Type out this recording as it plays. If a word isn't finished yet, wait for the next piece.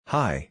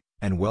Hi,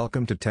 and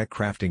welcome to Tech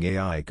Crafting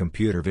AI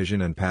Computer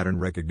Vision and Pattern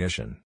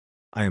Recognition.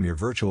 I am your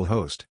virtual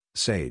host,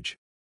 Sage.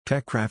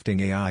 Tech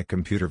Crafting AI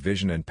Computer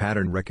Vision and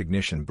Pattern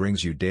Recognition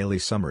brings you daily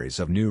summaries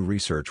of new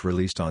research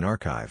released on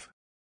arXiv.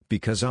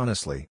 Because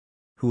honestly,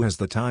 who has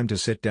the time to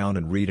sit down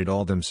and read it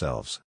all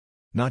themselves?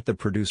 Not the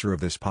producer of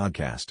this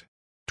podcast.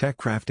 Tech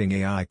Crafting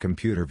AI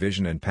Computer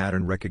Vision and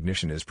Pattern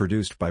Recognition is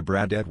produced by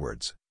Brad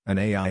Edwards, an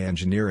AI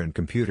engineer and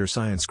computer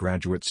science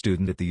graduate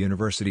student at the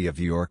University of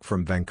York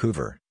from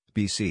Vancouver,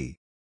 BC.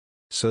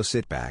 So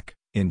sit back,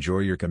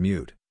 enjoy your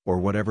commute, or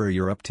whatever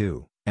you're up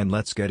to, and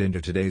let's get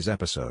into today's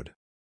episode.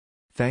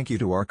 Thank you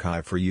to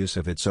arXiv for use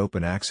of its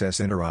open access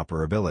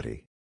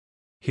interoperability.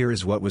 Here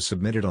is what was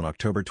submitted on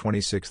October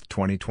 26,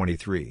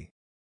 2023.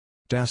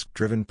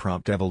 Task-Driven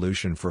Prompt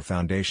Evolution for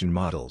Foundation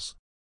Models.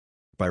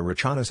 By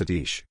Rachana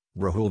Satish,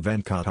 Rahul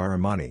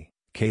Venkataramani,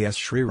 K.S.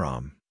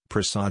 Sriram,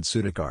 Prasad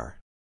Sudhakar.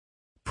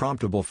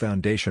 Promptable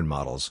foundation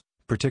models,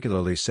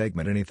 particularly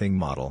Segment Anything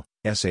Model,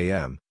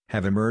 SAM,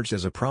 have emerged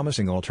as a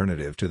promising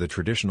alternative to the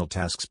traditional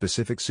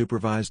task-specific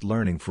supervised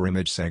learning for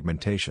image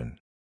segmentation.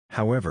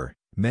 However,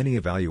 many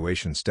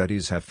evaluation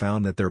studies have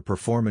found that their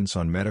performance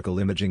on medical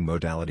imaging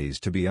modalities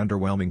to be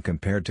underwhelming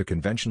compared to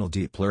conventional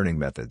deep learning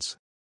methods.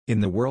 In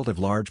the world of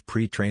large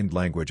pre-trained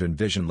language and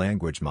vision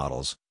language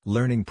models,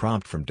 learning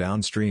prompt from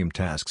downstream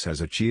tasks has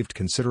achieved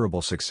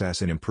considerable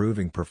success in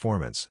improving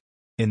performance.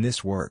 In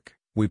this work,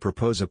 we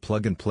propose a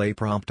plug-and-play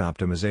prompt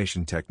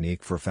optimization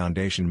technique for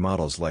foundation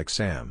models like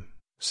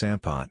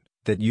SAMPOT,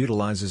 that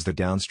utilizes the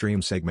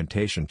downstream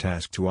segmentation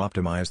task to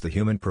optimize the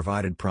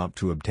human-provided prompt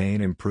to obtain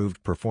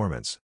improved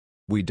performance.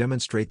 We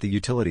demonstrate the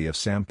utility of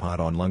SAMPOT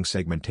on lung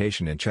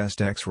segmentation in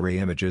chest X-ray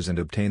images and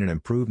obtain an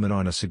improvement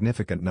on a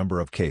significant number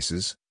of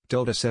cases,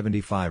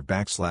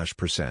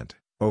 75%,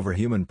 over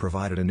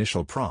human-provided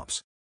initial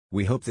prompts.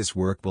 We hope this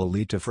work will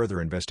lead to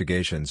further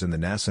investigations in the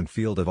nascent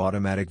field of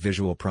automatic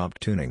visual prompt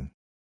tuning.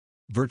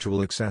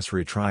 Virtual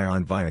Accessory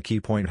Try-On via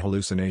Keypoint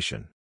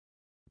Hallucination.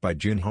 By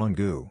Junhong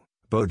Gu,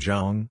 Bo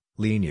Zhang,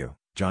 Lin Yu,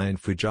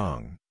 Jianfu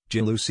Zhang,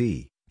 Jinlu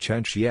Si,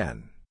 Chen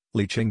Xian,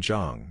 Liqing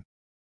Zhang.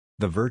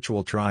 The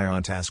virtual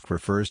try-on task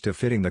refers to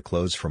fitting the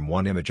clothes from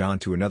one image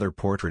onto another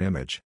portrait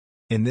image.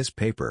 In this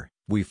paper,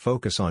 we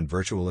focus on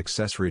virtual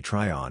accessory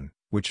try-on,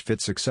 which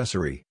fits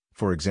accessory,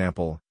 for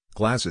example,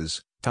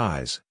 glasses,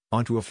 ties,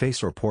 onto a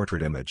face or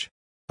portrait image.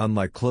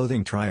 Unlike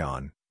clothing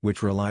try-on,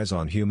 which relies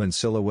on human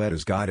silhouette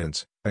as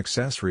guidance,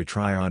 accessory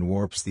try-on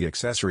warps the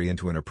accessory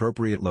into an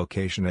appropriate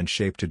location and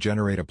shape to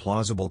generate a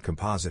plausible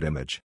composite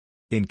image.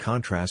 In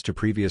contrast to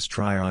previous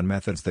try-on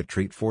methods that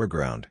treat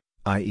foreground,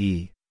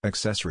 i.e.,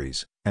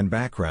 accessories, and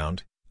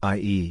background,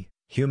 i.e.,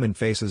 human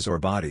faces or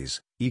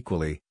bodies,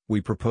 equally,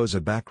 we propose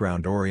a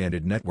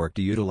background-oriented network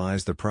to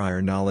utilize the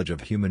prior knowledge of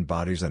human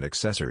bodies and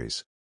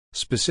accessories.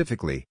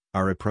 Specifically,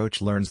 our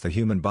approach learns the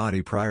human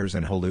body priors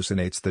and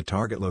hallucinates the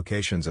target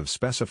locations of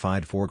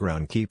specified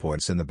foreground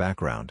keypoints in the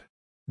background.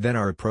 Then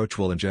our approach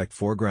will inject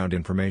foreground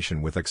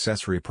information with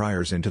accessory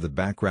priors into the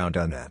background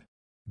UNET.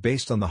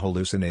 Based on the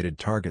hallucinated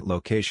target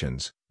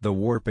locations, the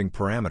warping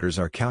parameters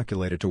are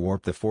calculated to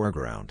warp the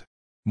foreground.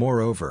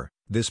 Moreover,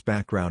 this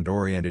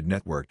background-oriented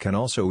network can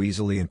also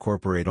easily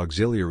incorporate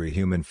auxiliary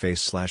human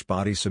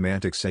face/body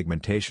semantic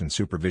segmentation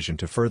supervision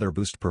to further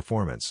boost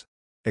performance.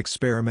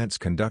 Experiments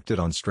conducted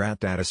on STRAT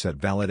dataset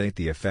validate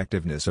the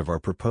effectiveness of our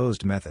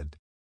proposed method.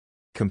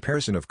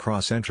 Comparison of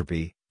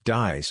cross-entropy,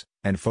 dyes,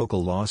 and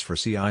focal loss for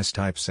CI's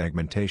type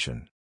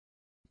segmentation.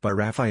 By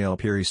Rafael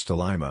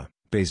Piri-Stalima,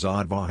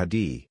 Behzad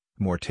Vahidi,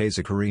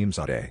 Morteza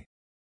Karimzadeh.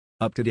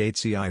 Up-to-date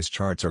CI's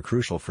charts are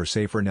crucial for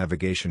safer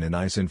navigation in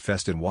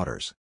ice-infested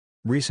waters.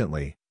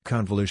 Recently,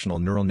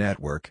 convolutional neural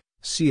network,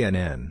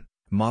 CNN,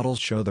 models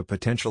show the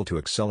potential to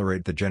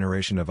accelerate the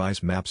generation of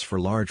ice maps for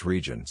large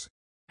regions.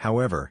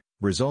 However,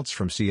 results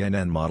from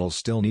CNN models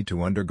still need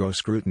to undergo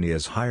scrutiny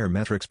as higher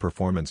metrics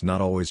performance not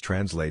always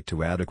translate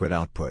to adequate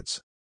outputs.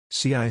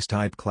 CI's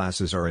type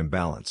classes are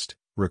imbalanced,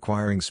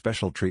 requiring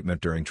special treatment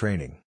during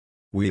training.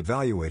 We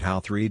evaluate how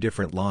three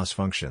different loss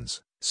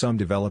functions, some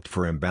developed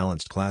for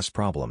imbalanced class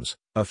problems,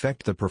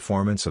 affect the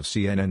performance of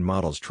CNN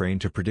models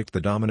trained to predict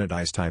the dominant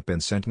ice type in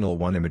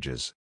Sentinel-1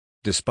 images.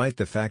 Despite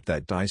the fact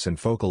that dice and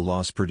focal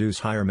loss produce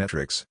higher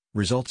metrics,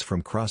 results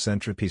from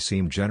cross-entropy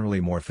seem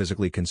generally more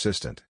physically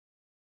consistent.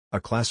 A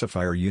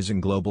classifier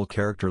using global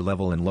character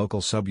level and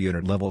local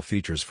subunit level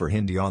features for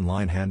Hindi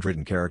online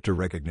handwritten character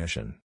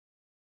recognition.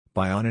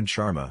 By Anand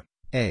Sharma,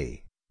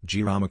 A.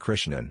 G.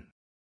 Ramakrishnan.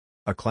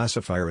 A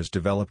classifier is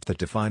developed that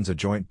defines a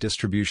joint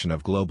distribution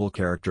of global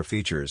character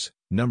features,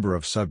 number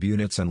of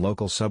subunits and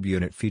local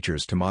subunit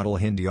features to model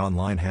Hindi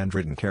online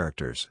handwritten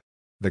characters.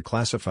 The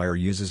classifier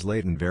uses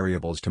latent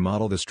variables to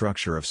model the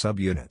structure of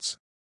subunits.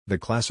 The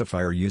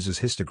classifier uses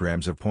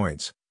histograms of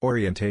points,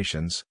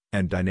 orientations,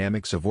 and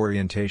dynamics of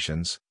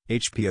orientations,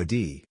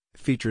 HPOD,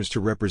 features to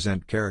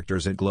represent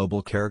characters at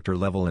global character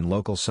level and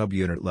local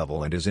subunit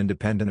level and is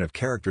independent of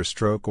character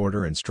stroke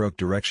order and stroke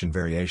direction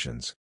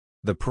variations.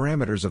 The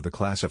parameters of the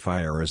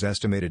classifier is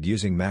estimated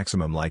using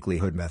maximum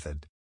likelihood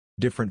method.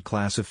 Different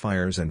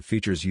classifiers and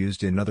features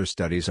used in other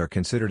studies are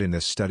considered in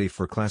this study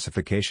for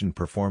classification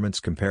performance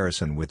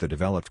comparison with the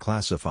developed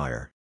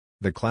classifier.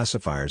 The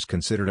classifiers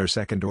considered are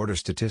second-order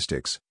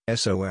statistics,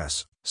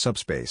 SOS,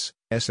 subspace,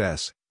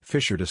 SS,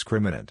 Fisher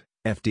discriminant,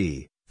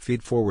 FD,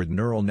 feed-forward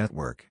neural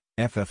network,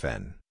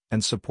 FFN,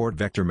 and support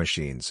vector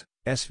machines,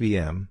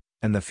 SVM,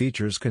 and the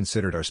features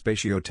considered are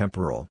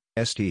spatiotemporal,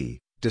 ST,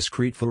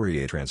 discrete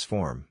Fourier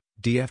transform,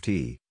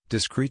 DFT,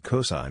 discrete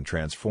cosine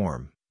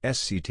transform,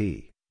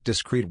 SCT,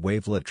 discrete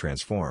wavelet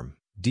transform,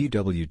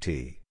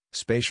 DWT,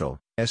 spatial,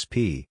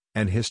 SP,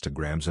 and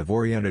histograms of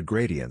oriented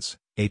gradients,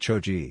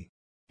 HOG.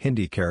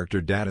 Hindi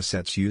character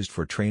datasets used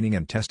for training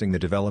and testing the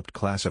developed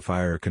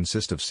classifier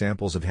consist of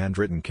samples of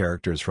handwritten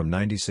characters from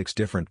 96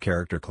 different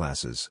character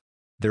classes.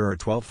 There are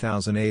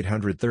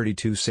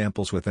 12,832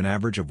 samples with an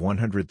average of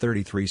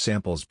 133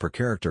 samples per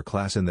character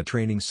class in the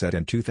training set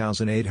and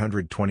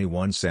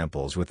 2,821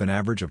 samples with an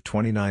average of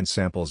 29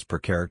 samples per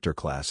character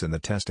class in the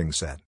testing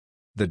set.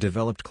 The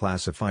developed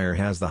classifier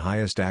has the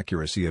highest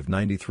accuracy of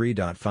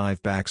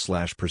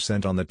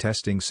 93.5% on the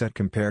testing set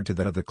compared to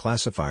that of the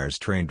classifiers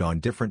trained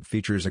on different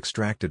features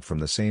extracted from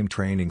the same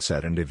training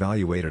set and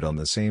evaluated on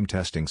the same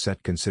testing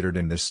set considered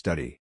in this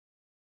study.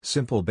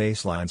 Simple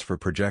baselines for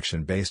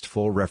projection-based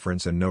full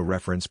reference and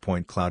no-reference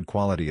point cloud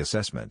quality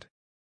assessment.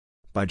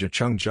 By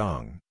Jicheng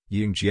Zhang,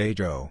 Yingjie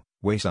Zhou,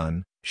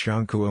 Weisun,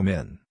 Shangkuo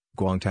Min,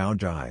 Guangtao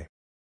Zhai.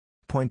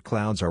 Point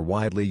clouds are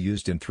widely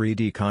used in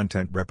 3D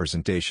content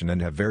representation and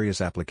have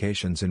various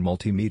applications in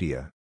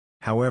multimedia.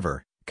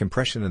 However,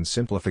 compression and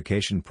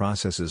simplification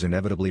processes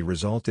inevitably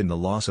result in the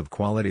loss of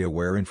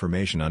quality-aware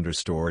information under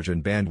storage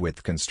and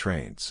bandwidth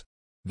constraints.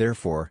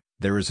 Therefore,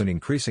 there is an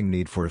increasing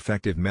need for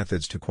effective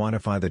methods to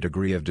quantify the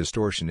degree of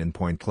distortion in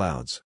point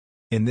clouds.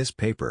 In this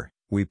paper,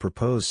 we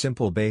propose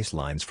simple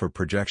baselines for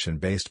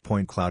projection-based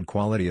point cloud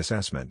quality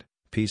assessment,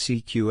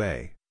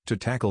 PCQA, to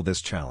tackle this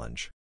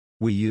challenge.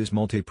 We use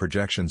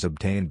multi-projections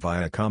obtained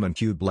via a common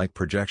cube-like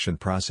projection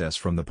process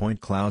from the point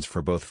clouds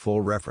for both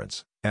full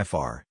reference,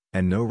 FR,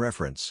 and no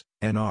reference,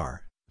 NR,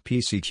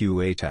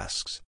 PCQA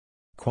tasks.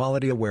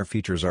 Quality-aware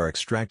features are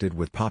extracted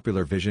with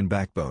popular vision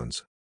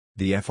backbones.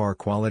 The FR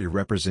quality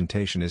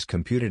representation is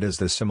computed as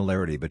the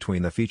similarity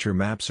between the feature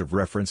maps of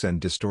reference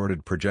and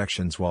distorted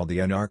projections, while the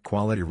NR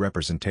quality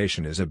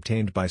representation is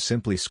obtained by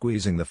simply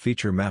squeezing the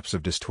feature maps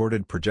of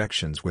distorted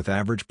projections with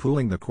average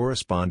pooling. The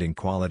corresponding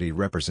quality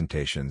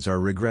representations are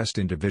regressed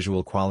into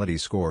visual quality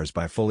scores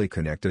by fully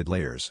connected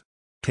layers.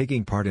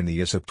 Taking part in the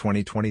ISOP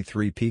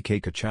 2023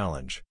 PKK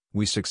challenge,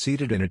 we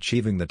succeeded in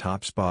achieving the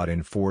top spot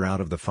in 4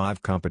 out of the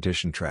 5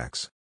 competition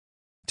tracks.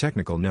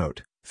 Technical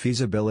note: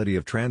 feasibility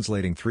of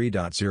translating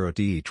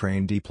 3.0D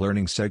trained deep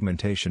learning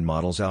segmentation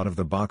models out of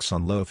the box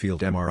on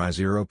low-field MRI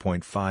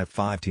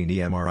 0.55T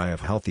MRI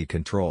of healthy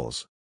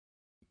controls.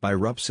 By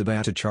Rupsa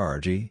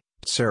Bhattacharjee,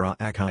 Sarah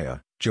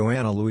Akhaya,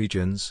 Joanna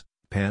Luigins,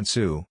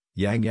 Pansu,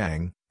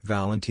 Yang,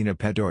 Valentina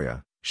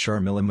Pedoya,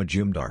 Sharmila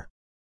Majumdar.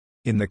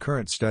 In the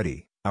current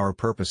study, our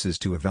purpose is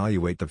to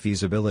evaluate the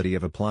feasibility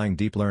of applying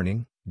deep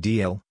learning,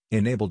 DL,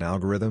 enabled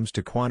algorithms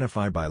to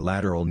quantify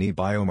bilateral knee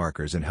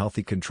biomarkers in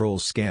healthy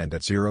controls scanned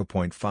at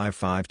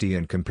 0.55T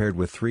and compared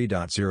with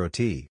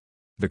 3.0T.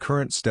 The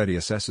current study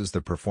assesses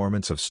the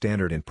performance of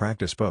standard and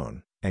practice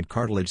bone and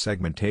cartilage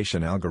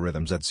segmentation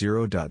algorithms at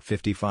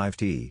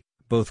 0.55T,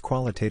 both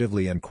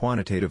qualitatively and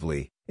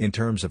quantitatively, in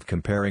terms of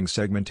comparing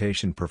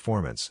segmentation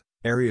performance,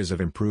 areas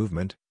of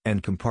improvement,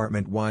 and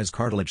compartment-wise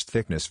cartilage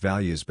thickness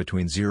values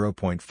between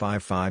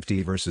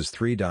 0.55T versus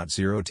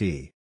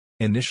 3.0T.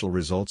 Initial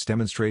results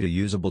demonstrate a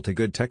usable to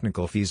good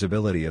technical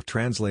feasibility of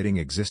translating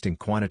existing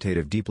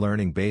quantitative deep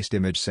learning-based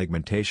image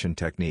segmentation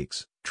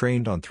techniques,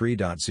 trained on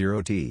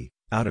 3.0T,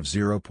 out of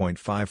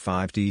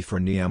 0.55T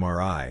for knee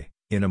MRI,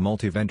 in a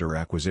multi-vendor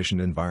acquisition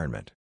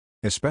environment.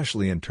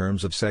 Especially in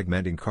terms of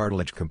segmenting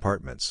cartilage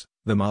compartments,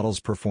 the models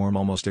perform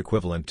almost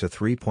equivalent to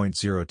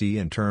 3.0T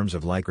in terms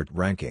of Likert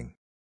ranking.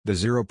 The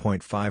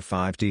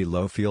 0.55T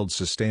low-field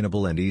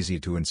sustainable and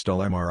easy-to-install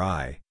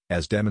MRI,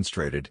 as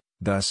demonstrated,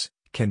 thus,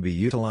 can be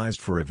utilized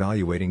for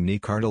evaluating knee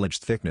cartilage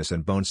thickness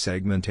and bone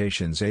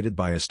segmentations aided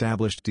by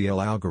established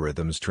DL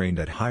algorithms trained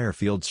at higher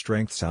field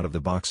strengths out of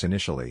the box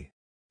initially.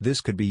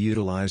 This could be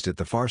utilized at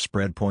the far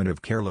spread point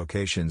of care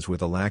locations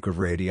with a lack of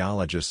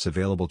radiologists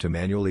available to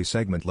manually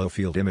segment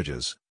low-field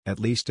images, at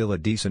least till a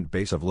decent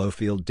base of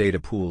low-field data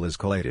pool is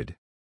collated.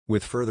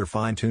 With further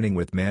fine-tuning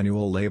with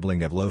manual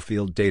labeling of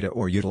low-field data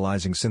or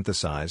utilizing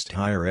synthesized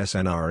higher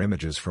SNR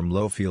images from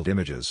low-field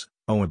images,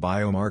 OA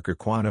biomarker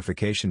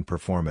quantification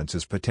performance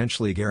is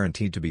potentially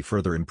guaranteed to be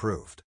further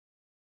improved.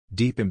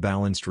 Deep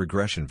imbalanced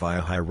regression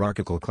via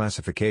hierarchical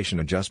classification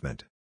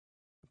adjustment.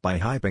 By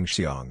Haipeng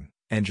Xiang,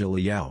 Angela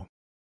Yao.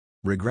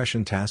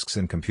 Regression tasks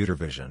in computer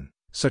vision,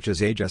 such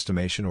as age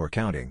estimation or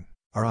counting,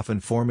 are often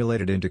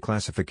formulated into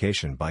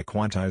classification by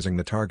quantizing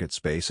the target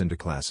space into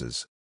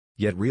classes.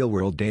 Yet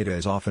real-world data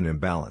is often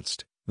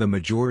imbalanced. The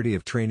majority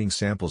of training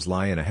samples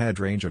lie in a head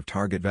range of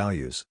target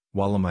values,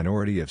 while a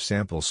minority of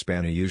samples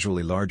span a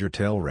usually larger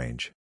tail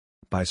range.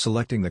 By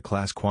selecting the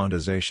class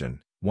quantization,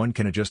 One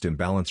can adjust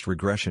imbalanced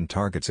regression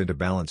targets into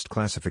balanced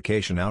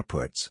classification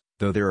outputs,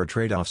 though there are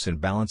trade-offs in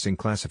balancing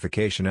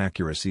classification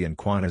accuracy and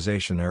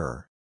quantization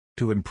error.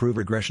 To improve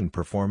regression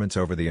performance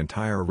over the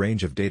entire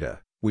range of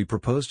data, we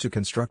propose to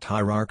construct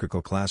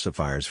hierarchical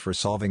classifiers for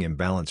solving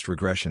imbalanced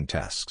regression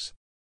tasks.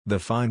 The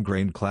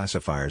fine-grained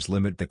classifiers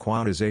limit the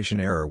quantization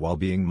error while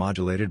being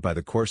modulated by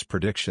the coarse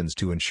predictions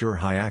to ensure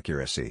high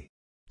accuracy.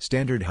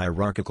 Standard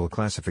hierarchical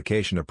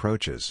classification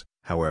approaches,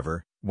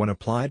 however, when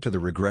applied to the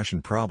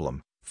regression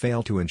problem,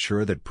 fail to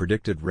ensure that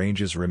predicted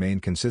ranges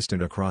remain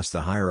consistent across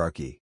the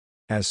hierarchy.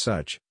 As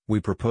such, we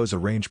propose a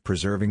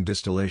range-preserving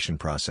distillation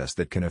process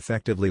that can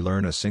effectively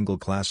learn a single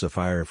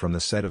classifier from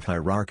the set of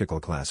hierarchical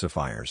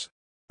classifiers.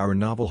 Our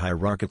novel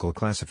hierarchical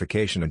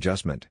classification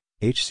adjustment,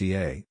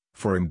 HCA,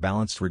 for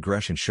imbalanced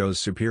regression shows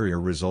superior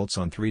results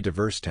on three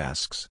diverse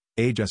tasks: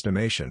 age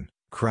estimation,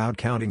 crowd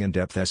counting and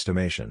depth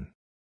estimation.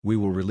 We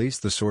will release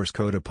the source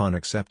code upon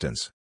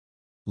acceptance.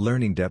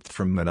 Learning depth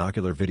from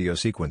monocular video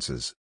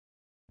sequences.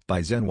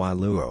 By Zhenhua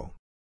Luo.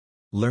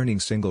 Learning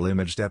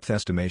single-image depth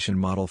estimation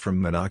model from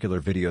monocular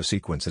video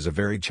sequence is a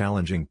very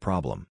challenging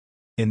problem.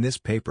 In this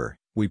paper,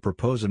 we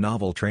propose a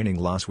novel training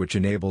loss which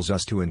enables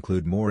us to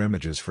include more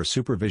images for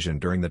supervision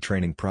during the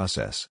training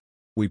process.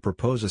 We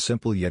propose a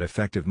simple yet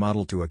effective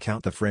model to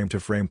account the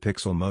frame-to-frame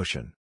pixel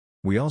motion.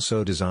 We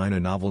also design a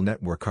novel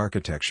network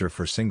architecture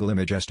for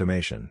single-image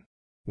estimation.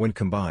 When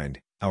combined,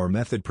 our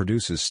method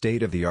produces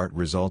state-of-the-art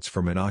results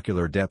for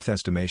monocular depth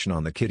estimation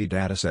on the KITTI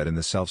dataset in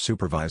the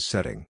self-supervised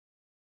setting.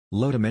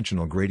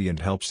 Low-dimensional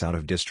gradient helps out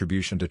of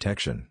distribution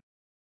detection.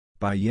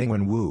 By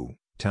Yingwen Wu,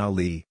 Tao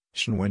Li,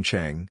 Shenwen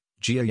Cheng,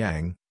 Jia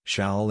Yang,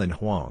 Shaolin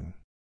Huang.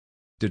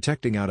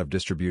 Detecting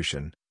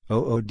out-of-distribution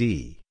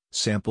 (OOD)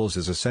 samples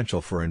is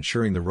essential for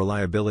ensuring the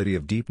reliability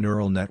of deep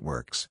neural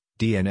networks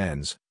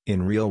 (DNNs)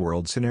 in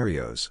real-world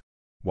scenarios.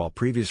 While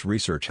previous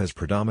research has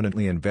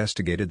predominantly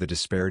investigated the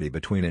disparity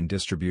between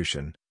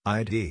in-distribution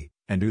 (ID)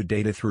 and OOD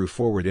data through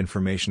forward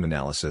information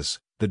analysis,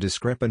 the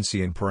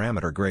discrepancy in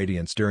parameter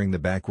gradients during the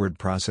backward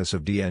process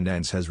of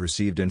DNNs has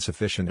received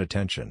insufficient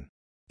attention.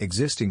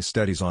 Existing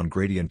studies on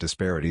gradient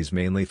disparities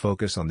mainly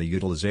focus on the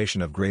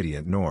utilization of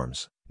gradient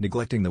norms,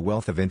 neglecting the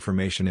wealth of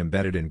information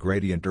embedded in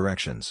gradient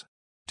directions.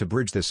 To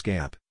bridge this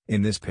gap,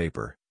 in this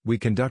paper, we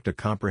conduct a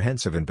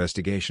comprehensive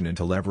investigation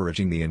into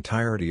leveraging the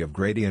entirety of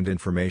gradient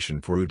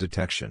information for OOD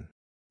detection.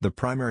 The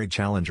primary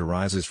challenge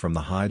arises from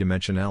the high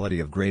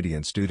dimensionality of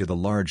gradients due to the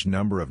large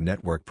number of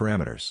network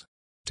parameters.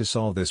 To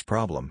solve this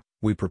problem,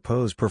 we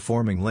propose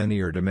performing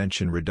linear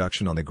dimension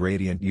reduction on the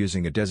gradient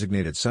using a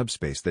designated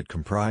subspace that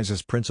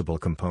comprises principal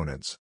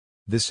components.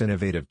 This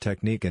innovative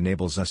technique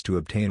enables us to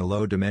obtain a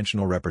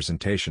low-dimensional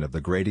representation of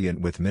the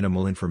gradient with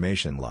minimal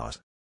information loss.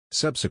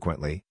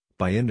 Subsequently,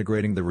 by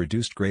integrating the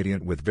reduced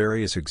gradient with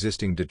various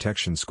existing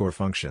detection score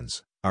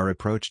functions, our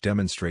approach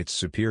demonstrates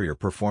superior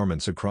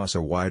performance across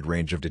a wide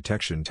range of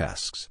detection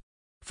tasks.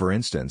 For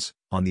instance,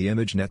 on the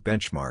ImageNet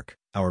benchmark,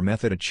 our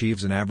method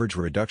achieves an average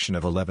reduction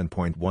of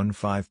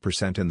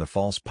 11.15% in the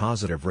false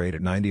positive rate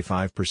at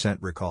 95%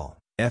 recall,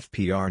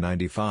 FPR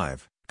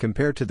 95,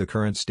 compared to the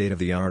current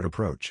state-of-the-art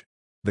approach.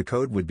 The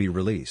code would be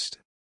released.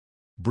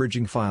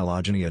 Bridging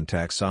phylogeny and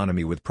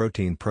taxonomy with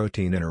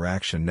protein-protein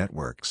interaction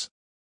networks.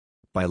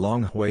 By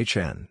Longhui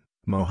Chen,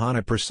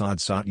 Mohana Prasad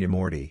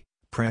Satyamurthy,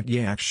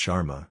 Pratyaksh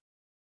Sharma.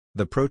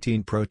 The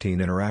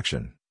protein-protein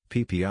interaction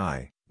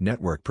 (PPI)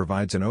 network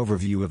provides an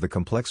overview of the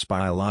complex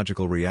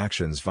biological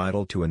reactions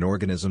vital to an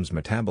organism's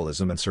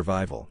metabolism and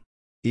survival.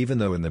 Even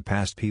though in the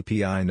past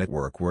PPI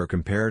network were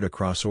compared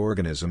across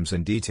organisms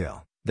in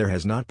detail, there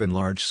has not been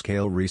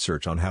large-scale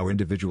research on how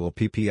individual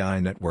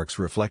PPI networks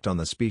reflect on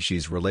the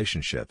species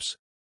relationships.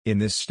 In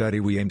this study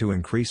we aim to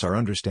increase our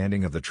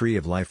understanding of the tree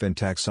of life and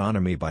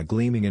taxonomy by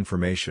gleaming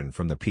information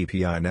from the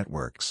PPI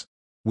networks.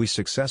 We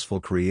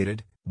successfully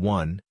created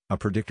 1. A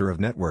predictor of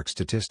network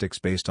statistics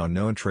based on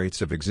known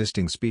traits of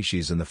existing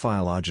species in the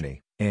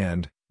phylogeny,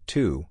 and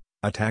 2.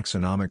 A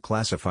taxonomic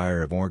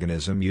classifier of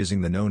organism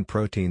using the known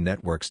protein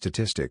network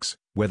statistics,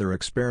 whether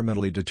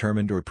experimentally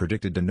determined or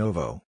predicted de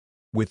novo.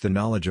 With the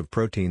knowledge of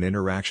protein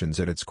interactions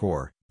at its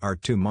core, our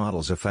two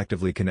models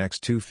effectively connects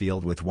two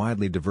fields with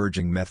widely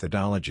diverging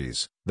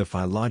methodologies, the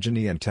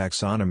phylogeny and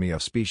taxonomy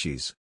of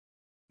species.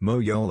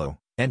 MoYOLO,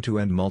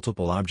 end-to-end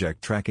multiple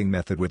object tracking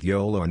method with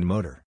YOLO and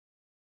motor.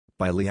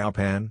 By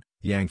Liaopan,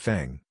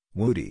 Yangfeng,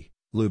 Wudi,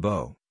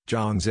 Lubo,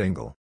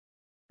 Zhang.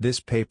 This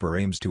paper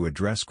aims to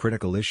address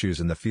critical issues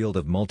in the field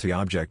of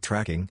multi-object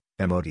tracking,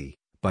 MOT,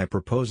 by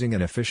proposing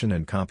an efficient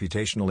and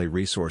computationally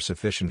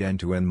resource-efficient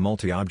end-to-end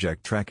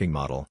multi-object tracking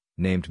model,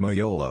 named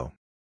MoYOLO.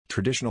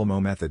 Traditional MO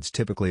methods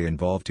typically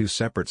involve two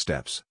separate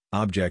steps,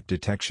 object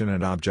detection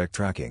and object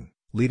tracking,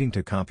 leading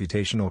to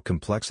computational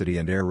complexity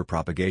and error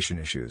propagation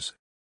issues.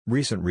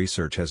 Recent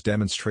research has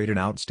demonstrated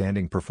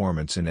outstanding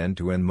performance in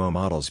end-to-end MO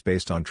models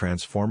based on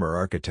transformer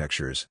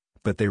architectures,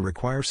 but they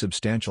require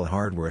substantial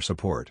hardware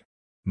support.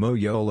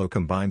 MoYOLO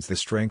combines the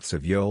strengths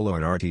of YOLO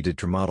and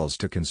RT-DITRA models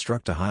to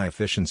construct a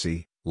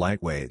high-efficiency,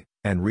 lightweight,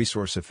 and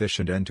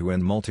resource-efficient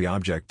end-to-end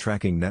multi-object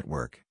tracking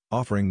network,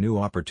 offering new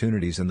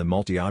opportunities in the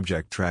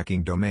multi-object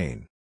tracking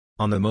domain.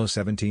 On the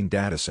Mo17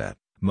 dataset,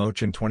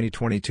 Mochin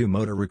 2022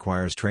 motor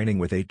requires training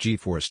with 8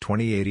 GeForce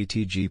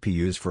 2080T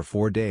GPUs for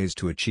 4 days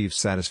to achieve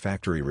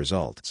satisfactory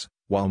results,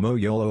 while Mo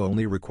YOLO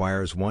only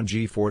requires 1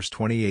 GeForce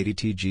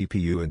 2080T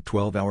GPU and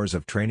 12 hours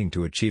of training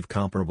to achieve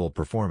comparable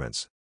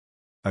performance.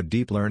 A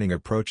deep learning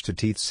approach to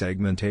teeth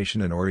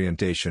segmentation and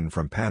orientation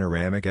from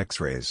panoramic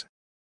X-rays.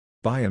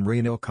 By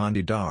Enrinil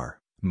Kandidar,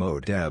 Mo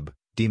Deb,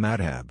 D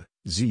Madhab,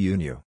 Z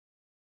Unyu.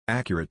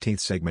 Accurate teeth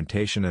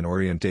segmentation and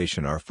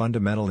orientation are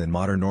fundamental in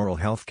modern oral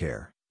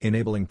healthcare,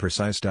 enabling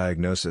precise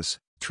diagnosis,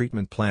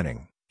 treatment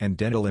planning, and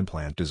dental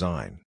implant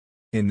design.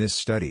 In this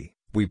study,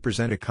 we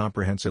present a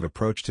comprehensive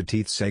approach to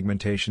teeth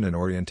segmentation and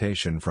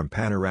orientation from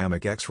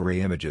panoramic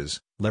X-ray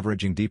images,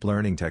 leveraging deep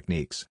learning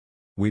techniques.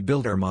 We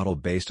build our model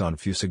based on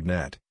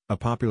FuSigNet, a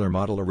popular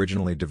model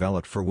originally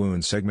developed for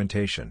wound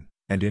segmentation,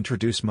 and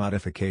introduce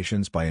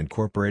modifications by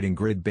incorporating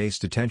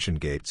grid-based attention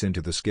gates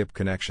into the skip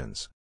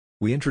connections.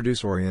 We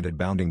introduce oriented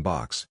bounding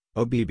box,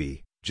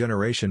 OBB,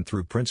 generation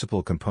through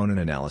principal component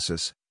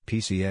analysis,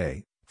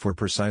 PCA, for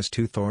precise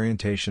tooth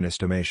orientation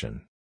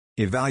estimation.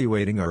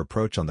 Evaluating our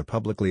approach on the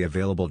publicly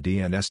available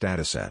DNS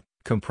dataset,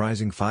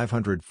 comprising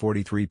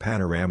 543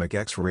 panoramic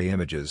X-ray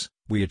images,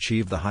 we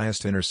achieve the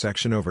highest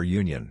intersection over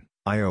union,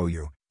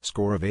 IOU,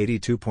 score of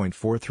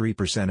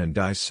 82.43% and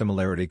dice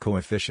similarity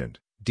coefficient,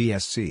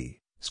 DSC,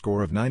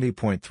 score of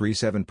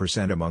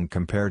 90.37% among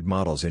compared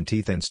models in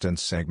teeth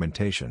instance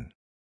segmentation.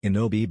 In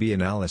OBB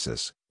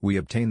analysis, we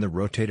obtain the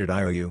rotated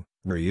IOU,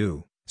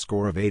 RU,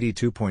 score of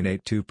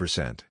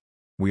 82.82%.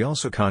 We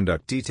also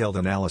conduct detailed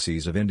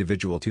analyses of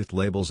individual tooth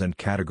labels and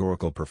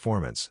categorical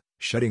performance,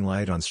 shedding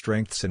light on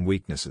strengths and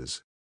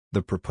weaknesses.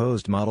 The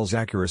proposed model's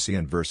accuracy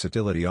and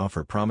versatility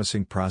offer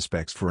promising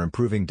prospects for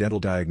improving dental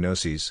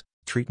diagnoses,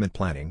 treatment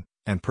planning,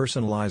 and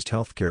personalized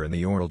healthcare in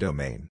the oral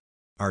domain.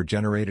 Our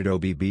generated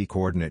OBB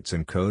coordinates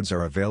and codes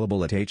are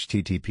available at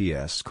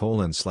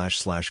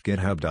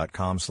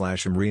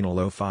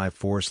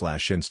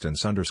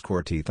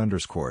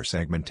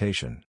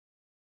https://github.com/mrino054/instance_teeth_segmentation.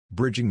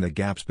 Bridging the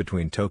gaps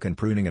between token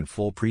pruning and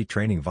full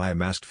pre-training via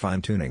masked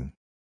fine-tuning.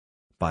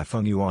 By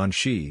Fengyuan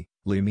Shi,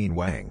 Limin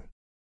Wang.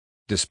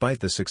 Despite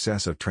the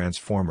success of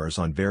transformers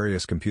on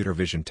various computer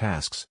vision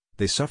tasks,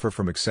 they suffer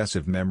from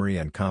excessive memory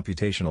and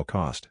computational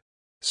cost.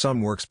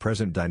 Some works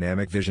present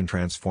dynamic vision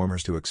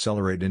transformers to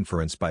accelerate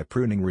inference by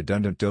pruning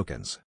redundant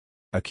tokens.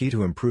 A key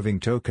to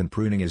improving token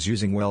pruning is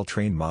using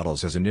well-trained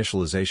models as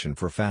initialization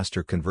for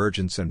faster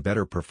convergence and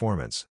better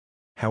performance.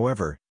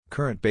 However,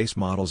 current base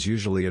models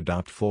usually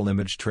adopt full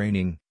image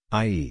training,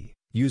 i.e.,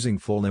 using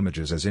full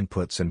images as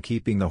inputs and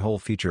keeping the whole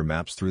feature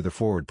maps through the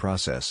forward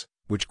process,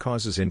 which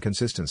causes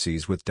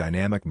inconsistencies with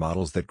dynamic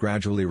models that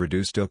gradually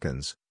reduce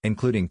tokens,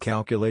 including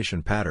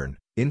calculation pattern,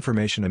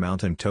 information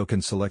amount and token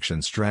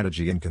selection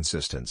strategy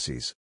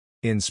inconsistencies.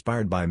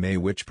 Inspired by May,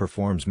 which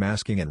performs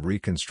masking and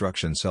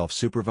reconstruction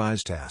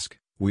self-supervised task,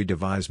 we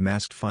devise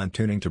masked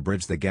fine-tuning to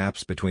bridge the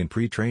gaps between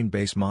pre-trained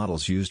base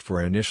models used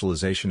for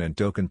initialization and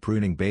token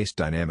pruning-based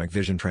dynamic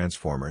vision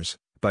transformers,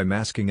 by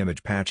masking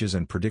image patches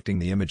and predicting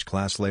the image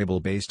class label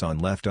based on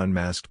left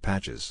unmasked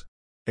patches.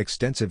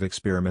 Extensive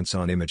experiments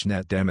on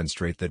ImageNet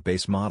demonstrate that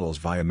base models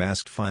via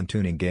masked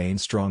fine-tuning gain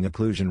strong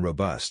occlusion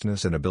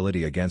robustness and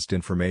ability against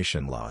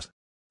information loss.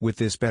 With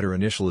this better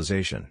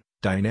initialization,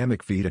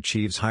 dynamic feed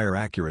achieves higher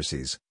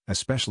accuracies,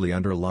 especially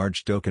under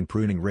large token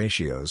pruning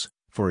ratios,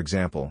 for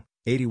example,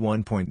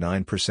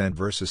 81.9%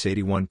 versus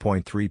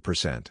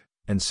 81.3%,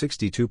 and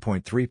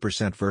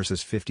 62.3%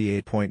 versus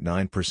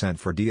 58.9%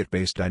 for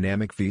DIT-based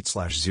dynamic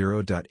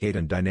feed/0.8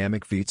 and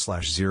dynamic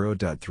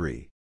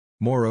feed/0.3.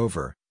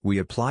 Moreover, we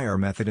apply our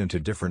method into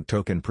different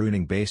token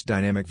pruning-based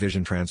dynamic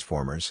vision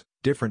transformers,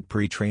 different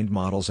pre-trained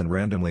models and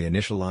randomly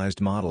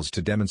initialized models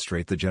to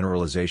demonstrate the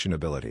generalization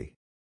ability.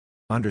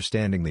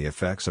 Understanding the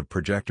effects of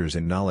projectors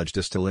in knowledge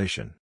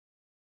distillation.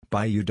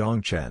 By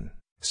Yudong Chen,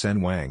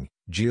 Sen Wang,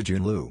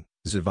 Jiajun Liu,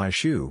 Zivai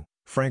Xu,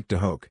 Frank De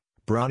Hoek,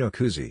 Brano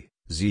Kuzi,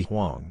 Zi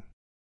Huang.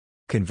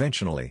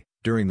 Conventionally,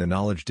 during the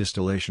knowledge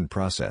distillation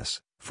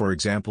process, for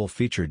example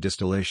feature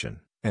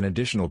distillation, an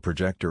additional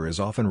projector is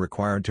often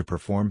required to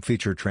perform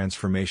feature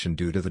transformation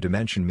due to the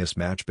dimension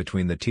mismatch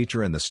between the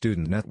teacher and the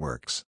student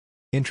networks.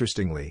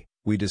 Interestingly,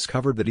 we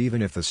discovered that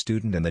even if the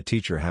student and the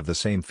teacher have the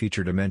same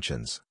feature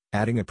dimensions,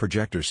 adding a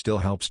projector still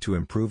helps to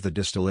improve the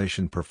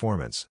distillation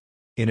performance.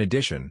 In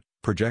addition,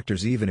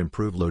 projectors even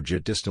improve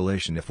logit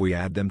distillation if we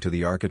add them to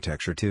the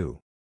architecture too.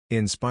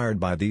 Inspired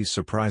by these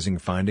surprising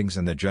findings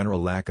and the general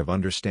lack of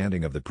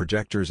understanding of the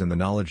projectors and the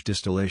knowledge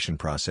distillation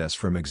process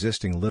from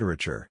existing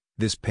literature,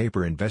 this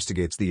paper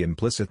investigates the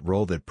implicit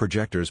role that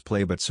projectors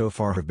play but so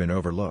far have been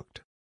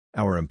overlooked.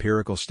 Our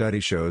empirical study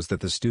shows that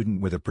the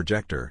student with a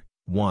projector,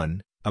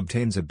 1,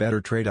 obtains a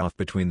better trade-off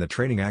between the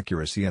training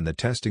accuracy and the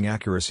testing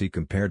accuracy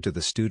compared to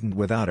the student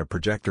without a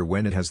projector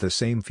when it has the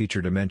same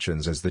feature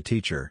dimensions as the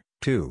teacher,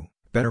 2,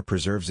 better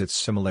preserves its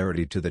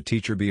similarity to the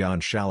teacher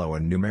beyond shallow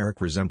and numeric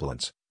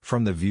resemblance,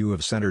 from the view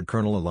of centered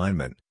kernel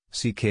alignment,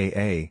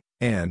 CKA,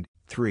 and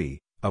 3,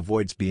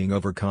 avoids being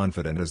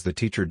overconfident as the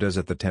teacher does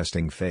at the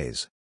testing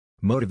phase.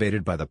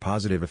 Motivated by the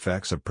positive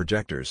effects of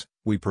projectors,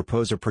 we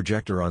propose a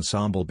projector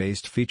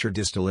ensemble-based feature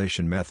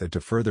distillation method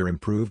to further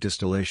improve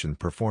distillation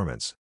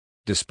performance.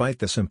 Despite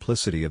the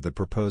simplicity of the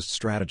proposed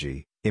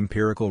strategy,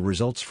 empirical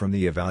results from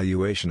the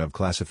evaluation of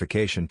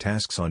classification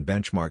tasks on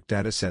benchmark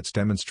datasets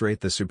demonstrate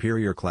the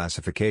superior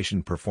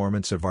classification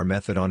performance of our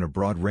method on a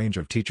broad range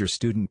of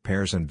teacher-student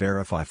pairs and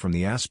verify from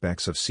the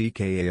aspects of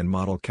CKA and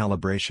model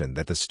calibration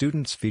that the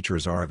students'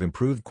 features are of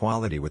improved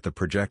quality with the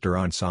projector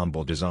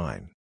ensemble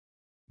design.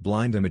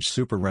 Blind Image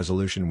Super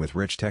Resolution with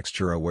Rich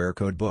Texture-Aware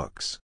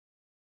Codebooks.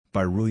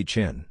 By Rui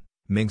Qin,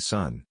 Ming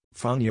Sun,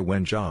 Fangya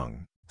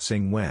Wenzhong,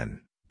 Xing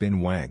Wen,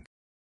 Bin Wang.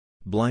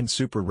 Blind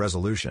Super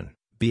Resolution,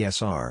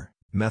 BSR,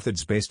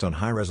 methods based on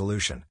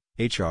high-resolution,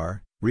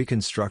 HR,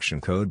 reconstruction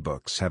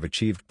codebooks have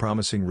achieved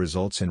promising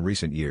results in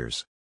recent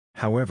years.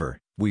 However,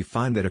 we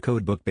find that a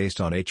codebook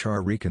based on HR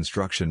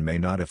reconstruction may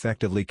not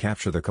effectively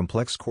capture the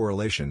complex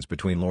correlations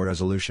between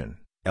low-resolution,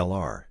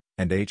 LR,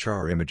 and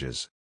HR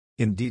images.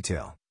 In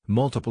detail,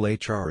 multiple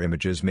HR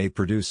images may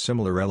produce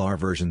similar LR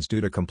versions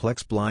due to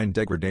complex blind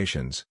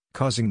degradations,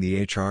 causing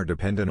the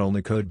HR-dependent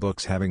only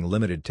codebooks having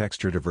limited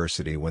texture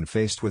diversity when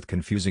faced with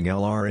confusing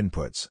LR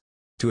inputs.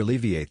 To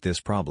alleviate this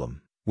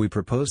problem, we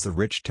propose the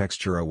Rich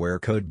Texture-Aware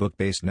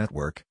Codebook-Based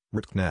Network,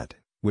 RTCNet,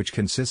 which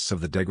consists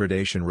of the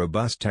Degradation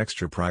Robust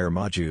Texture Prior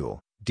Module,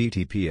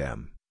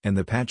 DTPM, and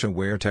the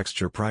Patch-Aware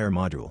Texture Prior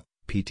Module,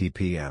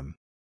 PTPM.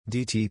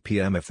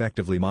 DTPM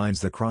effectively mines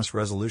the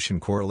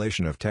cross-resolution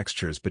correlation of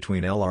textures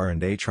between LR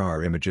and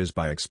HR images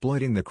by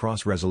exploiting the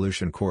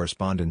cross-resolution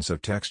correspondence of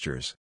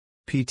textures.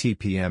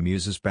 PTPM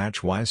uses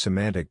batch-wise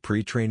semantic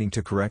pre-training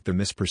to correct the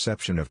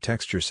misperception of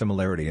texture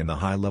similarity and the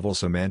high-level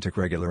semantic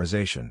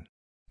regularization.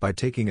 By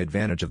taking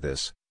advantage of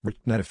this,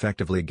 RTCNet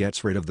effectively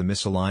gets rid of the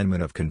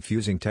misalignment of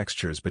confusing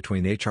textures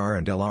between HR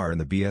and LR in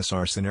the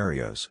BSR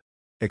scenarios.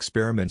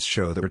 Experiments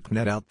show that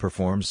RTCNet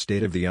outperforms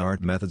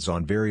state-of-the-art methods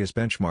on various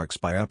benchmarks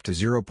by up to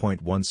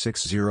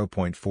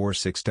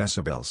 0.16–0.46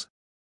 decibels.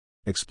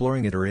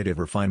 Exploring iterative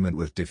refinement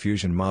with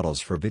diffusion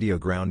models for video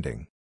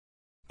grounding.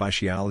 By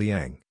Xiao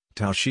Liang,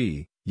 Tao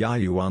Shi,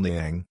 Yayuan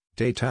Liang,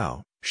 Dai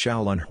Tao,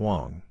 Xiaolun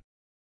Huang.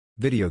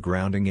 Video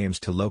grounding aims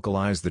to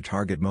localize the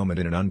target moment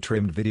in an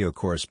untrimmed video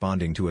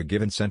corresponding to a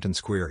given sentence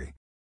query.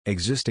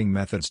 Existing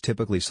methods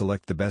typically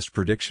select the best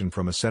prediction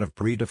from a set of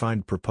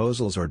predefined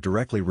proposals or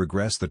directly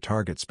regress the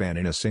target span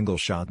in a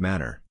single-shot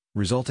manner,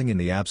 resulting in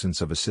the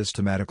absence of a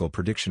systematical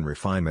prediction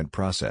refinement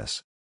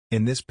process.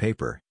 In this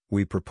paper,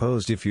 we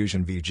propose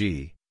Diffusion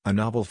VG, a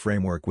novel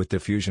framework with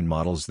diffusion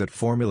models that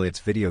formulates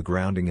video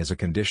grounding as a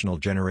conditional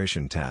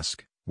generation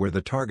task, where the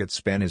target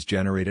span is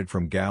generated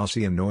from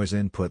Gaussian noise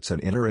inputs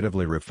and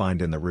iteratively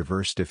refined in the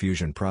reverse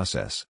diffusion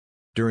process.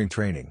 During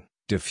training,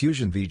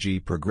 Diffusion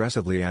VG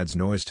progressively adds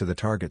noise to the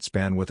target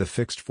span with a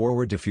fixed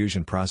forward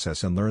diffusion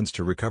process and learns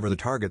to recover the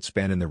target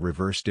span in the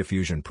reverse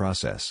diffusion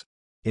process.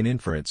 In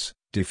inference,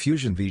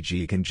 Diffusion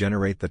VG can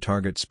generate the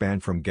target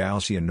span from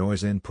Gaussian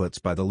noise inputs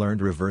by the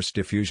learned reverse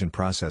diffusion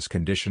process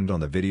conditioned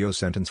on the video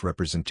sentence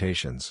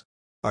representations.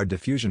 Our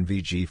Diffusion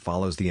VG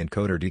follows the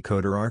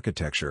encoder-decoder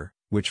architecture,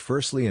 which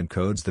firstly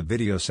encodes the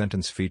video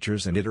sentence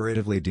features and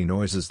iteratively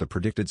denoises the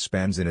predicted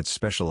spans in its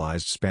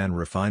specialized span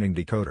refining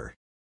decoder.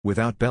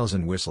 Without bells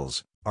and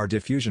whistles, our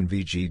Diffusion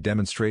VG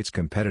demonstrates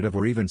competitive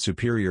or even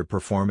superior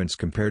performance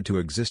compared to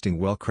existing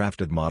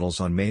well-crafted models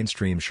on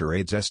mainstream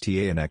charades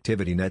STA and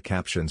ActivityNet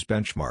captions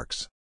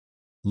benchmarks.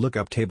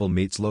 Lookup table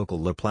meets local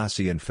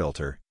Laplacian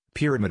filter,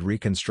 pyramid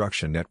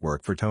reconstruction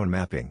network for tone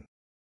mapping.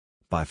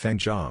 By Feng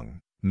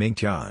Zhang, Ming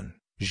Tian,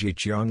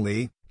 Zhiqiang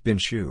Li, Bin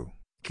Shu,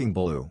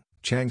 Qingbu,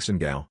 Changsun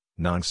Gao,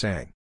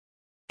 Nangsang.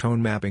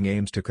 Tone mapping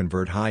aims to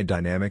convert high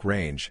dynamic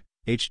range,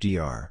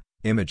 HDR,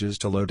 images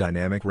to low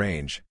dynamic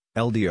range,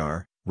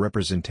 LDR,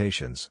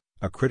 representations,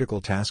 a critical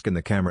task in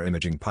the camera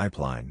imaging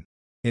pipeline.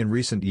 In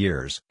recent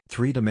years,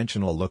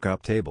 three-dimensional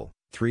lookup table,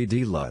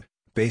 3D LUT,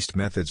 based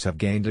methods have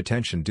gained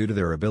attention due to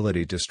their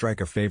ability to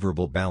strike a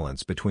favorable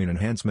balance between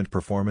enhancement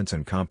performance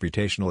and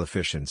computational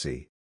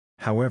efficiency.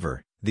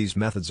 However, these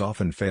methods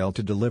often fail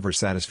to deliver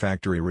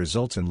satisfactory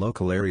results in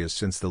local areas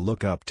since the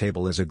lookup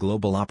table is a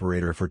global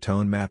operator for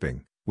tone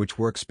mapping, which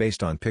works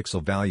based on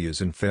pixel values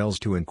and fails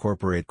to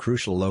incorporate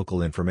crucial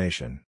local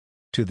information.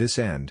 To this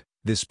end,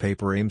 this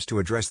paper aims to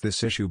address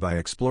this issue by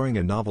exploring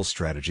a novel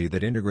strategy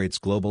that integrates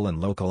global and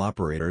local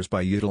operators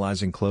by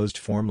utilizing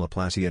closed-form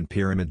Laplacian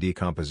pyramid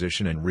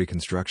decomposition and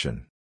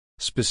reconstruction.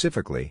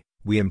 Specifically,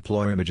 we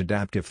employ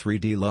image-adaptive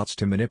 3D LUTs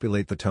to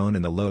manipulate the tone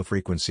in the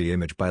low-frequency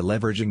image by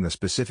leveraging the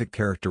specific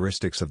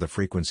characteristics of the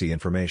frequency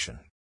information.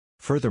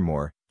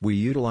 Furthermore, we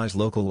utilize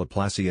local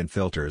Laplacian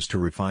filters to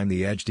refine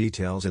the edge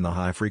details in the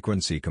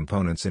high-frequency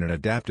components in an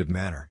adaptive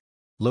manner.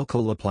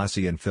 Local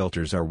Laplacian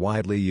filters are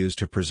widely used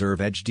to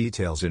preserve edge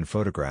details in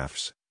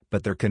photographs,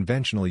 but their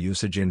conventional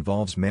usage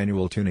involves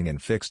manual tuning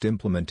and fixed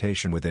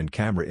implementation within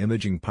camera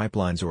imaging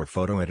pipelines or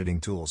photo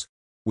editing tools.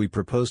 We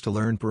propose to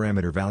learn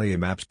parameter value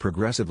maps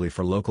progressively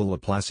for local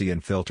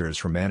Laplacian filters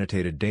from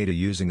annotated data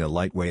using a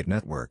lightweight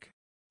network.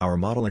 Our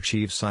model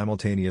achieves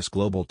simultaneous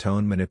global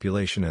tone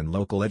manipulation and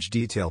local edge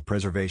detail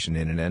preservation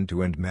in an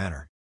end-to-end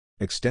manner.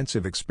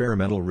 Extensive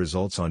experimental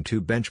results on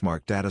 2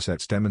 benchmark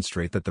datasets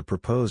demonstrate that the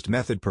proposed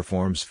method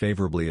performs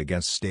favorably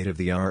against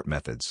state-of-the-art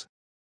methods.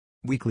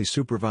 Weakly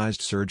supervised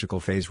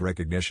surgical phase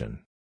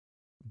recognition.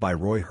 By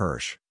Roy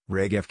Hirsch,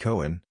 Reg F.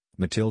 Cohen,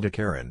 Matilda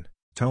Karen,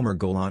 Tomer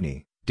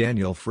Golani,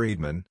 Daniel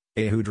Friedman,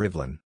 Ehud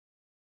Rivlin.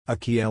 A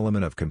key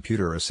element of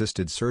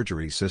computer-assisted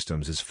surgery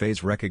systems is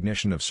phase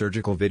recognition of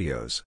surgical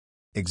videos.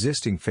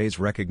 Existing phase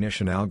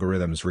recognition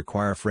algorithms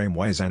require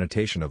frame-wise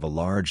annotation of a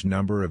large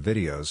number of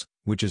videos,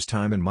 which is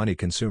time and money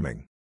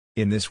consuming.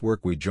 In this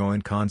work we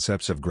join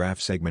concepts of graph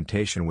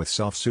segmentation with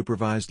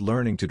self-supervised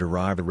learning to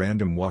derive a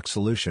random walk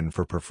solution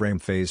for per-frame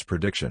phase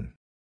prediction.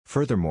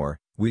 Furthermore,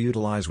 we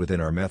utilize within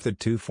our method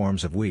 2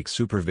 forms of weak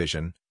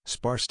supervision,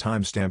 sparse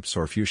timestamps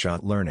or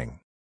few-shot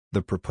learning.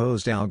 The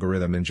proposed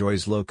algorithm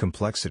enjoys low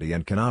complexity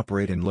and can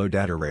operate in low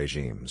data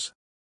regimes.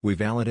 We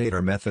validate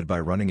our method by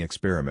running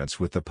experiments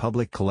with the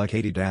public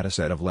Collect80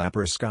 dataset of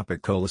laparoscopic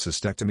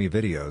cholecystectomy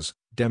videos,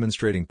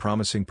 demonstrating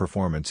promising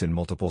performance in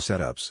multiple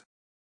setups.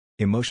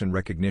 Emotion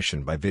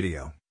recognition by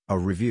video, a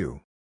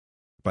review.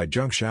 By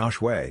Zhengxiao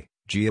Shui,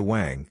 Jia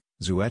Wang,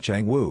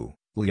 Zuechang Wu,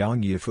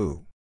 Liang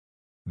Yifu.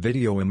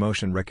 Video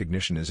emotion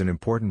recognition is an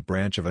important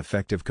branch of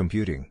effective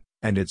computing,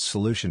 and its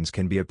solutions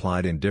can be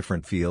applied in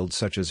different fields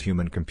such as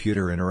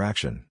human-computer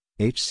interaction,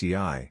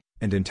 HCI,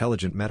 and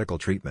intelligent medical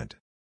treatment.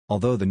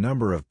 Although the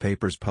number of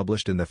papers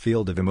published in the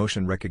field of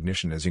emotion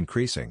recognition is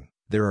increasing,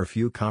 there are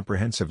few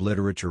comprehensive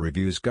literature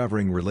reviews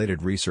covering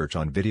related research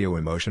on video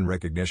emotion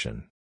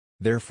recognition.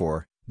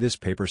 Therefore, this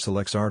paper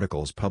selects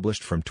articles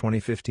published from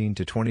 2015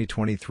 to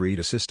 2023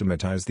 to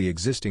systematize the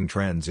existing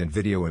trends in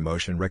video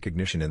emotion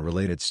recognition and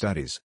related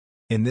studies.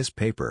 In this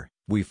paper,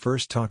 we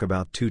first talk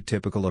about 2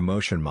 typical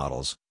emotion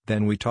models,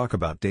 then we talk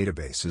about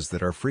databases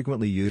that are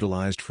frequently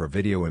utilized for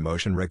video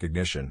emotion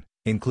recognition,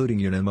 including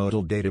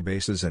unimodal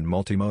databases and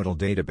multimodal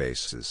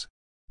databases.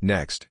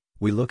 Next,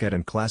 we look at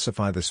and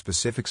classify the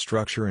specific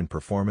structure and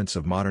performance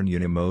of modern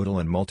unimodal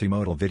and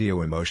multimodal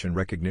video emotion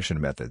recognition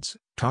methods,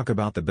 talk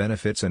about the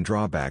benefits and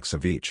drawbacks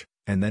of each,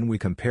 and then we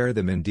compare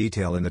them in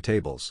detail in the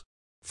tables.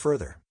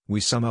 Further, we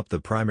sum up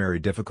the primary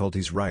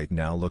difficulties right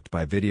now looked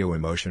by video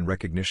emotion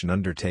recognition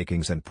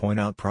undertakings and point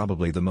out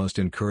probably the most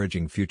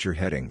encouraging future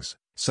headings,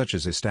 such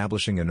as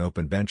establishing an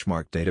open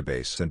benchmark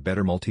database and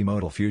better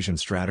multimodal fusion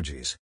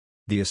strategies.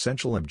 The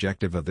essential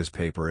objective of this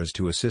paper is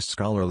to assist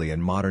scholarly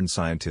and modern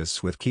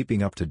scientists with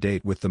keeping up to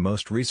date with the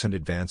most recent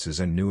advances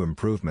and new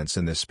improvements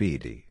in the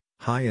speedy,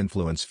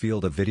 high-influence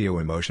field of video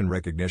emotion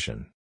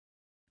recognition.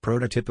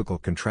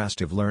 Prototypical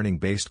contrastive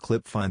learning-based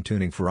clip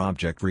fine-tuning for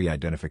object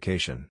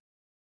re-identification.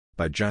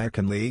 By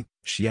Jiakan Li,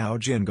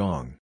 Xiaojin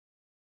Gong.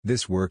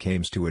 This work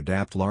aims to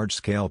adapt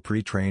large-scale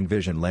pre-trained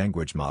vision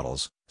language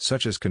models,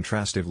 such as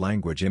contrastive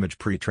language image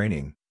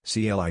pre-training,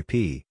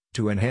 CLIP,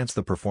 to enhance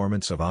the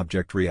performance of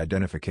object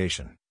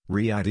re-identification,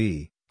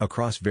 ReID,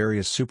 across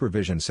various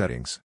supervision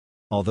settings.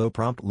 Although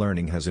prompt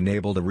learning has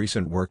enabled a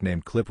recent work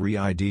named Clip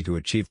ReID to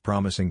achieve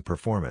promising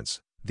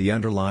performance, the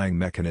underlying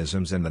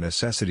mechanisms and the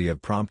necessity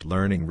of prompt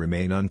learning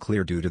remain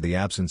unclear due to the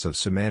absence of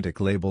semantic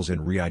labels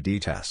in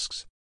ReID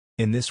tasks.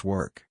 In this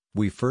work,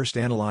 we first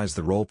analyze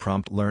the role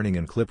prompt learning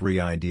in Clip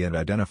ReID and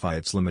identify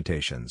its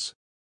limitations.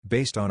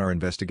 Based on our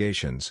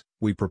investigations,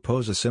 we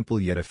propose a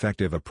simple yet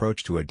effective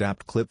approach to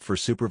adapt Clip for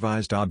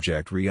supervised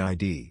object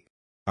ReID.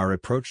 Our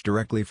approach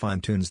directly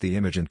fine-tunes the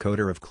image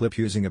encoder of Clip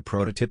using a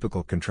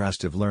prototypical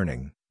contrastive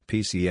learning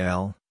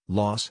 (PCL)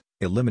 loss,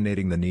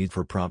 eliminating the need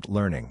for prompt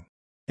learning.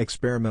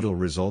 Experimental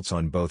results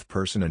on both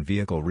person and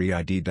vehicle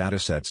ReID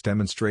datasets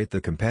demonstrate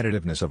the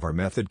competitiveness of our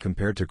method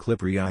compared to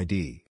Clip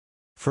ReID.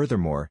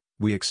 Furthermore,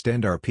 we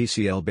extend our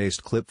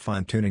PCL-based clip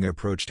fine-tuning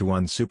approach to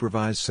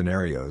unsupervised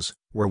scenarios,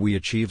 where we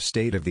achieve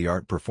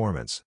state-of-the-art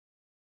performance.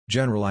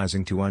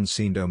 Generalizing to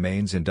unseen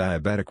domains in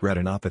diabetic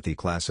retinopathy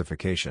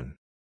classification.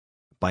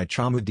 By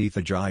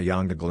Chamuditha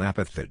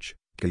Jayangagalapathy,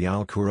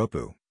 Kayal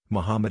Kuropu,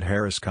 Muhammad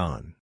Haris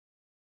Khan.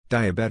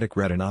 Diabetic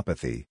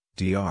retinopathy,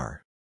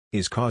 DR,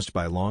 is caused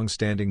by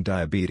long-standing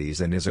diabetes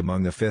and is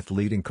among the 5th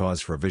leading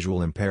cause for visual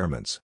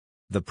impairments.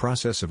 The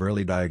process of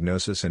early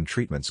diagnosis and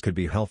treatments could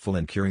be helpful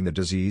in curing the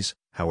disease,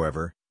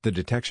 however, the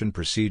detection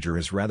procedure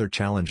is rather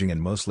challenging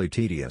and mostly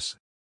tedious.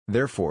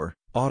 Therefore,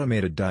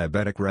 automated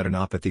diabetic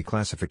retinopathy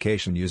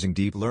classification using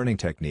deep learning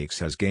techniques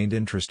has gained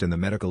interest in the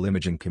medical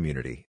imaging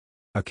community.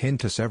 Akin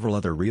to several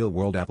other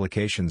real-world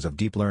applications of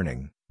deep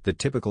learning, the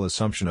typical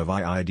assumption of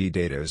IID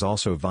data is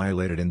also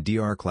violated in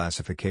DR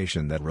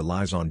classification that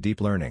relies on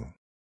deep learning.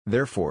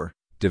 Therefore,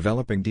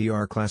 developing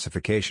DR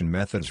classification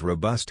methods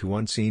robust to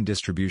unseen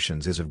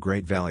distributions is of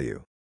great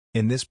value.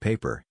 In this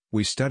paper,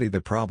 we study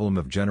the problem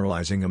of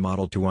generalizing a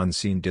model to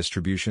unseen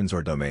distributions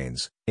or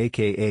domains,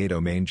 aka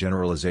domain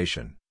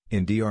generalization,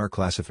 in DR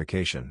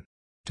classification.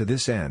 To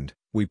this end,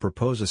 we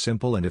propose a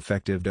simple and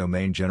effective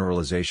domain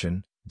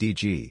generalization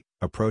 (DG)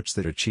 approach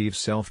that achieves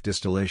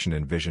self-distillation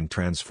in vision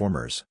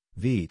transformers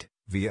 (VIT)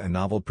 via a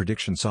novel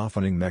prediction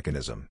softening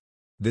mechanism.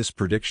 This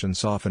prediction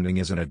softening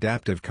is an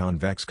adaptive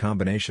convex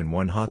combination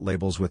one-hot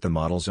labels with the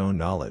model's own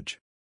knowledge.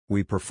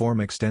 We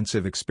perform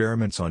extensive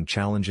experiments on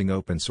challenging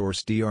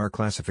open-source DR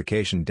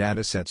classification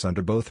datasets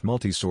under both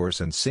multi-source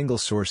and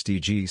single-source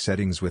DG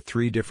settings with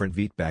 3 different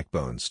VEET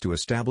backbones to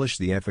establish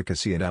the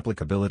efficacy and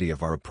applicability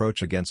of our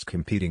approach against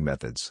competing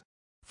methods.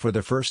 For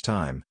the first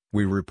time,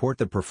 we report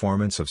the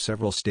performance of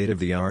several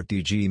state-of-the-art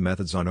DG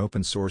methods on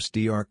open-source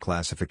DR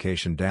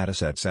classification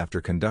datasets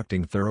after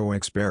conducting thorough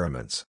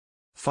experiments.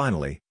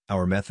 Finally,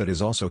 our method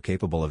is also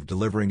capable of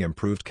delivering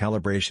improved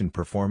calibration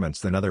performance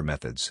than other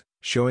methods,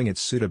 showing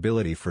its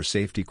suitability for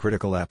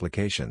safety-critical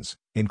applications,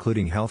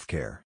 including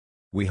healthcare.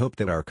 We hope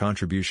that our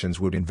contributions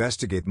would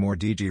investigate more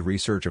DG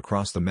research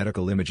across the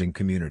medical imaging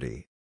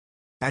community.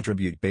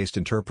 Attribute-based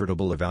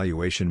interpretable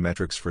evaluation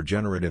metrics for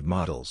generative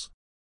models.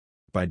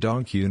 By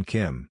Donghyun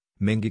Kim,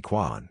 Mingyi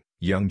Kwon,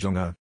 Youngjung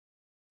Ah.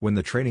 When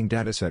the training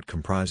dataset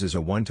comprises a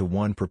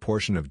 1-to-1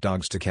 proportion of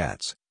dogs to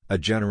cats, a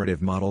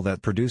generative model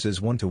that produces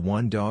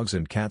 1-to-1 dogs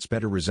and cats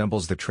better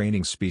resembles the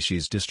training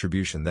species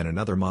distribution than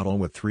another model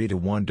with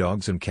 3-to-1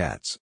 dogs and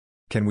cats.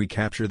 Can we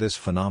capture this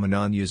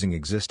phenomenon using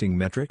existing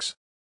metrics?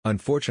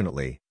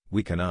 Unfortunately,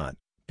 we cannot,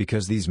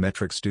 because these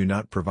metrics do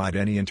not provide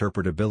any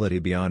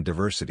interpretability beyond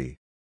diversity.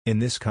 In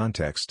this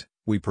context,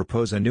 we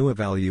propose a new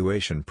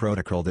evaluation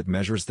protocol that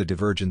measures the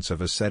divergence of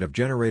a set of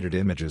generated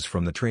images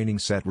from the training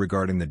set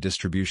regarding the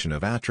distribution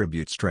of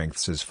attribute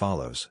strengths as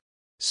follows.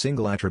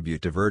 Single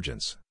attribute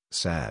divergence,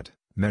 SAD,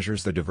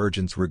 measures the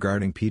divergence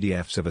regarding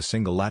PDFs of a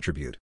single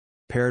attribute.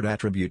 Paired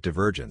attribute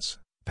divergence,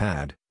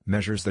 PAD,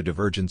 measures the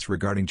divergence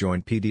regarding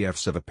joint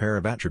PDFs of a pair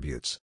of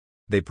attributes.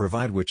 They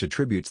provide which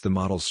attributes the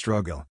models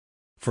struggle.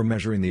 For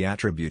measuring the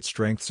attribute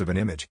strengths of an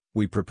image,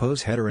 we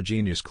propose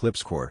heterogeneous clip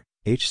score,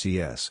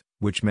 HCS,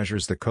 which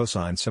measures the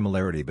cosine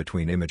similarity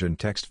between image and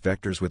text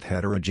vectors with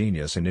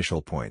heterogeneous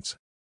initial points.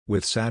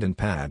 With SAD and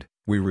PAD,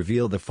 we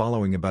reveal the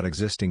following about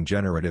existing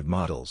generative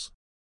models.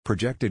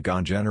 Projected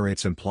GAN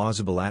generates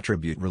implausible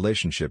attribute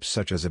relationships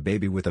such as a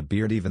baby with a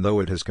beard even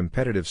though it has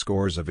competitive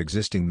scores of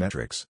existing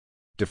metrics.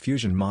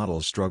 Diffusion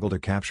models struggle to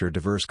capture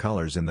diverse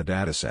colors in the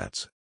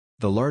datasets.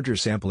 The larger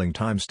sampling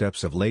time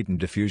steps of latent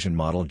diffusion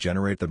model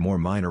generate the more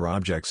minor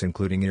objects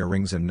including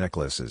earrings and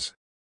necklaces.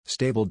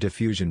 Stable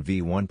diffusion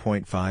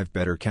v1.5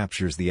 better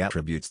captures the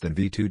attributes than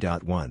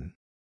v2.1.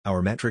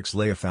 Our metrics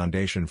lay a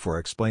foundation for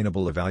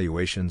explainable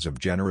evaluations of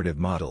generative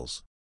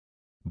models.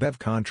 BEV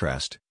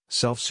contrast,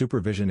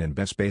 self-supervision in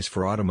BEV space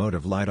for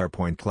automotive LiDAR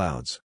point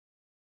clouds.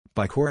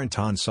 By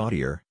Corentin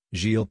Saudier,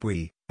 Gilles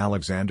Puy,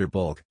 Alexander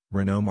Bulk,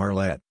 Renaud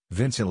Marlet,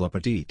 Vincent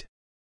Lepetit.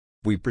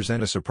 We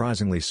present a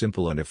surprisingly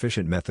simple and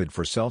efficient method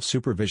for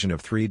self-supervision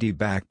of 3D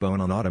backbone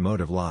on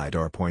automotive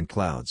LiDAR point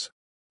clouds.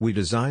 We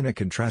design a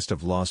contrast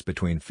of loss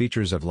between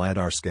features of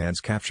LiDAR scans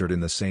captured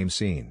in the same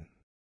scene.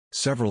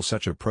 Several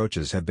such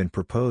approaches have been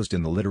proposed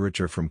in the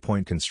literature from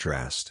point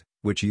contrast,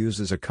 which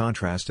uses a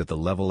contrast at the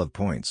level of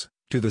points,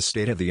 to the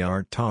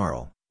state-of-the-art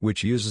TARL,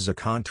 which uses a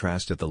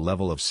contrast at the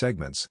level of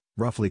segments,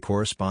 roughly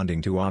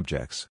corresponding to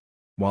objects.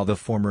 While the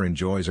former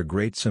enjoys a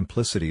great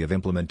simplicity of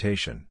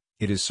implementation,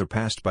 it is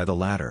surpassed by the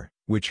latter,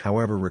 which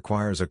however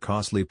requires a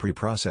costly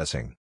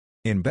preprocessing.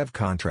 In BEV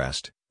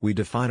contrast, we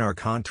define our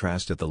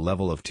contrast at the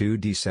level of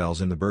 2D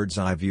cells in the bird's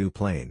eye view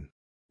plane.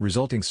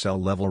 Resulting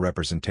cell-level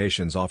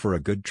representations offer a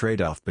good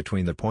trade-off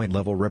between the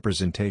point-level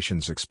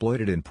representations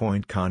exploited in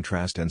point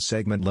contrast and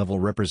segment-level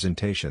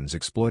representations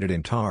exploited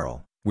in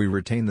TARL. We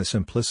retain the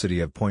simplicity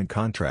of point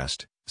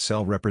contrast,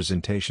 cell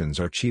representations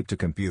are cheap to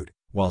compute,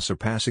 while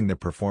surpassing the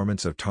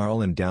performance of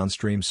TARL in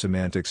downstream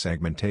semantic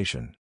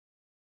segmentation.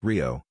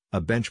 RIO,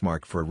 a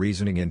benchmark for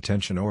reasoning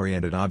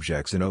intention-oriented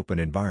objects in open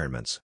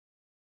environments.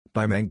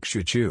 By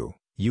Mengshu Chu,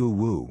 Yu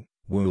Wu,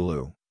 Wu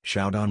Lu,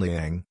 Xiaodan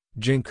Liang,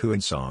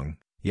 Jingkuan Song,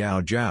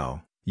 Yao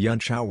Zhao,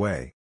 Yunchao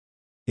Wei.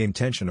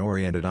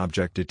 Intention-oriented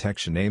object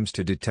detection aims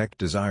to detect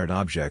desired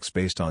objects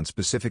based on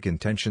specific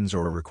intentions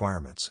or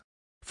requirements.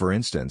 For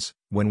instance,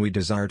 when we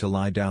desire to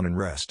lie down and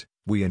rest,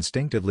 we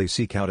instinctively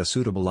seek out a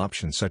suitable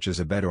option such as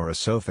a bed or a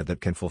sofa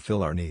that can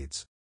fulfill our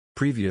needs.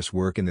 Previous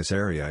work in this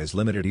area is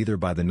limited either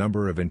by the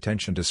number of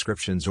intention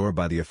descriptions or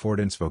by the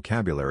affordance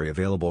vocabulary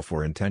available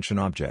for intention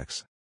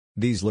objects.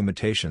 These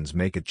limitations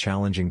make it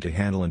challenging to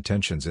handle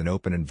intentions in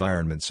open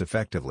environments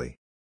effectively.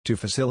 To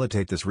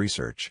facilitate this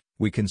research,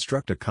 we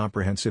construct a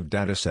comprehensive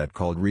dataset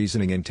called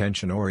Reasoning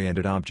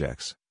Intention-Oriented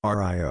Objects,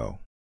 RIO.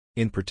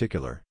 In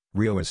particular,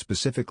 RIO is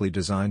specifically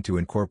designed to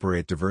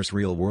incorporate diverse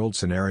real-world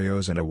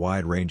scenarios and a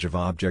wide range of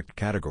object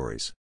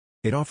categories.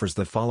 It offers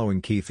the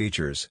following key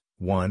features.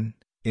 1.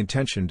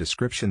 Intention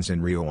descriptions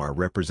in RIO are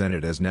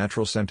represented as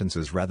natural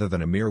sentences rather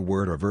than a mere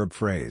word or verb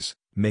phrase,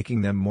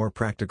 making them more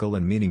practical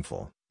and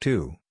meaningful.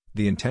 2.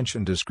 The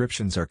intention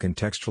descriptions are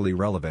contextually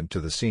relevant to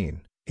the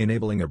scene,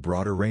 enabling a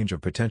broader range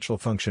of potential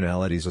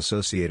functionalities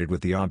associated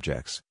with the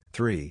objects.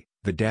 3.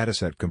 The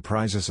dataset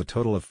comprises a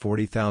total of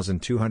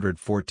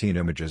 40,214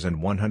 images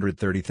and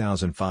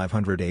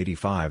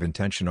 130,585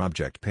 intention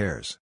object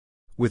pairs.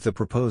 With the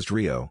proposed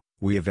RIO,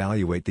 we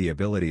evaluate the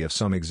ability of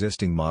some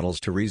existing models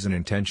to reason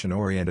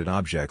intention-oriented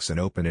objects in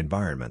open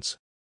environments.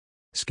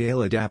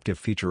 Scale adaptive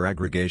feature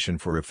aggregation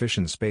for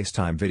efficient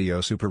spacetime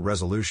video super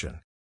resolution.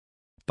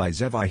 By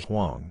Zevai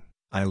Huang,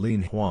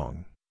 Eileen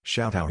Huang,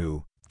 Xiaotao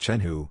Hu, Chen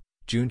Hu,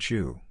 Jun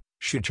Chu,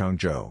 Shichang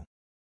Zhou.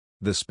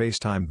 The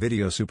Spacetime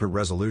Video Super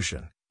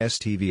Resolution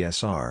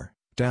 (STVSR)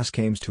 task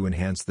aims to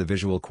enhance the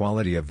visual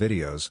quality of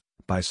videos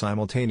by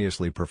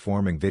simultaneously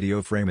performing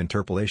video frame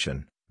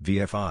interpolation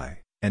 (VFI)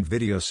 and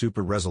video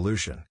super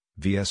resolution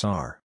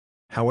 (VSR).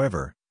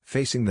 However,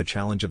 facing the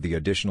challenge of the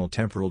additional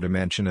temporal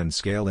dimension and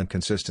scale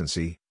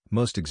inconsistency,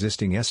 most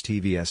existing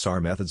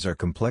STVSR methods are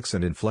complex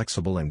and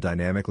inflexible in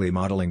dynamically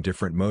modeling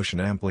different motion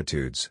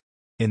amplitudes.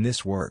 In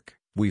this work,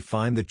 we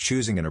find that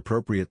choosing an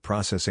appropriate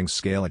processing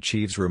scale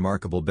achieves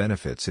remarkable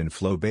benefits in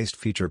flow-based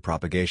feature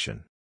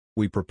propagation.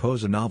 We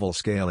propose a novel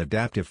scale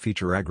adaptive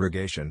feature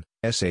aggregation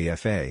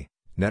 (SAFA)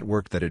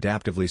 network that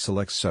adaptively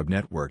selects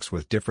subnetworks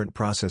with different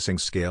processing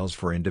scales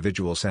for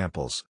individual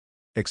samples.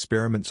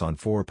 Experiments on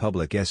 4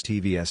 public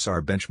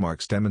STVSR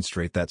benchmarks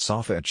demonstrate that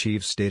SAFA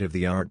achieves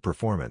state-of-the-art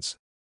performance.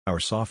 Our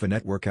SAFA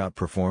network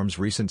outperforms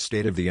recent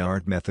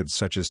state-of-the-art methods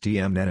such as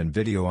TMNet and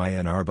Video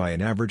INR by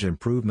an average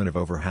improvement of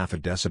over half a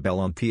decibel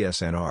on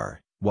PSNR,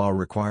 while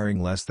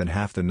requiring less than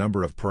half the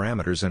number of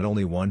parameters and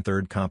only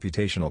 1/3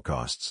 computational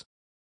costs.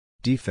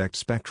 Defect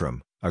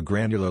spectrum, a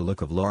granular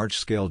look of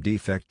large-scale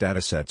defect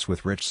datasets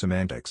with rich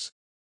semantics.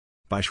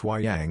 By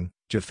Shuayang,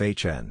 Jifei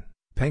Chen,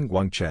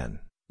 Pengguang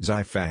Chen,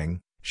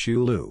 Zhaifang,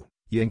 Xu Lu,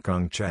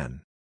 Yingkong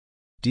Chen.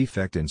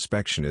 Defect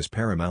inspection is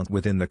paramount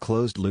within the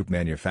closed-loop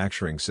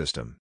manufacturing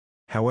system.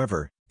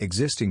 However,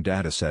 existing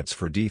datasets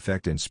for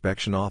defect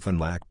inspection often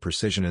lack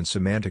precision and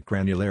semantic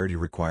granularity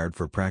required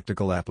for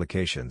practical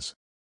applications.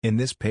 In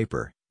this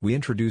paper, we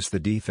introduce the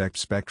defect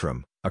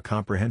spectrum, a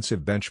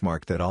comprehensive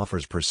benchmark that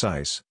offers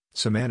precise,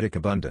 semantic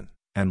abundant,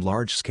 and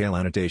large-scale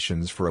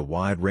annotations for a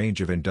wide range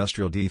of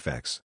industrial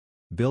defects.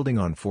 Building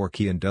on 4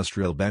 key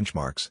industrial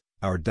benchmarks,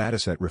 our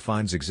dataset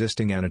refines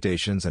existing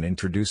annotations and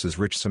introduces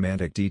rich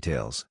semantic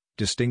details,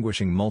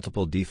 distinguishing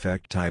multiple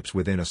defect types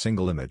within a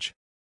single image.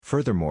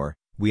 Furthermore,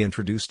 we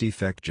introduce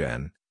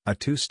DefectGen, a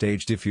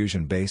 2-stage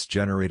diffusion-based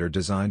generator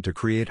designed to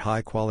create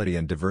high-quality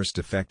and diverse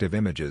defective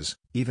images,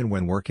 even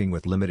when working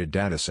with limited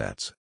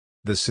datasets.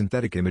 The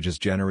synthetic images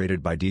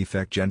generated by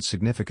DefectGen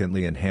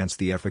significantly enhance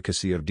the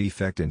efficacy of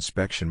defect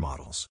inspection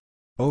models.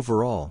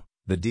 Overall,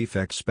 the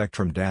defect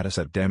spectrum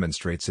dataset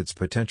demonstrates its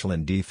potential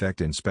in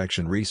defect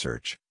inspection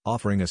research,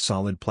 offering a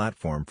solid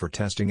platform for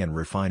testing and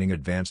refining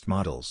advanced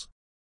models.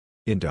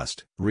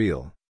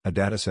 Indust.Real, a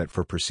dataset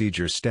for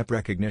procedure step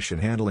recognition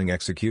handling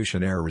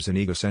execution errors in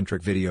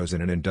egocentric videos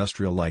in an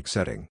industrial-like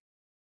setting.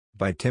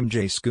 By Tim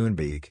J.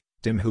 Schoonbeek,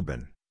 Tim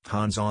Hubin,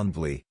 Hans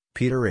Onvli,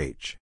 Peter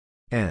H.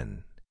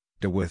 N.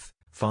 DeWith,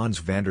 Fons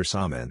van der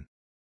Samen.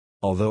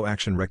 Although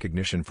action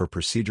recognition for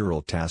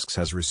procedural tasks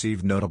has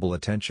received notable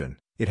attention,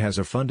 it has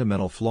a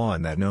fundamental flaw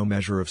in that no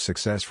measure of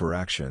success for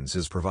actions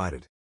is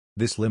provided.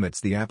 This limits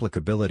the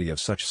applicability of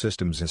such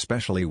systems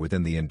especially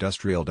within the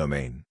industrial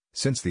domain,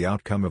 since the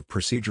outcome of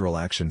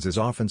procedural actions is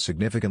often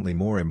significantly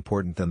more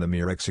important than the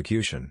mere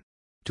execution.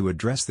 To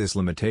address this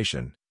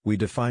limitation, we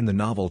define the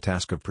novel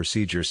task of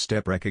procedure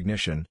step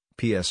recognition,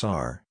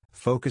 PSR,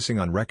 focusing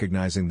on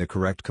recognizing the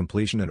correct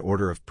completion and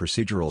order of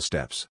procedural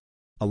steps.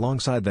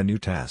 Alongside the new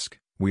task,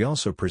 we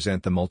also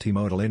present the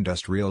multimodal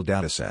Indust.Real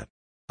dataset.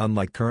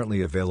 Unlike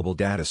currently available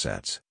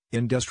datasets,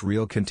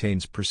 Indust.Real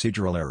contains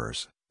procedural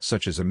errors,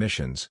 such as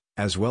omissions,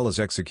 as well as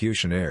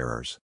execution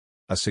errors.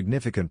 A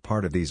significant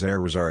part of these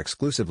errors are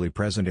exclusively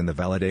present in the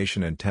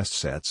validation and test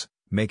sets,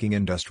 making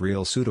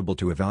Indust.Real suitable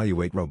to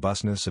evaluate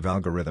robustness of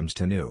algorithms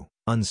to new,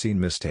 unseen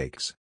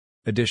mistakes.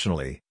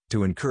 Additionally,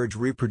 to encourage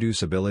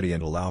reproducibility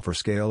and allow for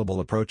scalable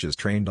approaches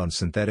trained on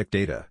synthetic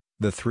data,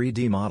 the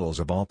 3D models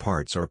of all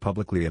parts are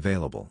publicly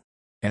available.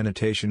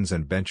 Annotations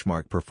and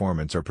benchmark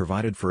performance are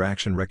provided for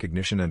action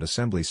recognition and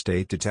assembly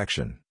state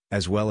detection,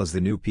 as well as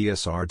the new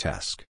PSR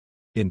task.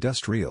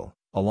 Indust.Real,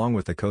 along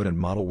with the code and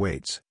model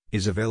weights,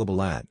 is available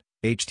at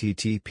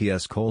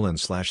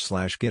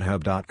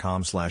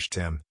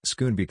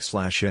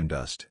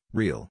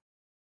https://github.com/tim.schoonbeek/indust.real.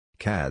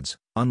 CADS,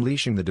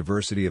 Unleashing the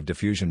Diversity of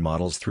Diffusion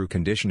Models Through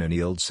Condition and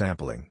Yield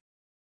Sampling.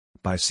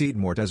 By Seed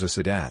Morteza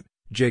Sadat,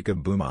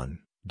 Jacob Bouman,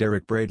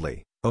 Derek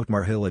Bradley,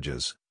 Otmar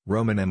Hillages,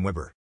 Roman M.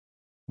 Weber.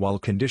 While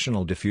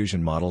conditional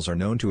diffusion models are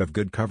known to have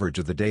good coverage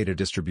of the data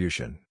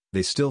distribution,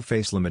 they still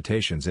face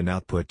limitations in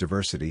output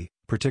diversity,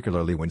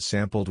 particularly when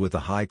sampled with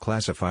a high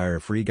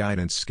classifier-free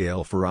guidance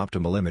scale for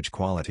optimal image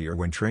quality or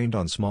when trained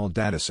on small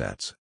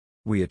datasets.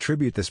 We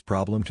attribute this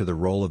problem to the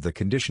role of the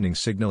conditioning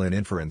signal in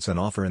inference and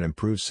offer an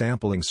improved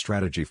sampling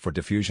strategy for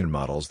diffusion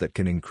models that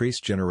can increase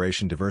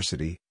generation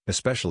diversity,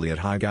 especially at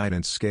high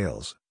guidance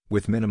scales,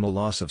 with minimal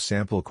loss of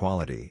sample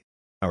quality.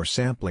 Our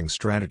sampling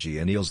strategy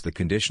anneals the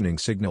conditioning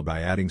signal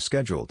by adding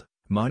scheduled,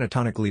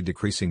 monotonically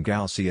decreasing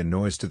Gaussian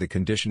noise to the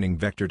conditioning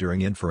vector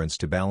during inference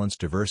to balance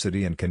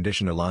diversity and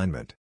condition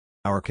alignment.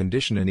 Our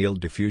Condition Annealed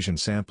Diffusion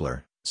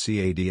Sampler,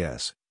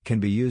 CADS, can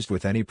be used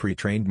with any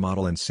pre-trained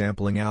model and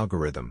sampling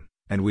algorithm,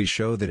 and we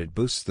show that it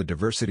boosts the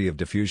diversity of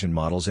diffusion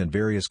models in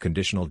various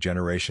conditional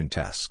generation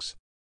tasks.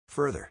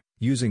 Further,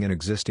 using an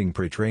existing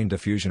pre-trained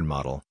diffusion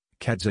model,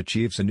 CADS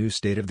achieves a new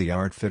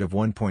state-of-the-art fit of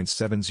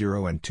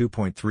 1.70 and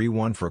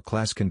 2.31 for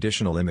class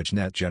conditional image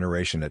net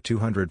generation at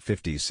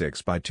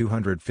 256 by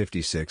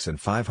 256 and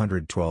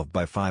 512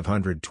 by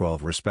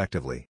 512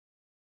 respectively.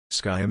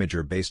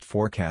 SkyImager-based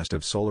forecast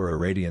of solar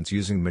irradiance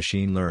using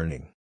machine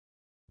learning.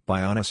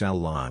 By Anas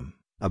al-Lam,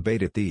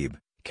 Abaid Athib,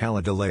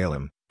 Khalid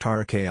al-Alam,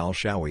 Tariq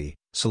al-Shawi,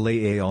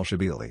 Saleh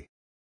al-Shabili.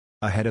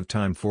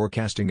 Ahead-of-time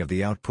forecasting of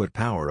the output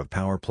power of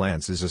power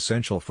plants is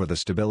essential for the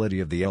stability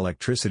of the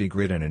electricity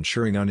grid and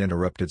ensuring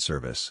uninterrupted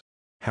service.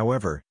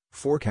 However,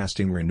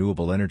 forecasting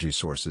renewable energy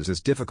sources is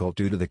difficult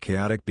due to the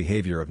chaotic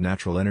behavior of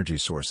natural energy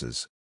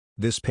sources.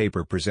 This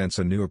paper presents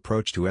a new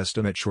approach to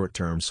estimate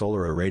short-term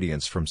solar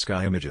irradiance from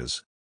sky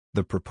images.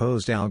 The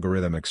proposed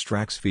algorithm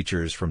extracts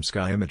features from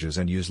sky images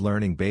and uses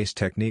learning-based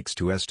techniques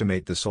to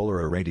estimate the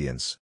solar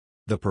irradiance.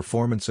 The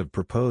performance of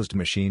proposed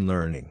machine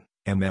learning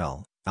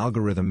 (ML)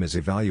 algorithm is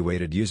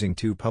evaluated using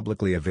two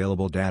publicly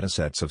available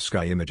datasets of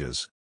sky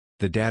images.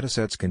 The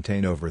datasets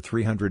contain over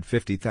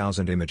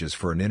 350,000 images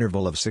for an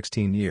interval of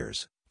 16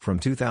 years, from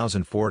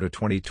 2004 to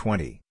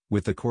 2020,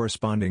 with the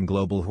corresponding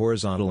global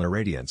horizontal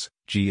irradiance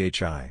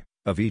 (GHI)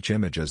 of each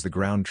image as the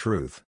ground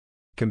truth.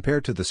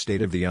 Compared to the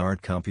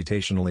state-of-the-art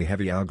computationally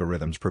heavy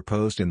algorithms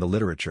proposed in the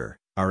literature,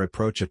 our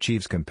approach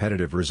achieves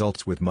competitive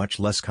results with much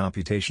less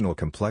computational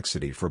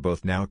complexity for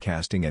both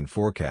nowcasting and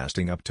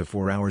forecasting up to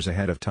 4 hours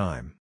ahead of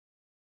time.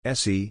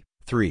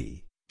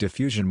 SE3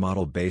 Diffusion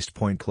Model-Based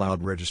Point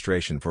Cloud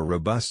Registration for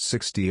Robust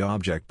 6D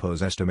Object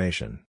Pose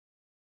Estimation.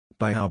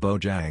 By Haobo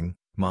Zhang,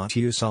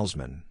 Mathieu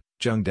Salzman,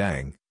 Zheng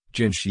Dang,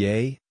 Jin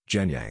Xie,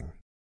 Zhenyang.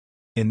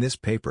 In this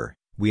paper,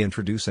 we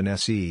introduce an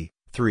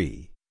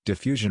SE3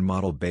 Diffusion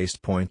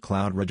Model-Based Point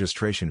Cloud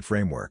Registration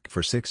Framework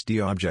for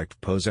 6D Object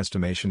Pose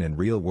Estimation in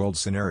real-world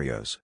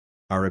scenarios.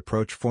 Our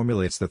approach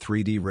formulates the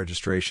 3D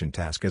registration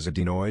task as a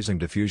denoising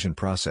diffusion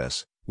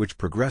process, which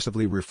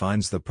progressively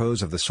refines the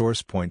pose of the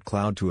source point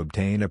cloud to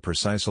obtain a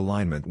precise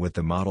alignment with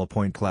the model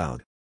point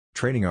cloud.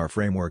 Training our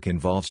framework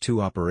involves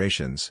two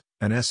operations,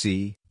 an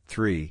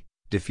SE3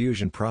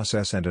 diffusion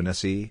process and an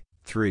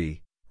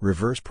SE3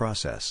 reverse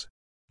process.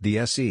 The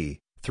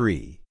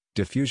SE3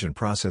 diffusion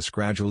process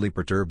gradually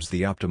perturbs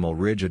the optimal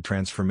rigid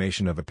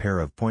transformation of a pair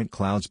of point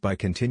clouds by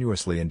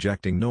continuously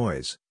injecting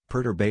noise,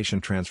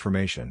 perturbation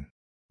transformation.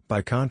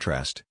 By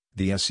contrast,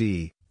 the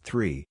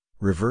SE3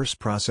 reverse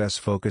process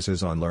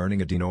focuses on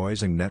learning a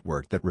denoising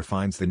network that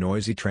refines the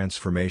noisy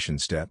transformation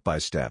step by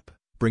step,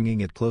 bringing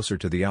it closer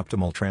to the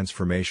optimal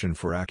transformation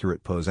for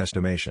accurate pose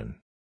estimation.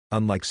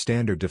 Unlike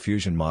standard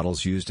diffusion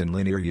models used in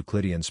linear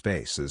Euclidean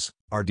spaces,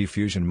 our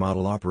diffusion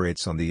model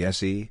operates on the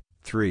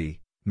SE3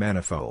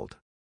 manifold.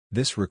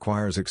 This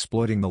requires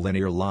exploiting the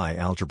linear Lie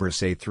algebra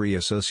SE3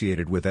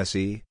 associated with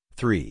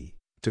SE3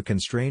 to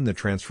constrain the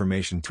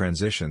transformation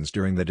transitions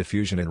during the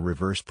diffusion and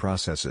reverse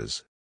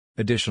processes.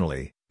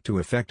 Additionally, to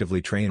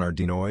effectively train our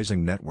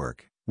denoising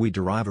network, we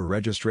derive a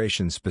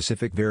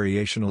registration-specific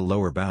variational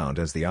lower bound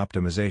as the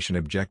optimization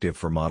objective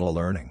for model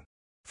learning.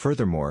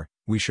 Furthermore,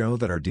 we show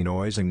that our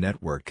denoising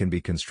network can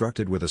be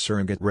constructed with a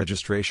surrogate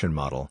registration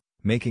model,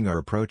 making our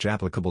approach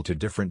applicable to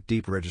different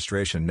deep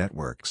registration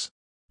networks.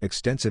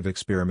 Extensive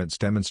experiments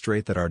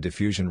demonstrate that our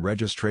diffusion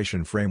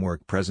registration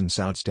framework presents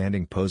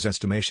outstanding pose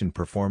estimation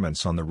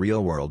performance on the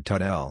real-world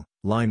TUDL,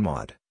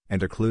 LineMod,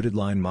 and occluded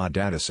LineMod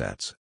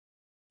datasets.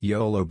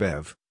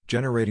 YOLO-BEV,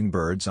 generating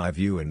bird's-eye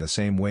view in the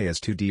same way as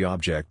 2D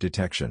object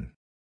detection.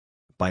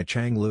 By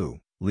Chang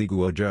Liu,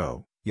 Liguo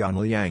Zhou,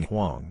 Yanliang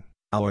Huang,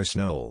 Alois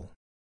Noel.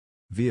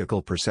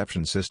 Vehicle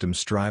perception systems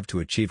strive to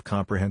achieve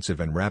comprehensive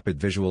and rapid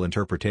visual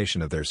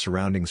interpretation of their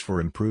surroundings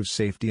for improved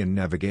safety and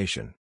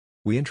navigation.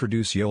 We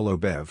introduce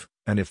YOLO-BEV,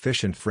 an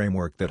efficient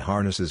framework that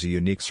harnesses a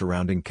unique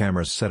surrounding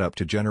camera setup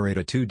to generate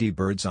a 2D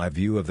bird's-eye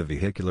view of the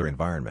vehicular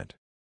environment.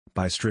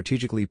 By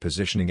strategically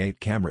positioning 8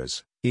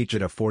 cameras, each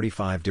at a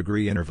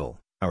 45-degree interval,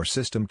 our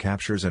system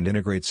captures and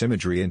integrates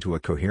imagery into a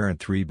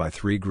coherent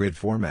 3x3 grid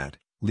format,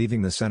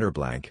 leaving the center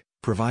blank,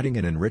 providing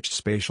an enriched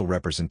spatial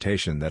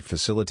representation that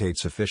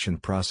facilitates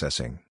efficient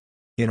processing.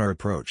 In our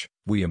approach,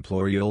 we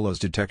employ YOLO's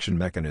detection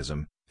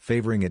mechanism,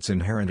 favoring its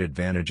inherent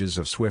advantages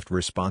of swift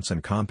response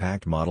and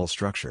compact model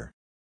structure.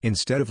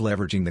 Instead of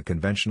leveraging the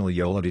conventional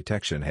YOLO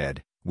detection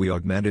head, we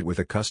augment it with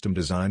a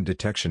custom-designed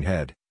detection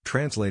head,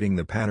 translating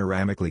the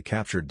panoramically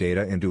captured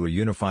data into a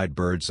unified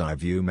bird's-eye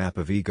view map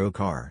of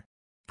EGO-CAR.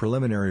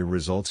 Preliminary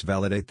results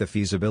validate the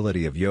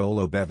feasibility of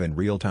YOLO-BEV in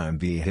real-time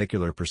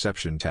vehicular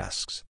perception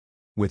tasks.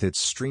 With its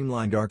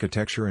streamlined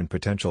architecture and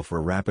potential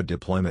for rapid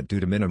deployment due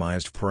to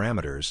minimized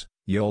parameters,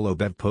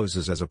 YOLO-BEV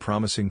poses as a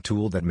promising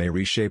tool that may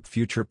reshape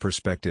future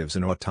perspectives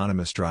in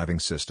autonomous driving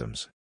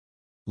systems.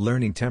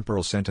 Learning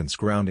temporal sentence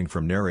grounding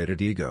from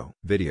narrated ego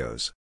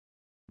videos.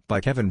 By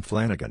Kevin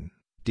Flanagan,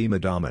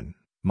 Dima Daman,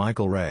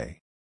 Michael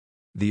Ray.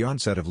 The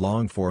onset of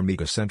long-form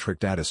egocentric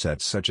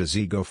datasets such as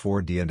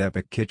Ego4D and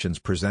Epic Kitchens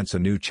presents a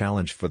new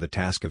challenge for the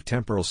task of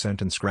temporal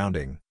sentence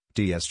grounding,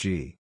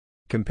 TSG.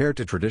 Compared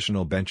to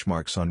traditional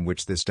benchmarks on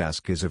which this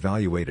task is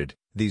evaluated,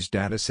 these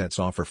datasets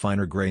offer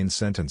finer-grained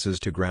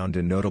sentences to ground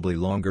in notably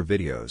longer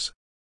videos.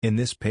 In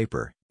this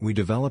paper, We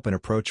develop an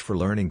approach for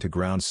learning to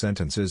ground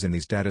sentences in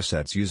these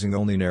datasets using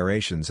only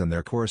narrations and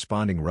their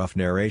corresponding rough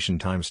narration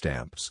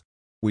timestamps.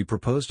 We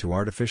propose to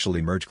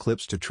artificially merge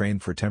clips to train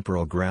for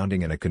temporal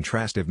grounding in a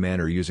contrastive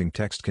manner using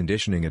text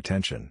conditioning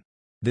attention.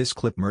 This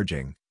clip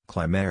merging,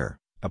 ClimAir,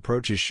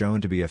 approach is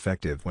shown to be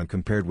effective when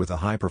compared with a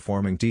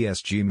high-performing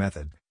DSG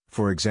method.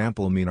 For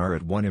example, mean R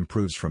at 1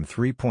 improves from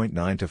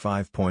 3.9 to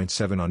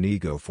 5.7 on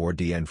Ego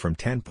 4D and from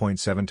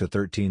 10.7 to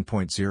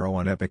 13.0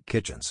 on Epic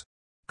Kitchens.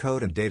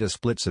 Code and data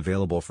splits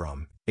available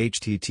from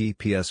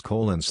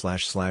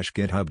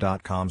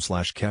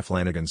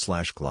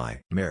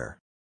https://github.com/keflanagan/ClimAir.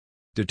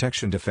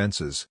 Detection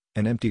defenses,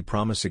 an empty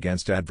promise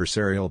against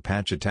adversarial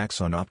patch attacks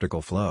on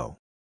optical flow.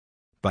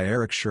 By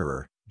Eric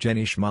Scherer,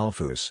 Jenny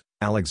Schmalfuss,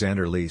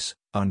 Alexander Lees,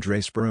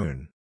 André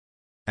Sprun.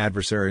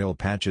 Adversarial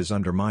patches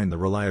undermine the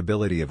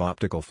reliability of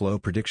optical flow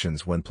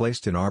predictions when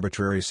placed in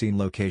arbitrary scene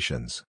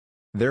locations.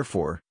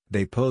 Therefore,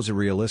 they pose a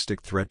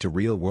realistic threat to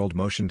real-world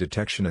motion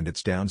detection and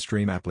its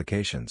downstream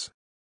applications.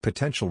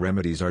 Potential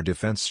remedies are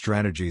defense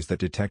strategies that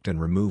detect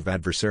and remove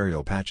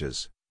adversarial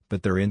patches,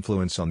 but their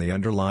influence on the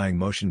underlying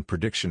motion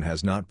prediction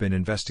has not been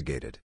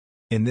investigated.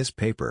 In this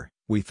paper,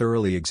 we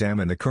thoroughly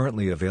examine the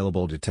currently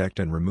available detect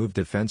and remove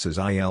defenses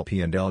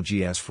ILP and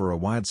LGS for a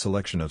wide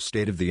selection of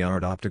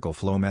state-of-the-art optical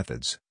flow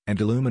methods, and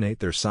illuminate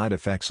their side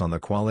effects on the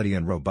quality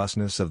and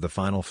robustness of the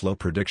final flow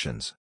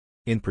predictions.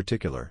 In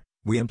particular,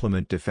 we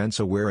implement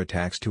defense-aware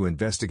attacks to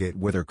investigate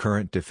whether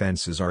current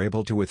defenses are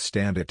able to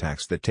withstand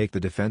attacks that take the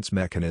defense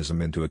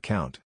mechanism into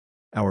account.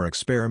 Our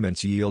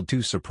experiments yield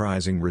two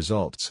surprising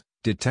results.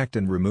 Detect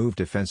and remove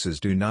defenses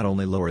do not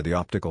only lower the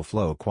optical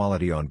flow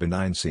quality on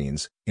benign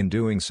scenes, in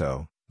doing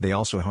so, they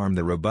also harm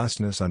the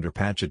robustness under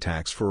patch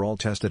attacks for all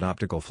tested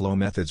optical flow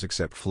methods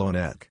except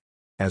FlowNet.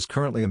 As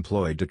currently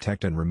employed,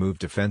 detect and remove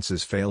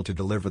defenses fail to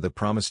deliver the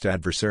promised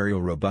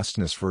adversarial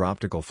robustness for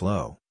optical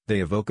flow. They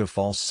evoke a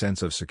false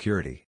sense of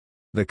security.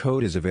 The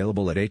code is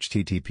available at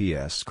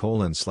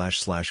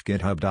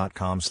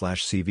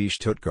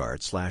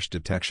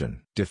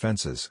https://github.com/cvstuttgart/detection.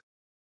 Defenses.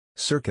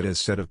 Circuit as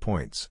set of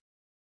points.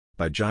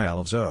 By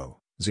Jiao Zhou,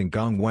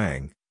 Xinggang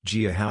Wang,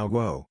 Jiahao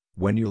Guo,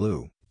 Wenyu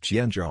Lu,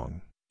 Qianzhong,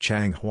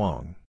 Chang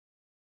Huang.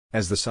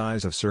 As the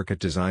size of circuit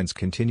designs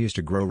continues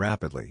to grow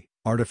rapidly,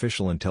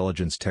 artificial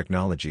intelligence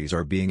technologies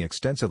are being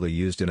extensively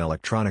used in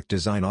electronic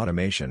design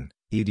automation,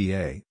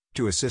 EDA,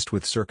 to assist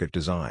with circuit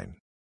design.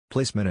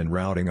 Placement and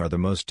routing are the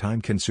most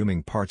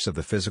time-consuming parts of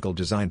the physical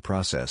design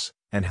process,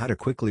 and how to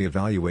quickly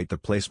evaluate the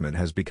placement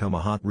has become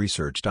a hot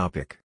research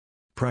topic.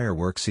 Prior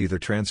works either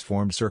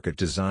transformed circuit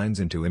designs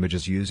into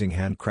images using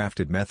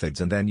handcrafted methods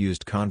and then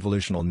used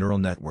convolutional neural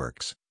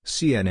networks,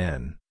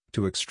 CNN,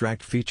 to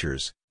extract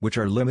features, which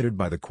are limited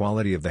by the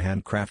quality of the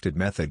handcrafted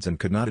methods and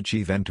could not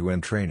achieve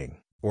end-to-end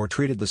training, or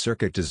treated the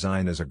circuit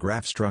design as a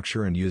graph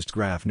structure and used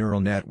graph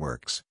neural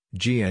networks,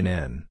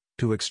 GNN,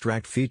 to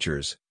extract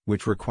features,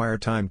 which require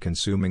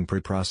time-consuming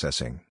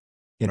preprocessing.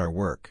 In our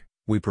work,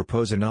 we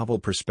propose a novel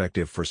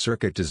perspective for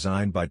circuit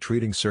design by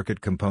treating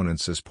circuit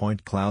components as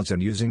point clouds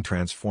and using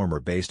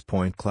transformer-based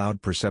point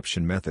cloud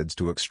perception methods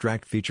to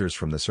extract features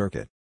from the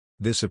circuit.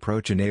 This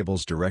approach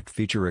enables direct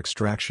feature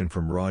extraction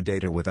from raw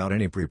data without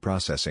any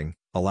preprocessing,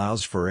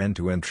 allows for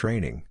end-to-end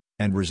training,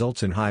 and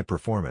results in high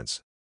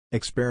performance.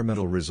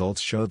 Experimental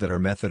results show that our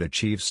method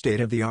achieves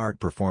state-of-the-art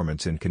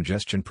performance in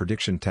congestion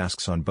prediction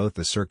tasks on both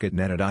the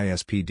CircuitNet and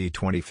ISPD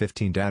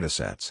 2015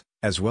 datasets,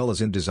 as well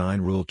as in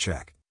design rule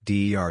check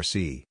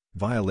 (DERC)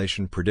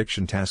 violation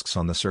prediction tasks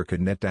on the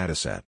CircuitNet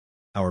dataset.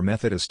 Our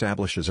method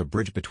establishes a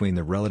bridge between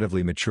the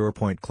relatively mature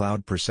point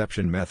cloud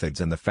perception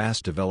methods and the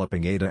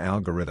fast-developing ADA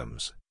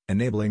algorithms,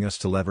 enabling us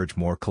to leverage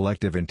more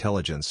collective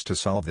intelligence to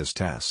solve this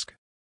task.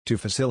 To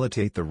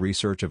facilitate the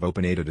research of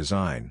open ADA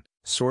design,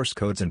 source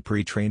codes and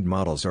pre-trained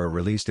models are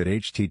released at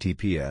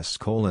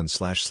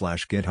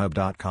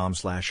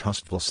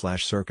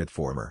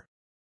https://github.com/hostful/circuitformer.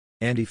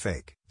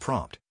 Anti-fake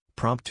prompt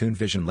tune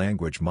vision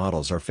language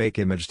models are fake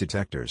image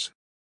detectors.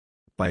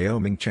 By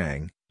Oming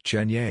Chang,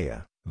 Chen Ye,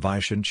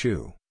 Weishan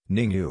Chu,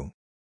 Ning Yu.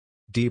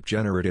 Deep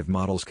generative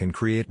models can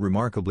create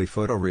remarkably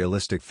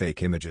photorealistic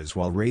fake images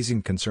while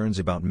raising concerns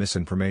about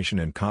misinformation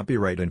and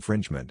copyright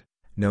infringement,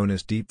 known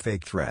as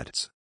deepfake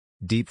threats.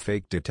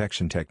 Deepfake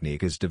detection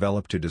technique is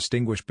developed to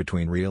distinguish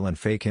between real and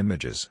fake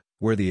images,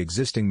 where the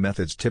existing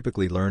methods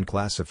typically learn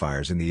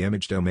classifiers in the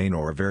image domain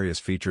or various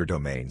feature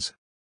domains.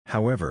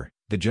 However,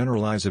 the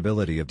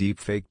generalizability of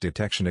deepfake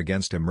detection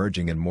against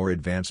emerging and more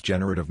advanced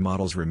generative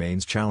models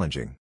remains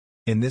challenging.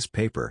 In this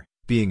paper,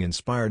 being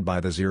inspired by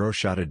the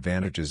zero-shot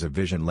advantages of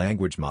vision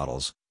language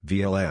models,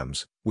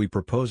 VLMs, we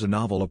propose a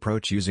novel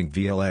approach using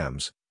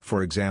VLMs,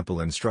 for example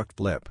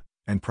InstructBlip,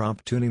 and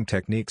prompt tuning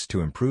techniques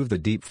to improve the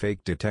deepfake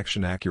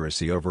detection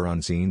accuracy over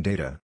unseen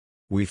data.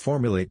 We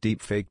formulate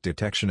deepfake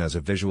detection as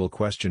a visual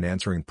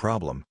question-answering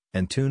problem,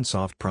 and tune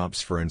soft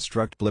prompts for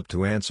InstructBlip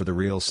to answer the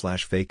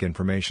real/fake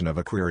information of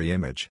a query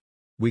image.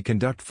 We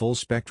conduct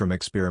full-spectrum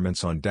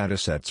experiments on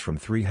datasets from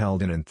 3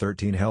 held-in and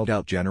 13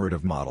 held-out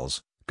generative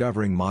models,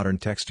 covering modern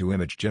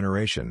text-to-image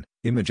generation,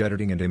 image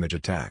editing and image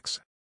attacks.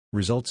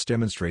 Results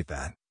demonstrate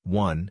that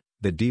 1.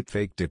 The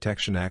deepfake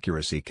detection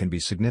accuracy can be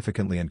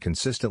significantly and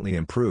consistently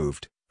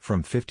improved,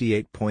 from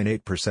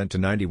 58.8% to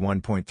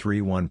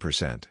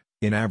 91.31%,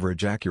 in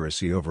average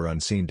accuracy over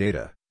unseen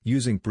data,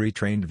 using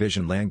pre-trained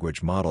vision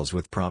language models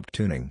with prompt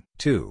tuning.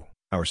 2.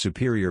 Our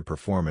superior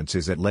performance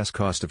is at less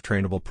cost of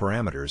trainable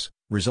parameters,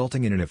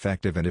 resulting in an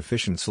effective and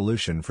efficient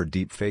solution for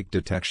deepfake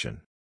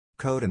detection.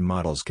 Code and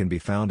models can be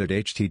found at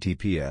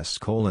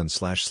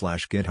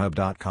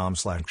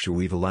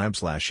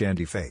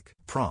https://github.com/shuivalab/andyfake.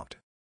 Prompt.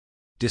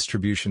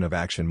 Distribution of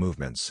action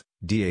movements,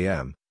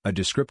 DAM, a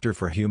descriptor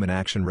for human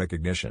action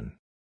recognition.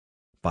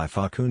 By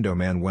Facundo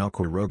Manuel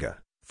Quiroga,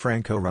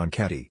 Franco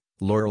Ronchetti,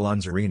 Laura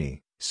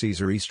Lanzarini,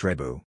 Cesar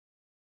Estrebu.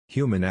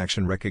 Human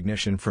action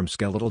recognition from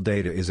skeletal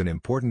data is an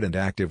important and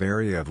active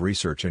area of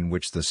research in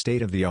which the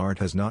state-of-the-art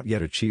has not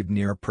yet achieved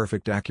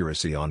near-perfect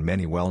accuracy on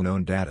many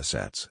well-known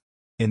datasets.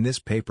 In this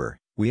paper,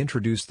 we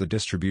introduce the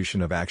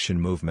distribution of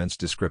action movements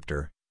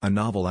descriptor, a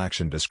novel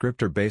action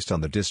descriptor based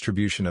on the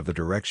distribution of the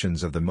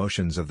directions of the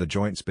motions of the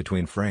joints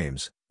between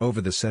frames, over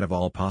the set of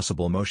all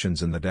possible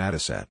motions in the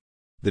dataset.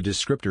 The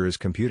descriptor is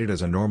computed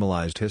as a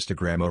normalized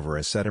histogram over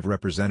a set of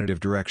representative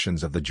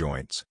directions of the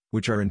joints,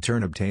 which are in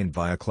turn obtained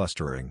via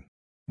clustering.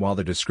 While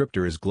the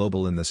descriptor is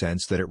global in the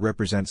sense that it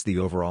represents the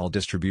overall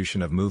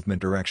distribution of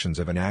movement directions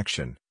of an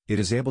action, it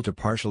is able to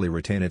partially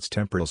retain its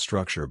temporal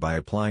structure by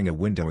applying a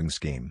windowing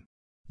scheme.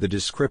 The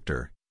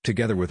descriptor,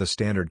 together with a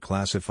standard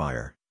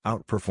classifier,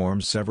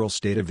 outperforms several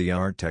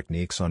state-of-the-art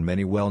techniques on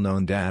many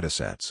well-known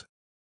datasets.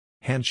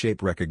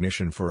 Handshape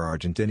recognition for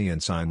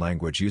Argentinian Sign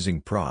Language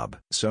using PROB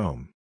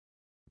 (SOM).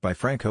 By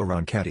Franco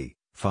Ronchetti,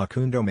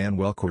 Facundo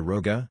Manuel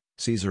Quiroga,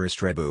 Cesar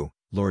Estrebu,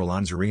 Laura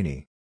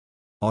Lanzarini.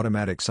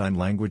 Automatic sign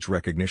language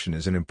recognition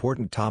is an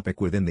important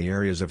topic within the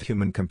areas of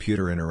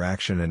human-computer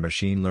interaction and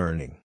machine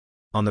learning.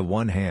 On the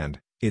one hand,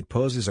 it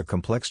poses a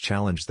complex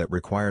challenge that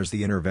requires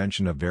the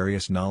intervention of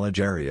various knowledge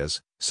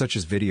areas, such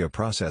as video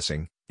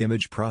processing,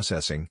 image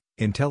processing,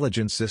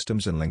 intelligence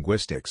systems and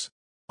linguistics.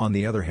 On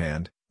the other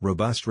hand,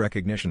 robust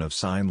recognition of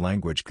sign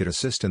language could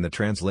assist in the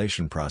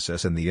translation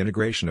process and the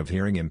integration of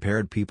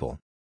hearing-impaired people.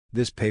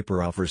 This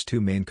paper offers two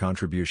main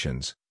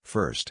contributions.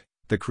 First,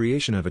 the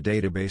creation of a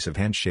database of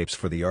handshapes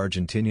for the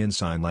Argentinian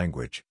Sign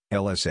Language,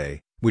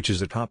 LSA, which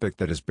is a topic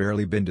that has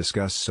barely been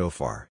discussed so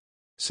far.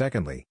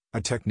 Secondly,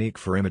 a technique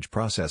for image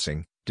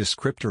processing,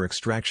 descriptor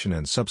extraction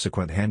and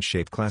subsequent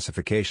handshape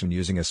classification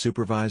using a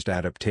supervised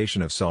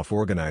adaptation of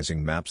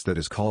self-organizing maps that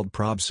is called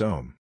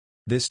PROB-SOM.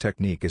 This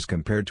technique is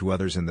compared to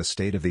others in the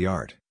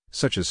state-of-the-art,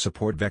 such as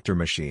support vector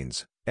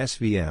machines,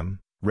 SVM,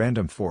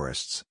 random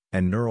forests,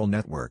 and neural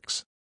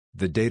networks.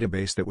 The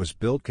database that was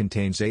built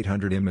contains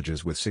 800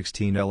 images with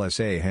 16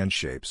 LSA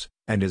handshapes,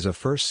 and is a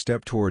first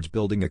step towards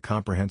building a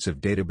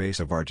comprehensive database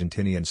of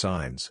Argentinian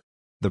signs.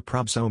 The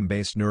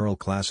PROB-SOM-based neural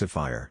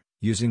classifier,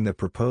 using the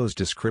proposed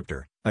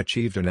descriptor,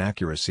 achieved an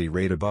accuracy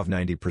rate above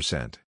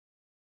 90%.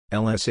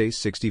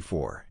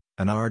 LSA-64,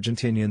 an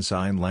Argentinian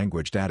Sign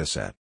Language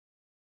dataset.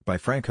 By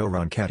Franco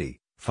Ronchetti,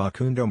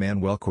 Facundo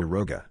Manuel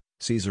Quiroga,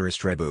 Cesar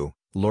Estrebu,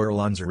 Laura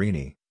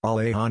Lanzarini,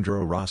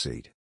 Alejandro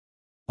Rossi.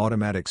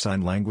 Automatic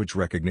sign language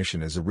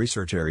recognition is a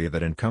research area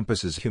that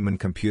encompasses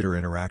human-computer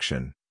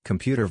interaction,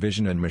 computer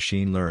vision and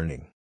machine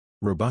learning.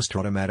 Robust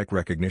automatic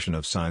recognition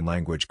of sign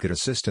language could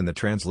assist in the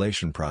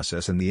translation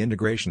process and the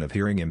integration of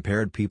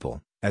hearing-impaired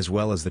people, as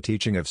well as the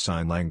teaching of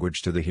sign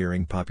language to the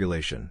hearing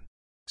population.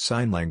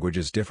 Sign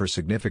languages differ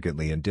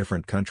significantly in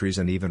different countries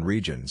and even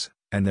regions,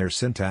 and their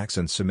syntax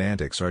and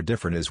semantics are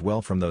different as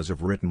well from those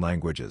of written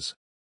languages.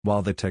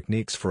 While the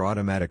techniques for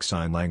automatic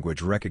sign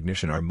language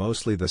recognition are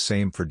mostly the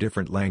same for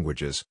different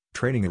languages,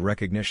 training a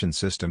recognition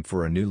system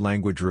for a new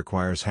language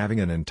requires having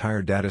an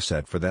entire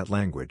dataset for that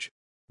language.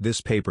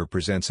 This paper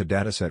presents a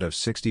dataset of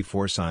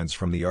 64 signs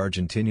from the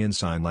Argentinian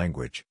Sign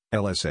Language,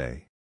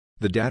 LSA.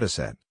 The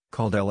dataset,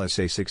 called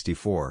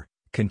LSA-64,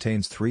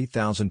 contains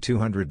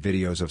 3,200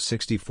 videos of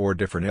 64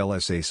 different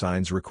LSA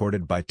signs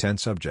recorded by 10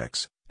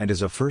 subjects, and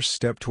is a first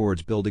step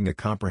towards building a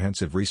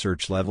comprehensive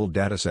research-level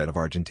dataset of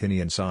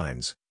Argentinian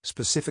signs,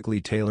 specifically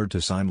tailored to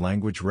sign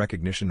language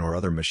recognition or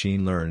other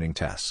machine learning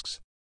tasks.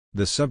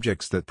 The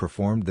subjects that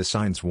performed the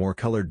signs wore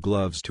colored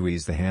gloves to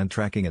ease the hand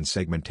tracking and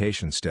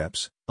segmentation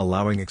steps,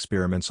 allowing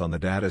experiments on the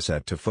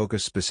dataset to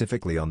focus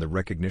specifically on the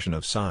recognition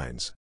of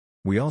signs.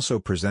 We also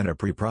present a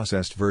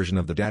pre-processed version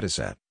of the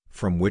dataset,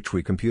 from which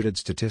we computed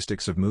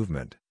statistics of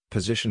movement,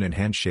 position and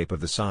hand shape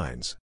of the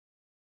signs.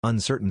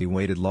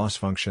 Uncertainty-weighted loss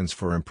functions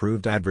for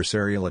improved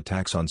adversarial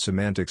attacks on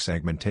semantic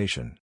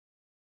segmentation.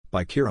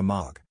 By Kira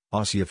Mogg,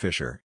 Asya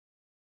Fisher.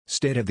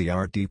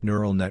 State-of-the-art deep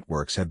neural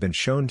networks have been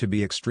shown to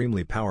be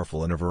extremely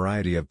powerful in a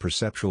variety of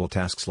perceptual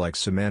tasks like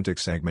semantic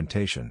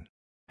segmentation.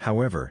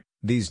 However,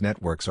 these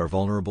networks are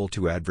vulnerable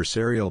to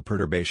adversarial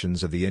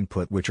perturbations of the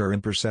input which are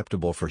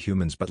imperceptible for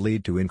humans but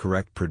lead to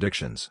incorrect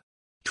predictions.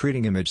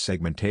 Treating image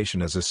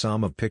segmentation as a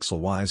sum of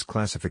pixel-wise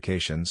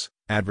classifications,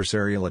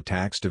 adversarial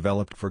attacks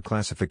developed for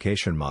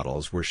classification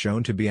models were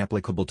shown to be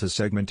applicable to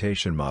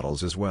segmentation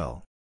models as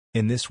well.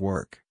 In this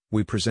work,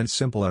 we present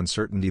simple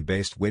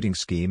uncertainty-based weighting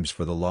schemes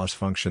for the loss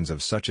functions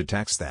of such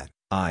attacks that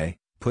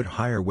Put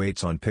higher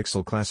weights on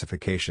pixel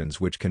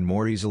classifications which can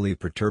more easily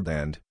perturb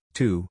and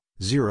 2.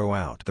 Zero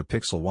out the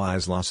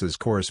pixel-wise losses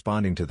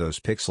corresponding to those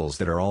pixels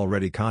that are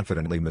already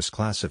confidently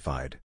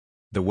misclassified.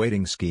 The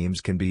weighting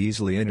schemes can be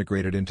easily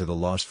integrated into the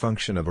loss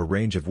function of a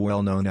range of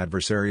well-known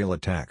adversarial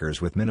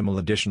attackers with minimal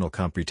additional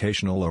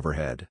computational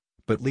overhead,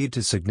 but lead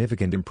to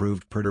significant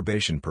improved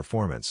perturbation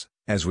performance,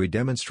 as we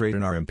demonstrate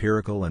in our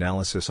empirical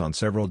analysis on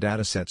several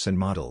datasets and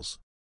models.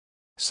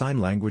 Sign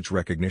language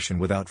recognition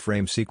without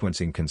frame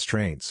sequencing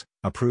constraints,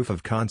 a proof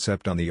of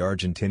concept on the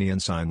Argentinian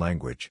sign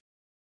language.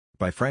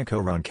 By Franco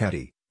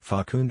Ronchetti,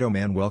 Facundo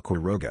Manuel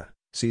Quiroga,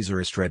 Cesar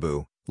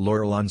Estrebu,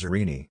 Laura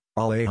Lanzarini,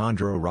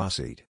 Alejandro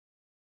Rossi.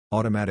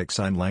 Automatic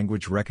sign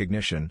language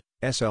recognition,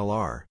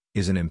 SLR,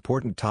 is an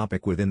important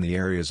topic within the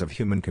areas of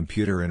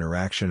human-computer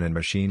interaction and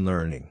machine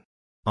learning.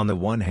 On the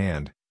one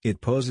hand,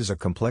 it poses a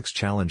complex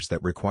challenge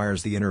that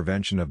requires the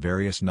intervention of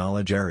various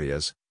knowledge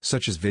areas,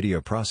 such as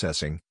video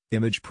processing,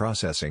 image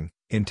processing,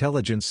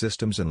 intelligence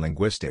systems and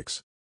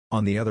linguistics.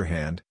 On the other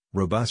hand,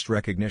 robust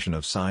recognition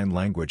of sign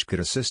language could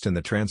assist in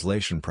the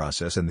translation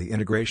process and the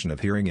integration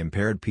of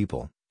hearing-impaired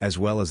people, as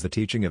well as the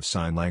teaching of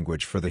sign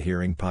language for the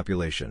hearing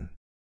population.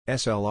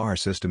 SLR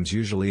systems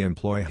usually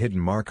employ hidden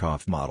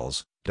Markov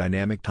models,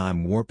 dynamic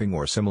time warping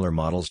or similar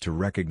models to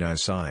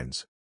recognize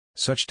signs.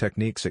 Such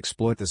techniques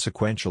exploit the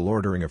sequential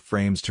ordering of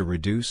frames to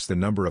reduce the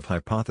number of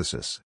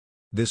hypotheses.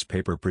 This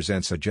paper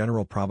presents a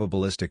general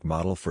probabilistic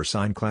model for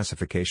sign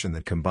classification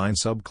that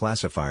combines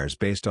subclassifiers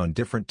based on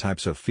different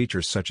types of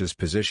features such as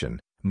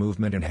position,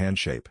 movement and hand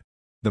shape.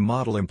 The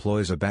model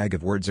employs a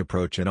bag-of-words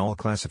approach in all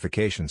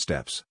classification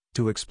steps,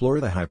 to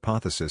explore the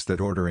hypothesis that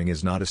ordering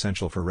is not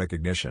essential for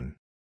recognition.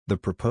 The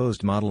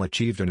proposed model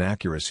achieved an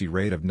accuracy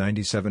rate of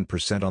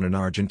 97% on an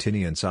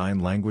Argentinian sign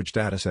language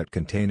dataset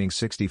containing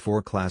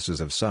 64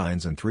 classes of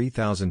signs and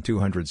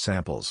 3,200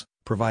 samples,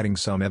 providing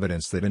some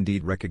evidence that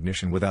indeed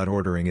recognition without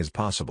ordering is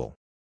possible.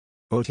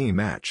 OT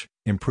match,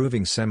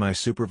 improving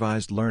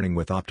semi-supervised learning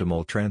with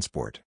optimal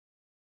transport.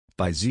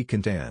 By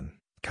Zhiqian Tan,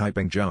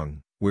 Kaipeng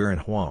Zheng, Weiren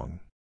Huang.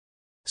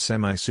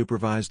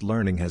 Semi-supervised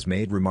learning has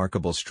made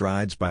remarkable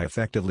strides by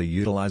effectively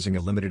utilizing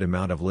a limited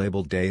amount of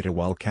labeled data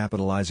while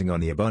capitalizing on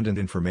the abundant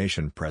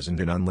information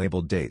present in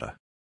unlabeled data.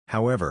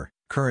 However,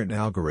 current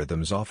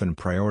algorithms often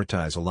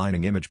prioritize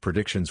aligning image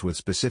predictions with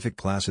specific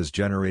classes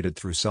generated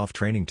through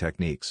self-training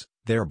techniques,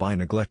 thereby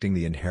neglecting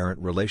the inherent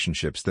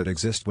relationships that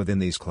exist within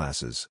these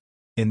classes.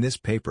 In this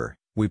paper,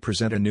 we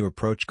present a new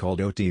approach called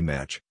OT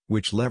match,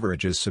 which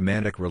leverages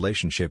semantic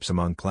relationships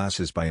among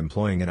classes by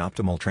employing an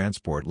optimal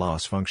transport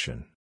loss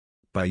function.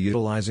 By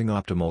utilizing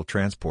optimal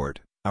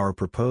transport, our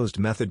proposed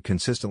method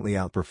consistently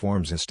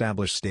outperforms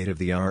established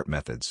state-of-the-art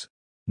methods.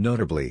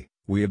 Notably,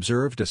 we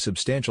observed a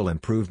substantial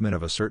improvement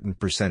of a certain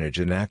percentage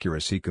in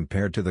accuracy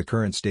compared to the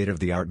current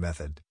state-of-the-art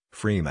method,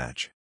 free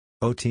match.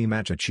 OT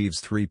match achieves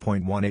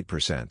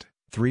 3.18%,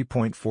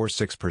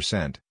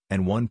 3.46%,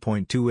 and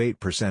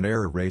 1.28%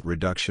 error rate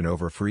reduction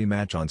over free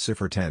match on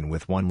CIFAR-10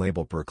 with 1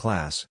 label per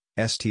class,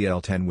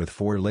 STL-10 with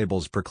 4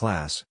 labels per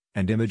class,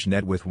 and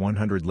ImageNet with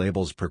 100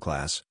 labels per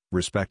class,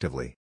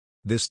 respectively.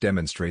 This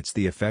demonstrates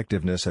the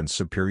effectiveness and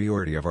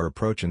superiority of our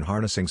approach in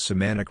harnessing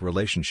semantic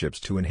relationships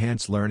to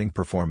enhance learning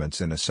performance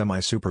in a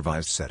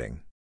semi-supervised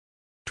setting.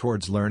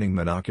 Towards learning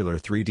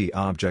monocular 3D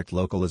object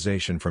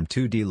localization from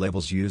 2D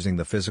labels using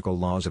the physical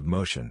laws of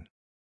motion.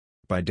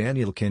 By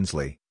Daniel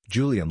Kinsley,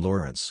 Julian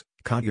Lawrence,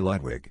 Conti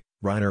Ludwig,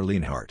 Rainer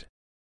Lienhardt.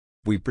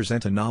 We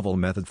present a novel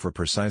method for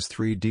precise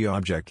 3D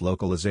object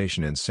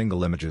localization in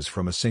single images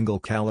from a single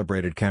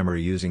calibrated camera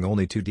using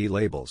only 2D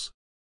labels.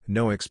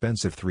 No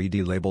expensive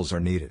 3D labels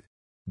are needed.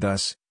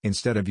 Thus,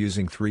 instead of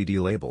using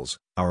 3D labels,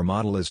 our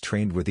model is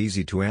trained with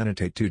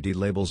easy-to-annotate 2D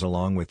labels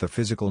along with the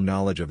physical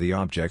knowledge of the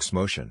object's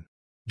motion.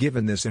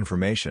 Given this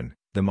information,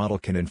 the model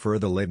can infer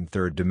the latent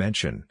third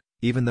dimension,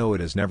 even though it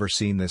has never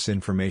seen this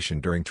information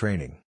during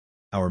training.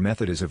 Our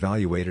method is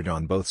evaluated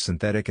on both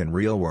synthetic and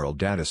real-world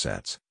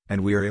datasets,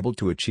 and we are able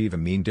to achieve a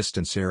mean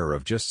distance error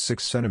of just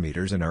 6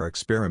 cm in our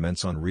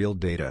experiments on real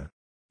data.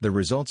 The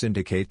results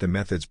indicate the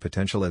method's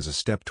potential as a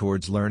step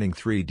towards learning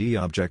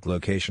 3D object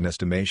location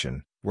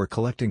estimation, where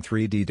collecting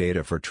 3D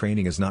data for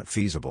training is not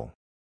feasible.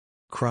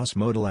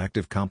 Cross-modal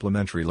active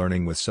complementary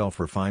learning with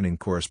self-refining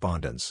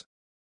correspondence.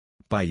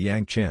 By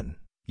Yang Qin,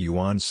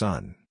 Yuan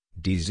Sun,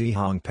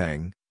 Dzihong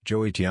Peng,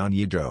 Joytian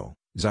Yizhou,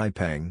 Zai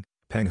Peng,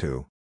 Peng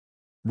Hu.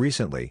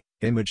 Recently,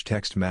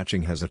 image-text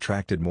matching has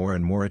attracted more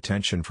and more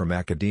attention from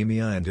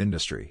academia and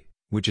industry,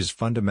 which is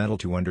fundamental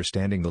to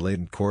understanding the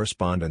latent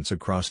correspondence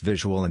across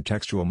visual and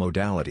textual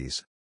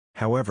modalities.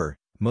 However,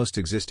 most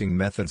existing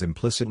methods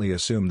implicitly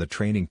assume the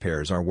training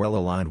pairs are well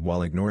aligned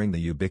while ignoring the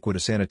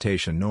ubiquitous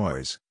annotation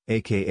noise,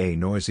 aka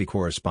noisy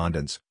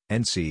correspondence,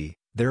 NC,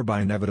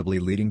 thereby inevitably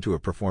leading to a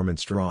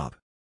performance drop.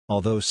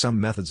 Although some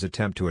methods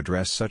attempt to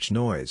address such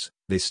noise,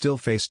 they still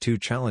face two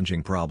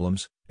challenging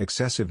problems: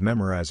 excessive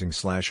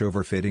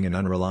memorizing/overfitting and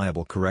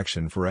unreliable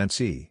correction for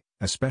NC,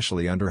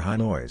 especially under high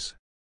noise.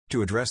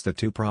 To address the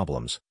two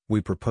problems,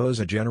 we propose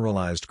a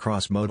generalized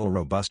cross-modal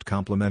robust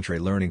complementary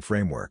learning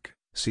framework,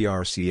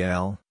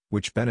 CRCL,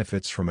 which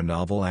benefits from a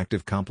novel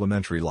active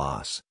complementary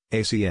loss,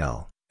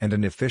 ACL, and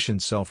an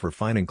efficient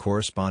self-refining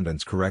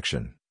correspondence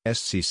correction,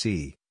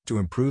 SCC, to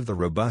improve the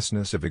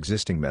robustness of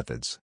existing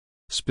methods.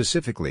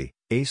 Specifically,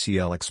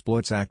 ACL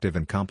exploits active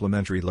and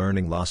complementary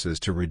learning losses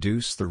to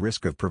reduce the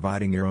risk of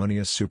providing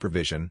erroneous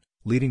supervision,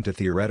 leading to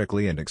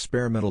theoretically and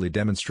experimentally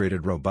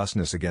demonstrated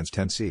robustness against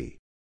NC.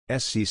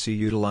 SCC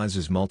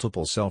utilizes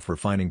multiple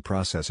self-refining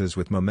processes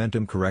with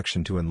momentum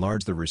correction to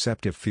enlarge the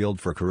receptive field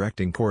for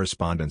correcting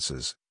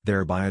correspondences,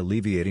 thereby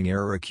alleviating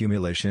error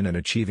accumulation and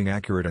achieving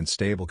accurate and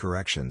stable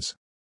corrections.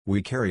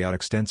 We carry out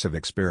extensive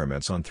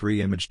experiments on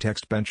 3 image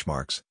text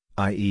benchmarks,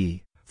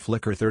 i.e.,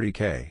 Flickr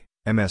 30K,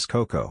 MS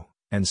Coco,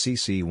 and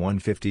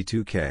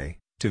CC152K,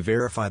 to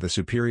verify the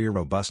superior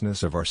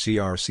robustness of our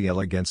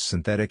CRCL against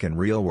synthetic and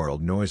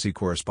real-world noisy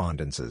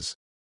correspondences.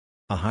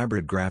 A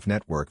hybrid graph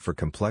network for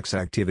complex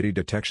activity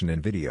detection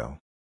in video.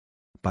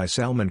 By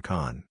Salman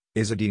Khan,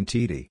 Izzadeen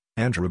Titi,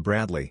 Andrew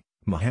Bradley,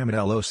 Mohammed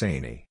El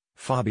Hosseini,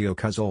 Fabio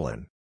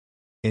Cazzolin.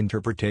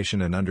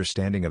 Interpretation and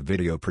understanding of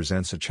video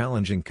presents a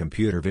challenging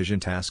computer vision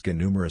task in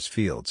numerous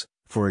fields,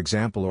 for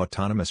example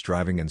autonomous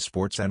driving and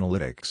sports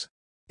analytics.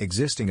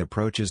 Existing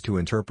approaches to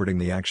interpreting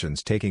the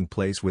actions taking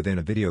place within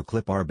a video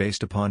clip are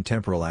based upon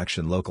temporal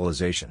action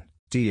localization,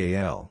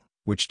 TAL,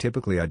 which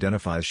typically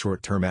identifies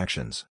short-term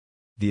actions.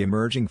 The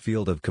emerging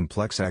field of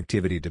complex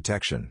activity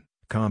detection,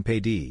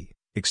 CompAD,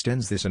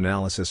 extends this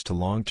analysis to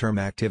long-term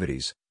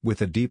activities,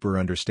 with a deeper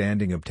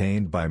understanding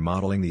obtained by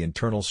modeling the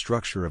internal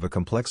structure of a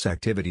complex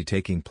activity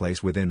taking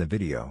place within a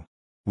video.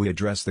 We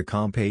address the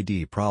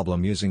CompAD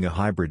problem using a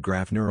hybrid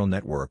graph neural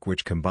network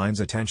which combines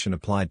attention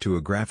applied to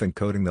a graph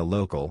encoding the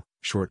local,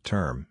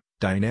 short-term,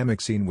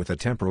 dynamic scene with a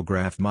temporal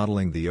graph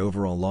modeling the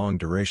overall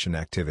long-duration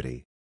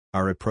activity.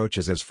 Our approach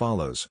is as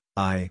follows.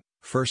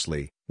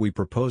 Firstly, we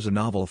propose a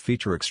novel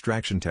feature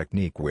extraction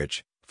technique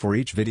which, for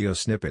each video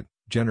snippet,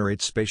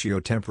 generates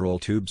spatiotemporal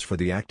tubes for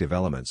the active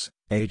elements,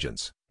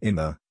 agents, in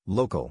the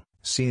local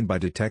scene by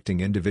detecting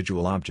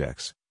individual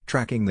objects,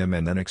 tracking them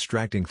and then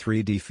extracting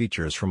 3D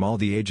features from all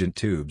the agent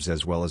tubes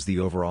as well as the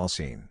overall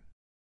scene.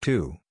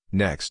 2.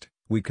 Next,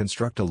 we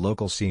construct a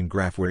local scene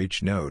graph where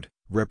each node,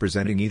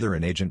 representing either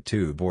an agent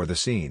tube or the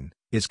scene,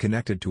 is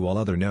connected to all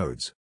other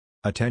nodes.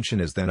 Attention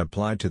is then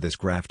applied to this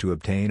graph to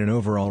obtain an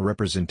overall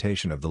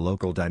representation of the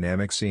local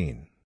dynamic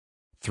scene.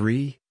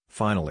 3.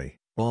 Finally,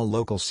 all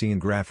local scene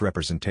graph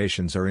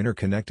representations are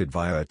interconnected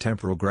via a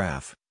temporal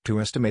graph,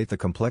 to estimate the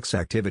complex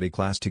activity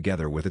class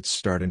together with its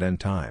start and end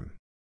time.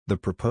 The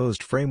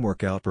proposed framework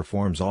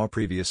outperforms all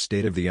previous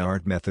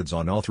state-of-the-art methods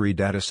on all 3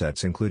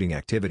 datasets including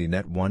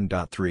ActivityNet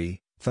 1.3,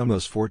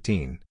 Thumos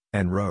 14,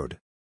 and ROAD.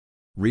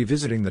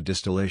 Revisiting the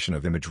distillation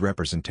of image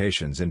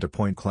representations into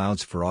point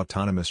clouds for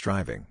autonomous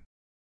driving.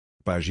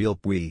 By Gilles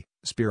Puy,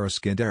 Spiros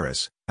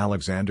Skinderis,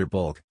 Alexander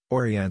Bulk,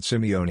 Oriane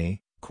Simeoni,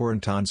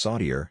 Corentin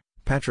Saudier,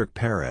 Patrick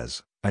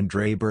Perez,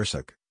 Andrei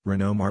Bursuk,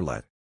 Renaud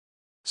Marlet.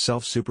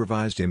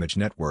 Self-supervised image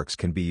networks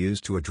can be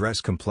used to address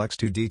complex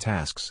 2D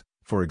tasks,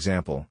 for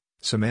example,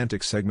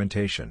 semantic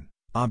segmentation,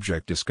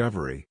 object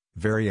discovery,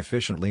 very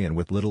efficiently and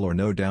with little or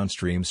no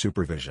downstream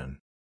supervision.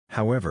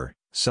 However,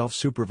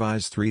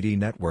 self-supervised 3D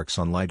networks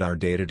on LiDAR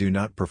data do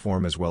not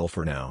perform as well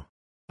for now.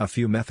 A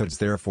few methods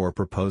therefore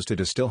propose to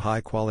distill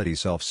high-quality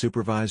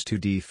self-supervised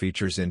 2D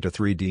features into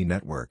 3D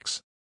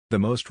networks. The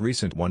most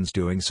recent ones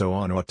doing so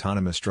on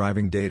autonomous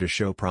driving data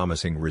show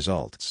promising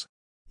results.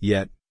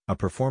 Yet, a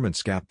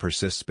performance gap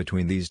persists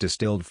between these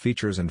distilled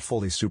features and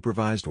fully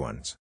supervised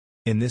ones.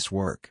 In this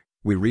work,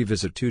 we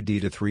revisit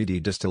 2D to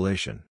 3D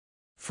distillation.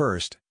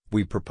 First,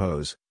 we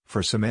propose,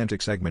 for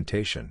semantic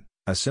segmentation,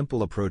 a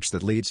simple approach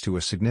that leads to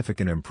a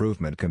significant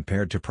improvement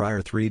compared to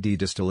prior 3D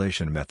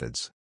distillation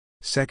methods.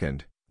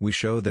 Second, we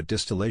show that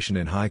distillation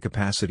in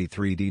high-capacity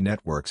 3D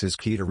networks is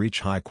key to reach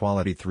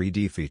high-quality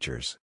 3D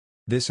features.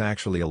 This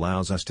actually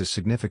allows us to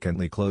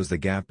significantly close the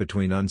gap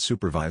between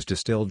unsupervised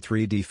distilled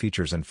 3D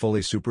features and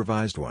fully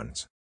supervised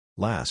ones.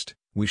 Last,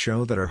 we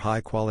show that our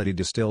high-quality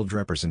distilled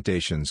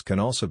representations can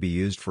also be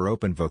used for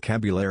open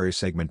vocabulary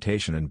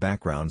segmentation and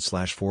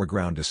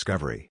background/foreground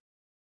discovery.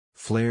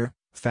 FLAIR,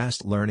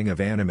 Fast Learning of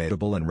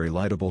Animatable and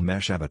Relatable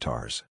Mesh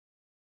Avatars.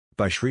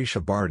 By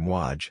Shrisha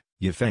Bharadwaj,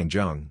 Yifeng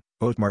Zheng,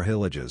 Otmar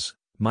Hillages,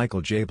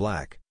 Michael J.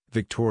 Black,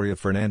 Victoria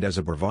Fernandez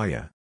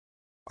Abarvaya.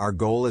 Our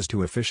goal is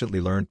to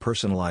efficiently learn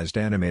personalized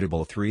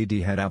animatable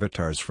 3D head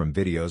avatars from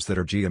videos that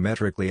are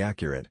geometrically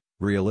accurate,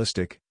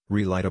 realistic,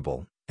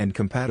 relatable, and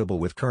compatible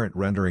with current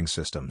rendering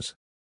systems.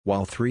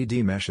 While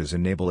 3D meshes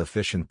enable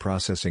efficient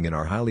processing and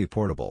are highly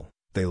portable,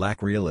 they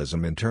lack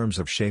realism in terms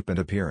of shape and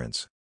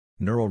appearance.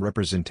 Neural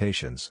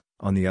representations,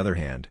 on the other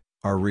hand,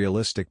 are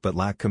realistic but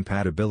lack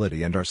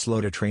compatibility and are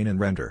slow to train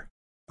and render.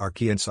 Our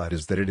key insight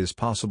is that it is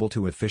possible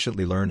to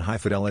efficiently learn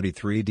high-fidelity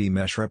 3D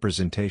mesh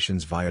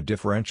representations via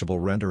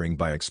differentiable rendering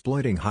by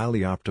exploiting highly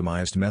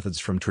optimized methods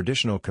from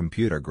traditional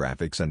computer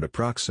graphics and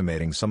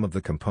approximating some of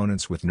the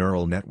components with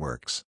neural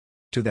networks.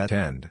 To that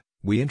end,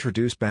 we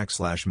introduce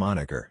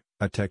 \moniker,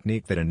 a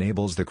technique that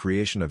enables the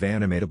creation of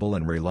animatable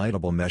and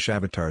relatable mesh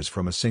avatars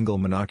from a single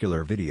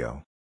monocular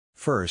video.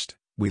 First,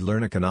 We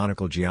learn a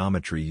canonical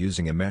geometry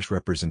using a mesh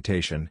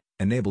representation,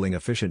 enabling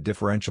efficient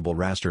differentiable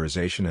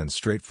rasterization and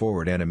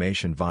straightforward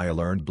animation via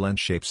learned blend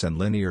shapes and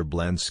linear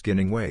blend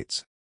skinning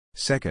weights.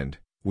 Second,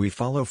 we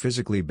follow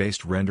physically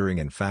based rendering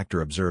and factor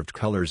observed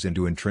colors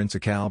into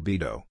intrinsic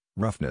albedo,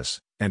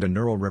 roughness, and a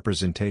neural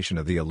representation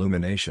of the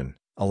illumination,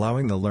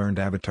 allowing the learned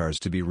avatars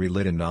to be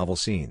relit in novel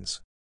scenes.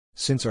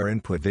 Since our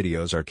input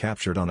videos are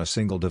captured on a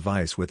single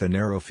device with a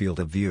narrow field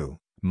of view,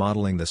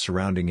 modeling the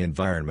surrounding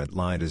environment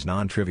line is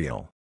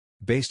non-trivial.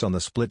 Based on the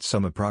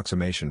split-sum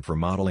approximation for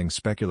modeling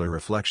specular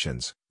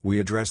reflections, we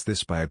address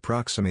this by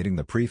approximating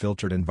the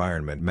pre-filtered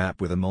environment map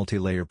with a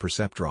multi-layer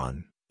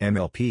perceptron,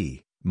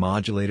 MLP,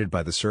 modulated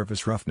by the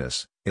surface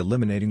roughness,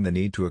 eliminating the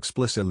need to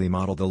explicitly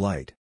model the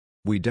light.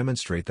 We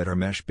demonstrate that our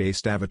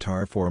mesh-based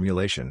avatar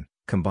formulation,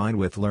 combined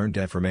with learned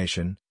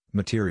deformation,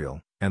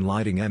 material, and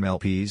lighting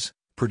MLPs,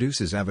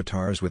 produces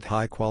avatars with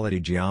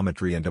high-quality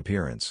geometry and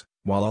appearance,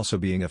 while also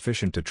being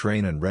efficient to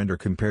train and render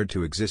compared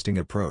to existing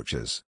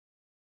approaches.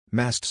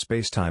 Masked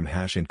spacetime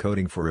hash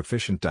encoding for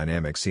efficient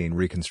dynamic scene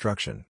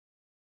reconstruction.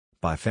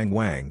 By Feng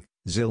Wang,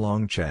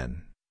 Zilong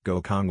Chen,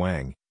 Gokong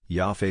Wang,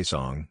 Yafei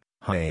Song,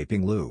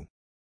 Haiping Liu.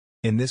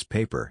 In this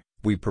paper,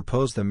 we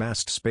propose the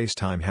masked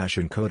spacetime hash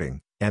encoding,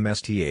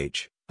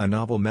 MSTH, a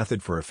novel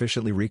method for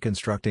efficiently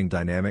reconstructing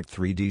dynamic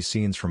 3D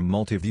scenes from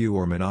multi-view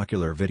or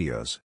monocular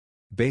videos.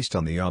 Based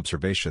on the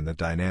observation that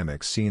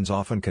dynamic scenes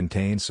often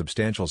contain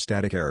substantial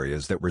static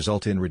areas that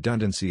result in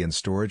redundancy in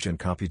storage and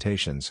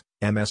computations,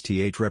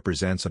 MSTH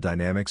represents a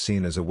dynamic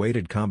scene as a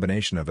weighted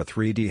combination of a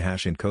 3D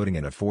hash encoding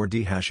and a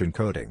 4D hash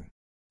encoding.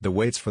 The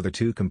weights for the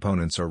two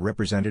components are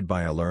represented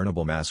by a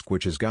learnable mask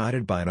which is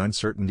guided by an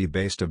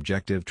uncertainty-based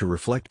objective to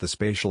reflect the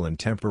spatial and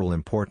temporal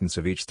importance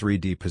of each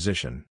 3D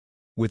position.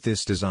 With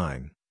this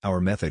design, our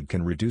method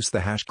can reduce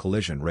the hash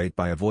collision rate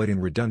by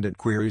avoiding redundant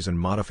queries and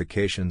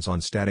modifications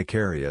on static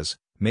areas,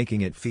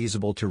 making it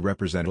feasible to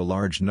represent a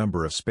large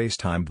number of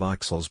spacetime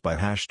voxels by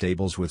hash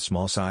tables with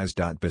small size.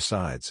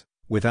 Besides,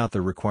 without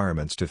the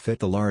requirements to fit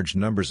the large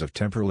numbers of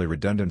temporally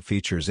redundant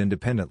features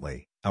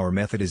independently, our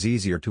method is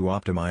easier to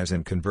optimize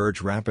and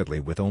converge rapidly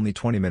with only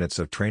 20 minutes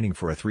of training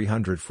for a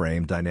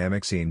 300-frame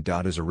dynamic scene.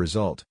 As a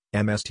result,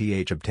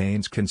 MSTH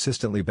obtains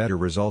consistently better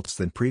results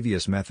than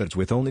previous methods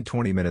with only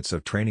 20 minutes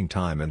of training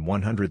time and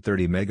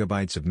 130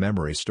 megabytes of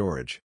memory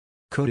storage.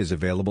 Code is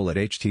available at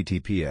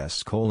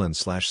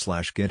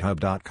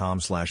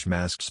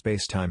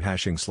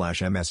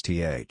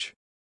https://github.com/maskedspacetimeHashing/MSTH.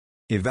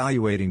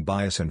 Evaluating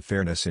bias and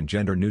fairness in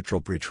gender-neutral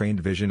pre-trained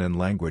vision and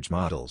language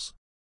models.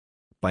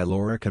 By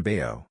Laura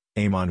Cabello,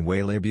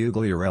 Emanuele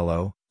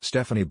Bugliarello,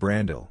 Stephanie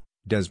Brandel,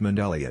 Desmond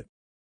Elliott.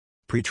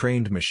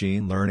 Pre-trained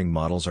machine learning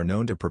models are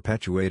known to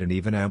perpetuate and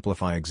even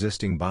amplify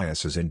existing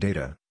biases in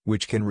data,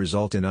 which can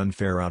result in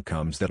unfair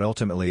outcomes that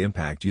ultimately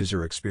impact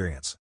user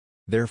experience.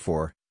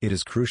 Therefore, it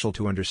is crucial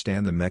to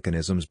understand the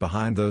mechanisms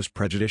behind those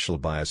prejudicial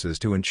biases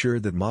to ensure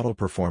that model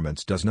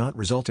performance does not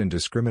result in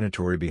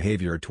discriminatory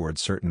behavior towards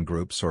certain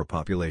groups or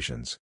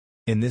populations.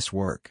 In this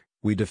work,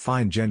 we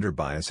define gender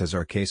bias as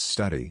our case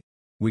study.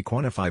 We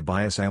quantify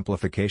bias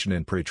amplification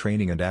in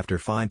pre-training and after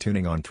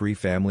fine-tuning on 3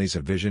 families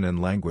of vision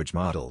and language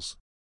models.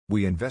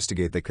 We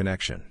investigate the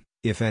connection,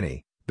 if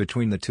any,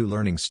 between the 2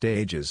 learning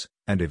stages,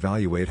 and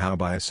evaluate how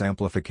bias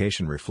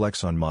amplification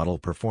reflects on model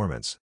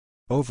performance.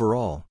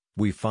 Overall,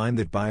 we find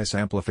that bias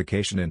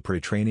amplification in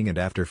pre-training and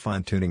after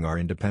fine-tuning are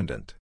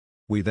independent.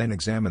 We then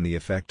examine the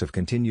effect of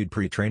continued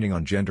pre-training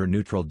on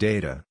gender-neutral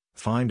data,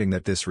 finding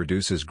that this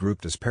reduces group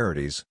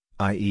disparities,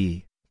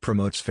 i.e.,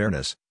 promotes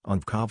fairness,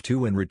 on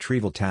COV2 and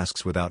retrieval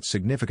tasks without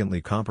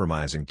significantly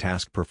compromising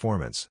task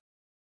performance.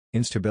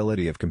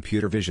 Instability of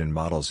computer vision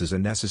models is a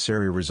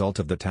necessary result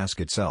of the task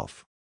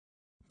itself.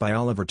 By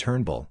Oliver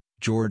Turnbull,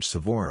 George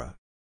Savora.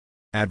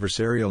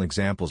 Adversarial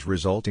examples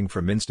resulting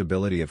from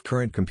instability of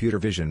current computer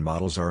vision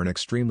models are an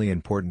extremely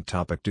important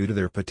topic due to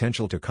their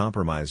potential to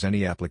compromise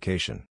any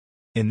application.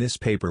 In this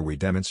paper we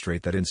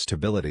demonstrate that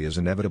instability is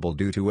inevitable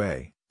due to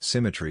a.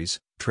 Symmetries,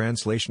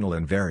 translational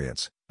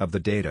invariance, of the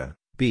data,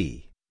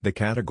 b. The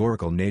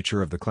categorical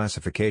nature of the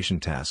classification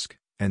task,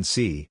 and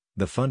c.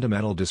 The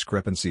fundamental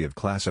discrepancy of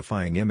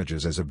classifying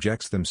images as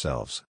objects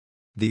themselves.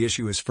 The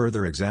issue is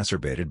further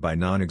exacerbated by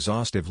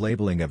non-exhaustive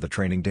labeling of the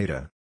training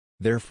data.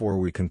 Therefore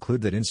we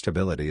conclude that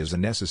instability is a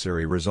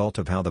necessary result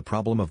of how the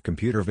problem of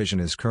computer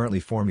vision is currently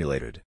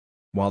formulated.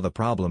 While the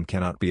problem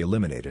cannot be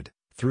eliminated,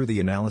 through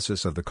the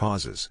analysis of the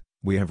causes,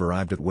 we have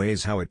arrived at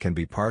ways how it can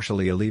be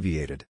partially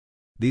alleviated.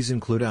 These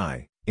include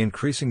I.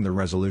 Increasing the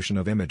resolution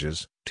of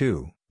images,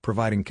 2.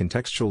 Providing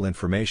contextual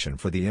information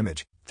for the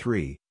image,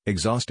 3.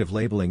 Exhaustive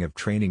labeling of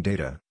training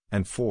data,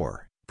 and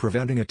 4.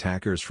 Preventing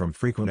attackers from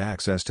frequent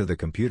access to the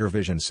computer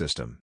vision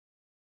system.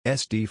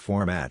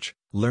 SD4Match,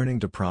 Learning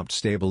to Prompt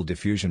Stable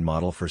Diffusion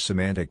Model for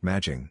Semantic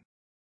Matching.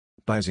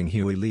 By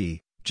Xinghui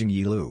Li,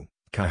 Jingyi Liu,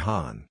 Kai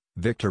Han,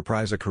 Victor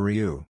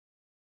Prizakariu.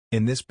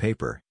 In this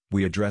paper,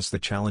 we address the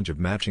challenge of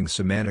matching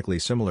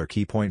semantically similar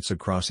key points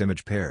across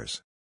image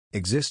pairs.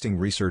 Existing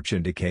research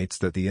indicates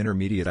that the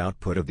intermediate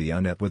output of the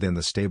UNet within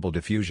the Stable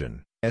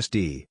Diffusion,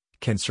 SD,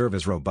 can serve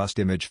as robust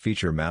image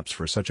feature maps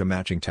for such a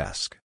matching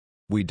task.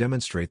 We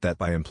demonstrate that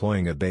by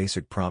employing a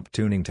basic prompt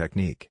tuning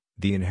technique,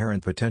 the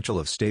inherent potential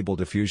of Stable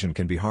Diffusion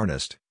can be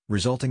harnessed,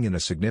 resulting in a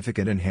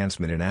significant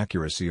enhancement in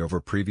accuracy over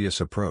previous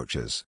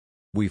approaches.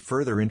 We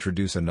further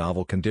introduce a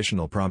novel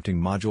conditional prompting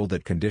module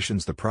that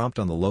conditions the prompt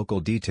on the local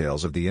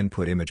details of the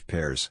input image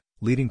pairs,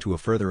 leading to a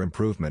further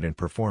improvement in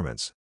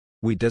performance.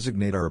 We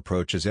designate our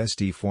approach as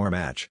SD4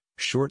 Match,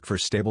 short for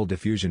Stable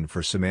Diffusion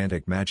for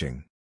semantic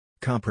matching.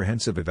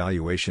 Comprehensive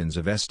evaluations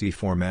of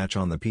SD4 Match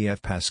on the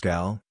PF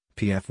Pascal,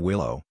 PF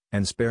Willow,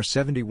 and SPARE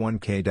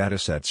 71K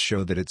datasets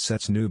show that it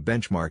sets new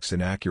benchmarks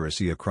in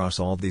accuracy across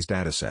all these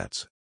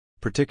datasets.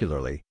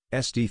 Particularly,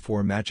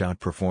 SD4 Match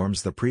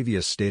outperforms the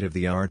previous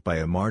state-of-the-art by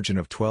a margin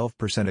of 12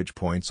 percentage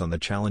points on the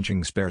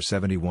challenging SPARE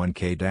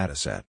 71K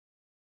dataset.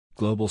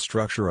 Global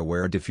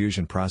Structure-Aware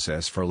Diffusion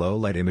Process for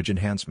Low-Light Image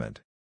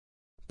Enhancement.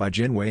 By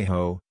Jinwei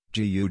Ho,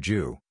 Jiyu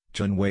Zhu,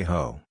 Junwei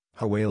Ho,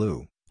 Hui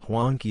Lu,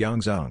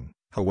 Huangqiang Zheng,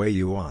 Hui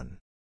Yuan.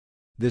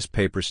 This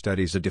paper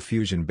studies a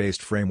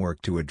diffusion-based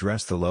framework to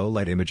address the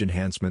low-light image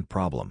enhancement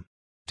problem.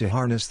 To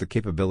harness the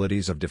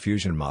capabilities of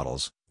diffusion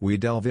models, we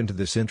delve into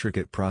this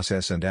intricate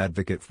process and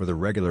advocate for the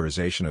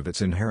regularization of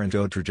its inherent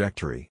ODE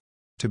trajectory.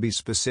 To be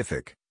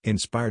specific,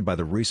 inspired by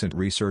the recent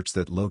research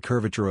that low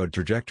curvature ODE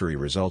trajectory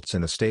results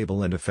in a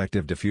stable and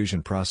effective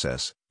diffusion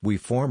process, we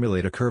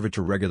formulate a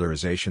curvature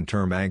regularization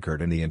term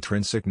anchored in the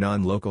intrinsic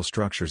non-local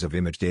structures of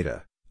image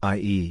data,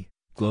 i.e.,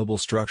 global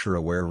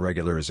structure-aware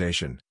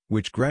regularization,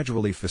 which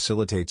gradually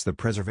facilitates the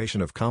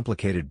preservation of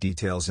complicated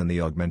details and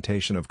the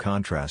augmentation of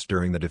contrast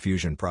during the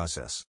diffusion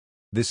process.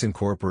 This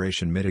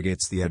incorporation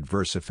mitigates the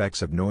adverse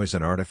effects of noise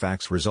and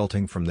artifacts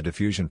resulting from the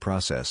diffusion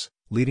process,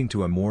 leading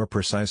to a more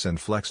precise and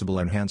flexible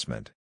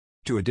enhancement.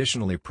 To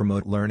additionally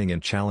promote learning in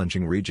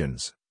challenging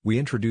regions, we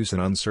introduce an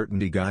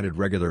uncertainty-guided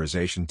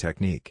regularization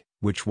technique,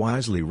 which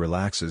wisely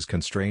relaxes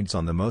constraints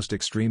on the most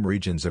extreme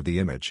regions of the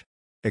image.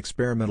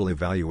 Experimental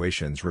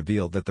evaluations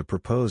revealed that the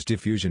proposed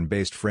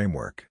diffusion-based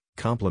framework,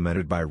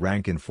 complemented by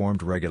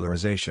rank-informed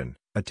regularization,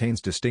 attains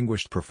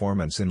distinguished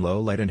performance in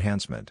low-light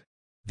enhancement.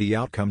 The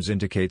outcomes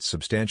indicate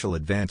substantial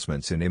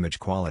advancements in image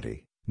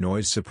quality,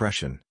 noise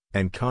suppression,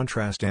 and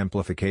contrast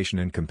amplification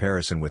in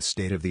comparison with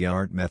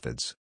state-of-the-art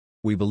methods.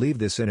 We believe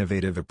this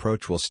innovative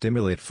approach will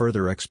stimulate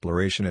further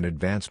exploration and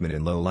advancement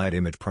in low-light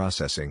image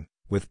processing,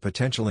 with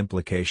potential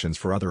implications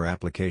for other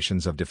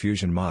applications of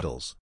diffusion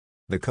models.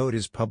 The code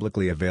is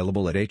publicly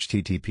available at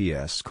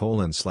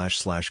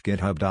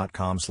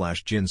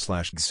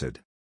https://github.com/jin/gsid.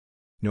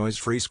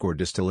 Noise-free score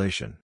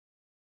distillation.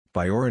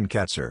 By Oren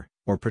Katzer,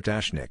 or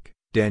Protashnik,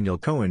 Daniel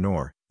Cohen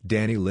or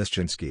Danny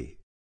Lischinski.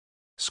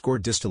 Score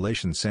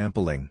distillation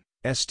sampling,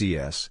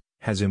 SDS,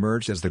 has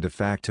emerged as the de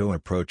facto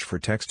approach for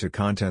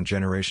text-to-content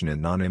generation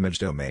in non-image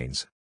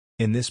domains.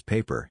 In this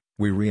paper,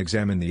 we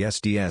re-examine the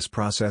SDS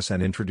process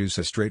and introduce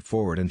a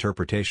straightforward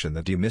interpretation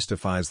that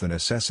demystifies the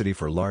necessity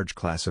for large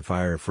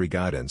classifier-free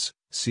guidance,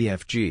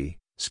 CFG,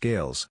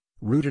 scales,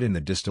 rooted in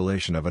the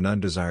distillation of an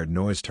undesired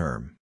noise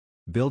term.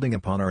 Building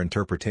upon our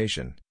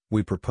interpretation,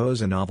 we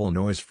propose a novel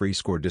noise-free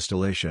score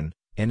distillation,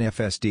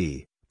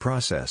 NFSD,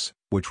 process,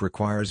 which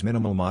requires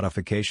minimal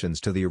modifications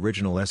to the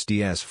original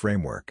SDS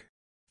framework.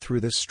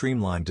 Through this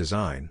streamlined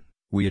design,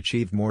 we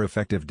achieve more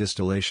effective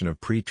distillation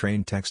of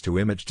pre-trained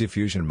text-to-image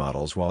diffusion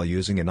models while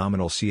using a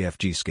nominal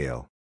CFG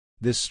scale.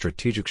 This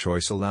strategic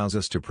choice allows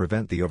us to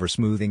prevent the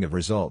oversmoothing of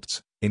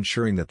results,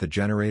 ensuring that the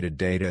generated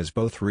data is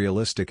both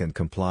realistic and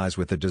complies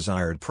with the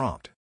desired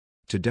prompt.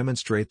 To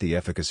demonstrate the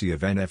efficacy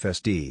of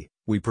NFSD,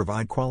 we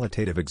provide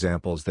qualitative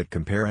examples that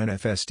compare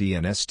NFSD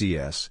and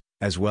SDS,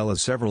 as well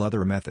as several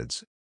other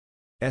methods.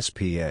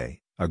 SPA,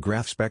 a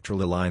graph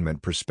spectral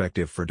alignment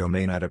perspective for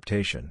domain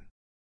adaptation.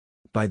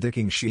 By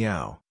Diking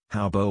Xiao,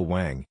 Haobo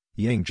Wang,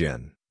 Ying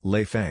Jin,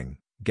 Lei Feng,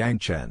 Gang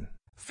Chen,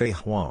 Fei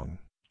Huang,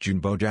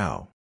 Junbo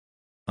Zhao.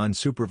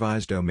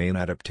 Unsupervised domain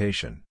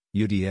adaptation,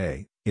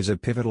 UDA, is a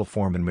pivotal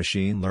form in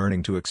machine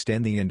learning to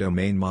extend the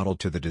in-domain model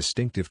to the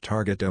distinctive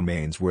target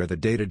domains where the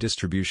data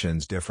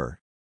distributions differ.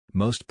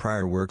 Most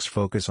prior works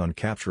focus on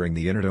capturing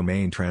the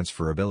inter-domain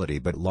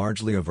transferability but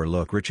largely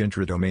overlook rich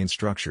intra-domain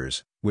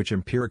structures, which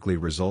empirically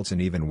results in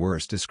even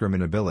worse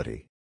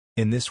discriminability.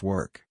 In this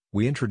work,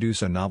 we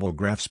introduce a novel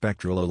graph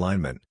spectral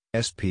alignment,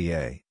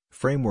 SPA,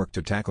 framework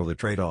to tackle the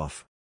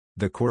trade-off.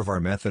 The core of our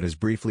method is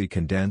briefly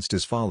condensed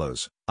as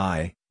follows.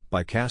 By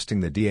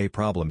casting the DA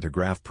problem to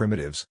graph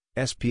primitives,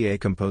 SPA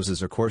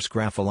composes a coarse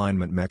graph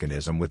alignment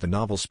mechanism with a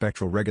novel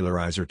spectral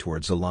regularizer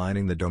towards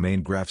aligning the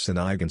domain graphs in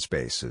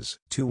eigenspaces.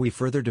 2. We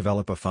further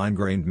develop a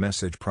fine-grained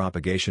message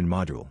propagation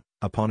module,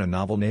 upon a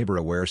novel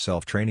neighbor-aware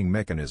self-training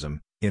mechanism,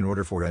 in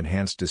order for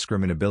enhanced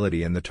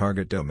discriminability in the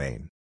target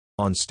domain.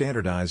 On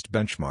standardized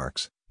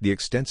benchmarks, the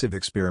extensive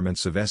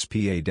experiments of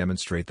SPA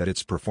demonstrate that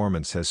its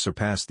performance has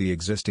surpassed the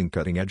existing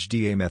cutting-edge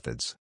DA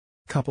methods.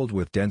 Coupled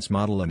with dense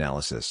model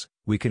analysis,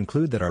 we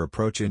conclude that our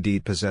approach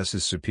indeed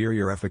possesses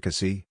superior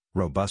efficacy,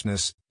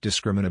 robustness,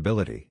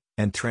 discriminability,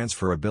 and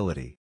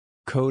transferability.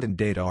 Code and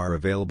data are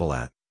available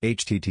at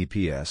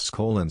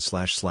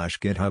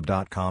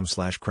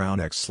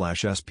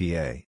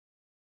https://github.com/crownx/spa.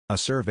 A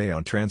survey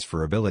on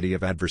transferability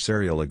of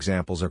adversarial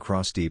examples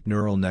across deep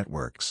neural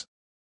networks.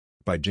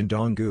 By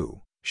Jindong Gu,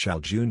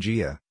 Xiaojun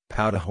Jia,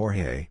 Pauda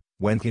Jorge,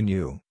 Wenqin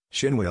Yu,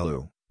 Xinwei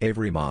Lu,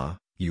 Avery Ma,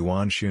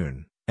 Yuan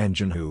Xun,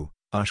 Enjin Hu,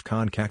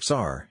 Ashkan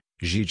Kaksar,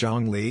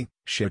 Zhizhong Li,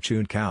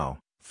 Shichun Cao,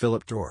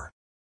 Philip Dor.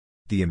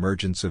 The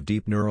emergence of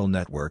deep neural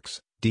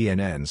networks,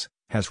 DNNs,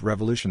 has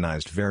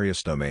revolutionized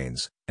various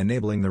domains,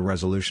 enabling the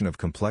resolution of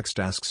complex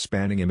tasks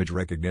spanning image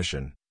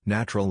recognition,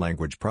 natural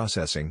language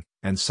processing,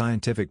 and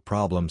scientific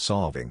problem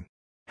solving.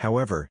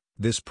 However,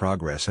 this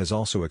progress has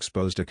also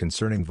exposed a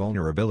concerning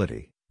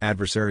vulnerability: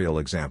 adversarial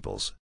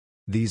examples.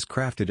 These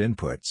crafted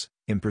inputs,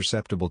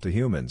 imperceptible to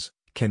humans,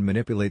 can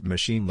manipulate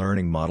machine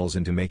learning models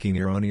into making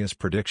erroneous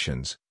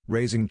predictions,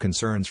 raising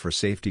concerns for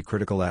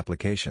safety-critical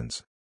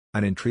applications.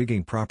 An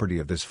intriguing property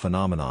of this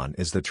phenomenon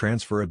is the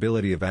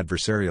transferability of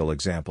adversarial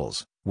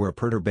examples, where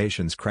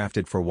perturbations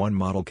crafted for one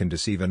model can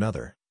deceive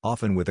another,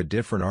 often with a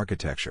different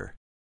architecture.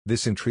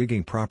 This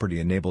intriguing property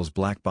enables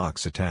black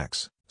box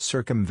attacks,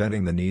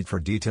 circumventing the need for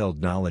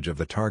detailed knowledge of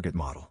the target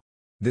model.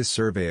 This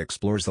survey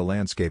explores the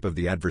landscape of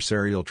the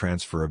adversarial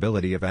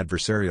transferability of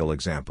adversarial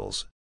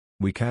examples.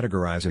 We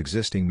categorize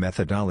existing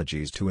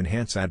methodologies to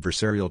enhance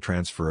adversarial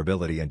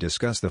transferability and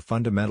discuss the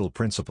fundamental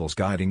principles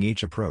guiding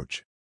each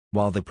approach.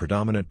 While the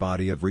predominant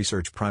body of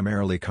research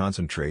primarily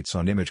concentrates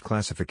on image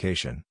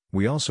classification,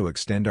 we also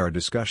extend our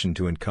discussion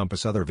to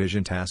encompass other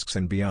vision tasks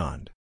and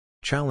beyond.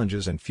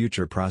 Challenges and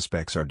future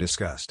prospects are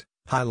discussed,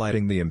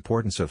 highlighting the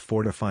importance of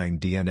fortifying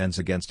DNNs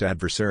against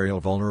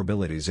adversarial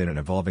vulnerabilities in an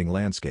evolving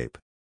landscape.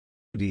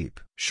 Deep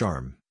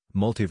Charm,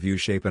 Multi-View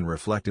Shape and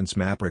Reflectance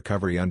Map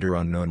Recovery Under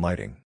Unknown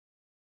Lighting.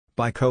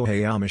 By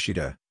Kohei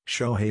Yamashita,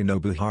 Shohei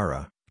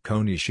Nobuhara,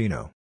 Ko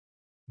Nishino.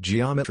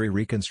 Geometry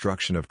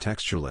reconstruction of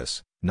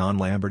textureless,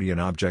 non-Lambertian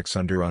objects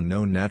under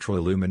unknown natural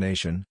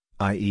illumination,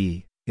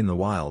 i.e., in the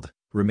wild,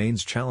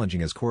 remains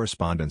challenging as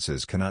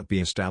correspondences cannot be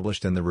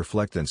established and the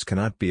reflectance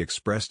cannot be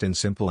expressed in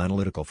simple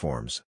analytical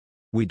forms.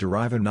 We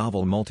derive a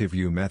novel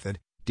multi-view method,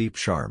 Deep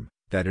Charm,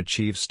 that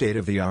achieves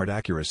state-of-the-art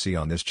accuracy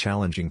on this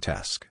challenging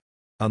task.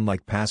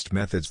 Unlike past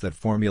methods that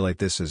formulate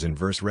this as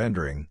inverse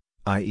rendering,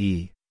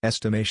 i.e.,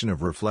 estimation of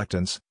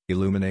reflectance,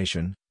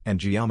 illumination, and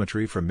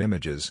geometry from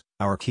images,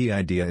 our key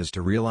idea is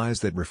to realize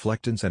that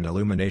reflectance and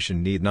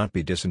illumination need not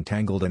be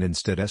disentangled and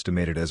instead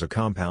estimated as a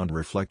compound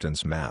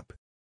reflectance map.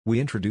 We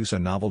introduce a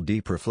novel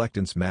deep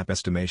reflectance map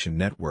estimation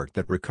network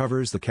that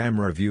recovers the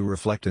camera view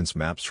reflectance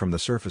maps from the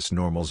surface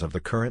normals of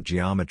the current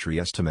geometry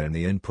estimate in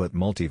the input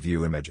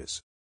multi-view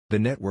images. The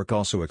network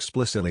also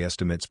explicitly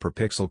estimates per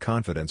pixel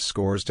confidence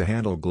scores to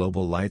handle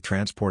global light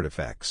transport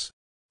effects.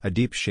 A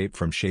deep shape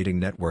from shading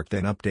network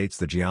then updates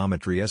the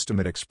geometry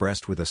estimate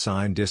expressed with a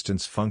sign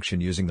distance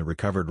function using the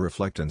recovered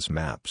reflectance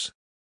maps.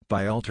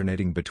 By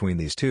alternating between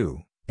these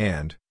two,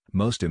 and,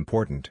 most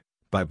important,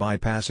 by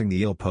bypassing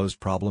the ill-posed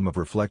problem of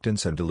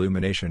reflectance and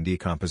illumination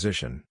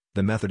decomposition,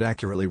 the method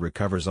accurately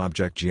recovers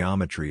object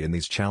geometry in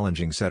these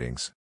challenging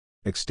settings.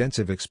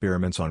 Extensive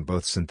experiments on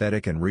both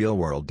synthetic and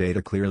real-world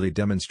data clearly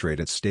demonstrate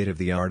its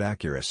state-of-the-art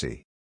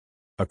accuracy.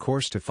 A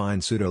course to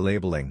find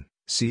pseudo-labeling,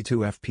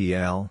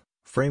 C2FPL,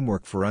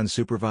 Framework for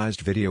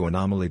Unsupervised Video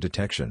Anomaly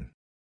Detection.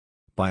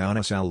 By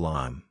Anas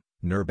Al-Lam,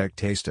 Nurbek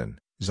Tastan,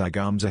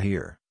 Zygam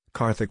Zahir,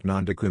 Karthik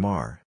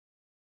Nandakumar.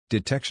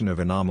 Detection of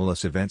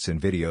anomalous events in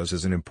videos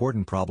is an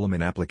important problem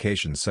in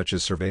applications such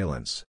as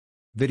surveillance.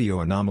 Video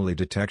anomaly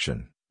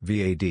detection,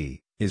 VAD,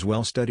 is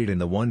well studied in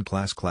the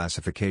one-class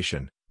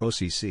classification,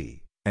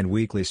 OCC, and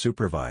weakly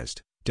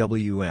supervised,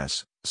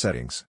 WS,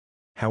 settings.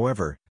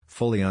 However,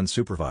 fully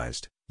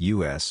unsupervised,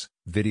 US,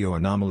 video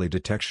anomaly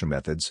detection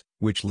methods,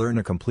 which learn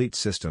a complete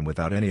system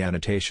without any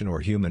annotation or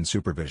human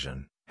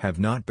supervision, have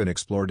not been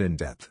explored in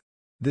depth.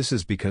 This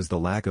is because the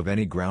lack of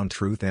any ground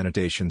truth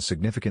annotation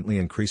significantly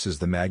increases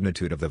the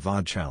magnitude of the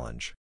VAD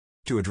challenge.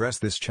 To address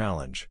this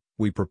challenge,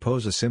 we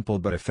propose a simple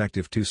but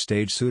effective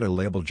two-stage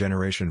pseudo-label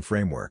generation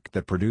framework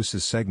that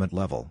produces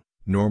segment-level,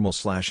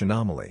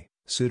 normal/anomaly,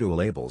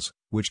 pseudo-labels,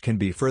 which can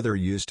be further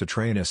used to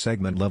train a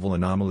segment-level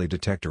anomaly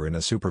detector in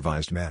a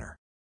supervised manner.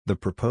 The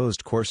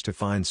proposed course to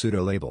find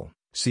pseudo-label,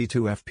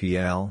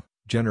 C2FPL,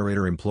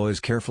 generator employs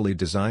carefully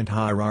designed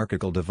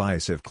hierarchical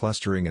divisive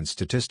clustering and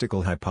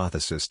statistical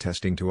hypothesis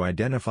testing to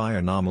identify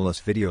anomalous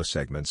video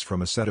segments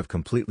from a set of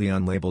completely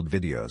unlabeled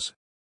videos.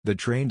 The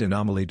trained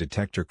anomaly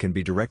detector can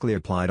be directly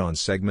applied on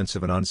segments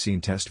of an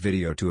unseen test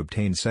video to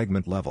obtain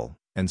segment-level,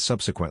 and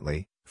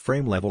subsequently,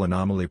 frame-level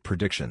anomaly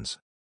predictions.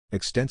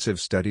 Extensive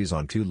studies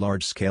on two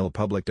large-scale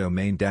public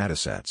domain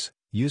datasets,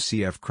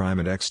 UCF crime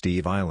and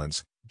XD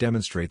violence,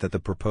 demonstrate that the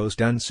proposed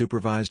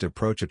unsupervised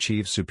approach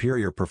achieves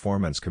superior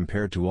performance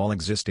compared to all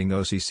existing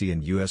OCC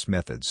and US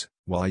methods,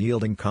 while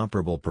yielding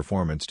comparable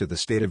performance to the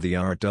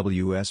state-of-the-art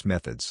WS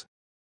methods.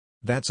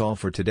 That's all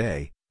for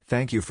today.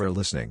 Thank you for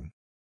listening.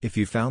 If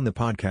you found the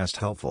podcast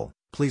helpful,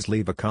 please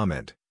leave a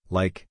comment,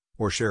 like,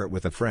 or share it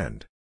with a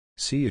friend.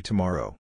 See you tomorrow.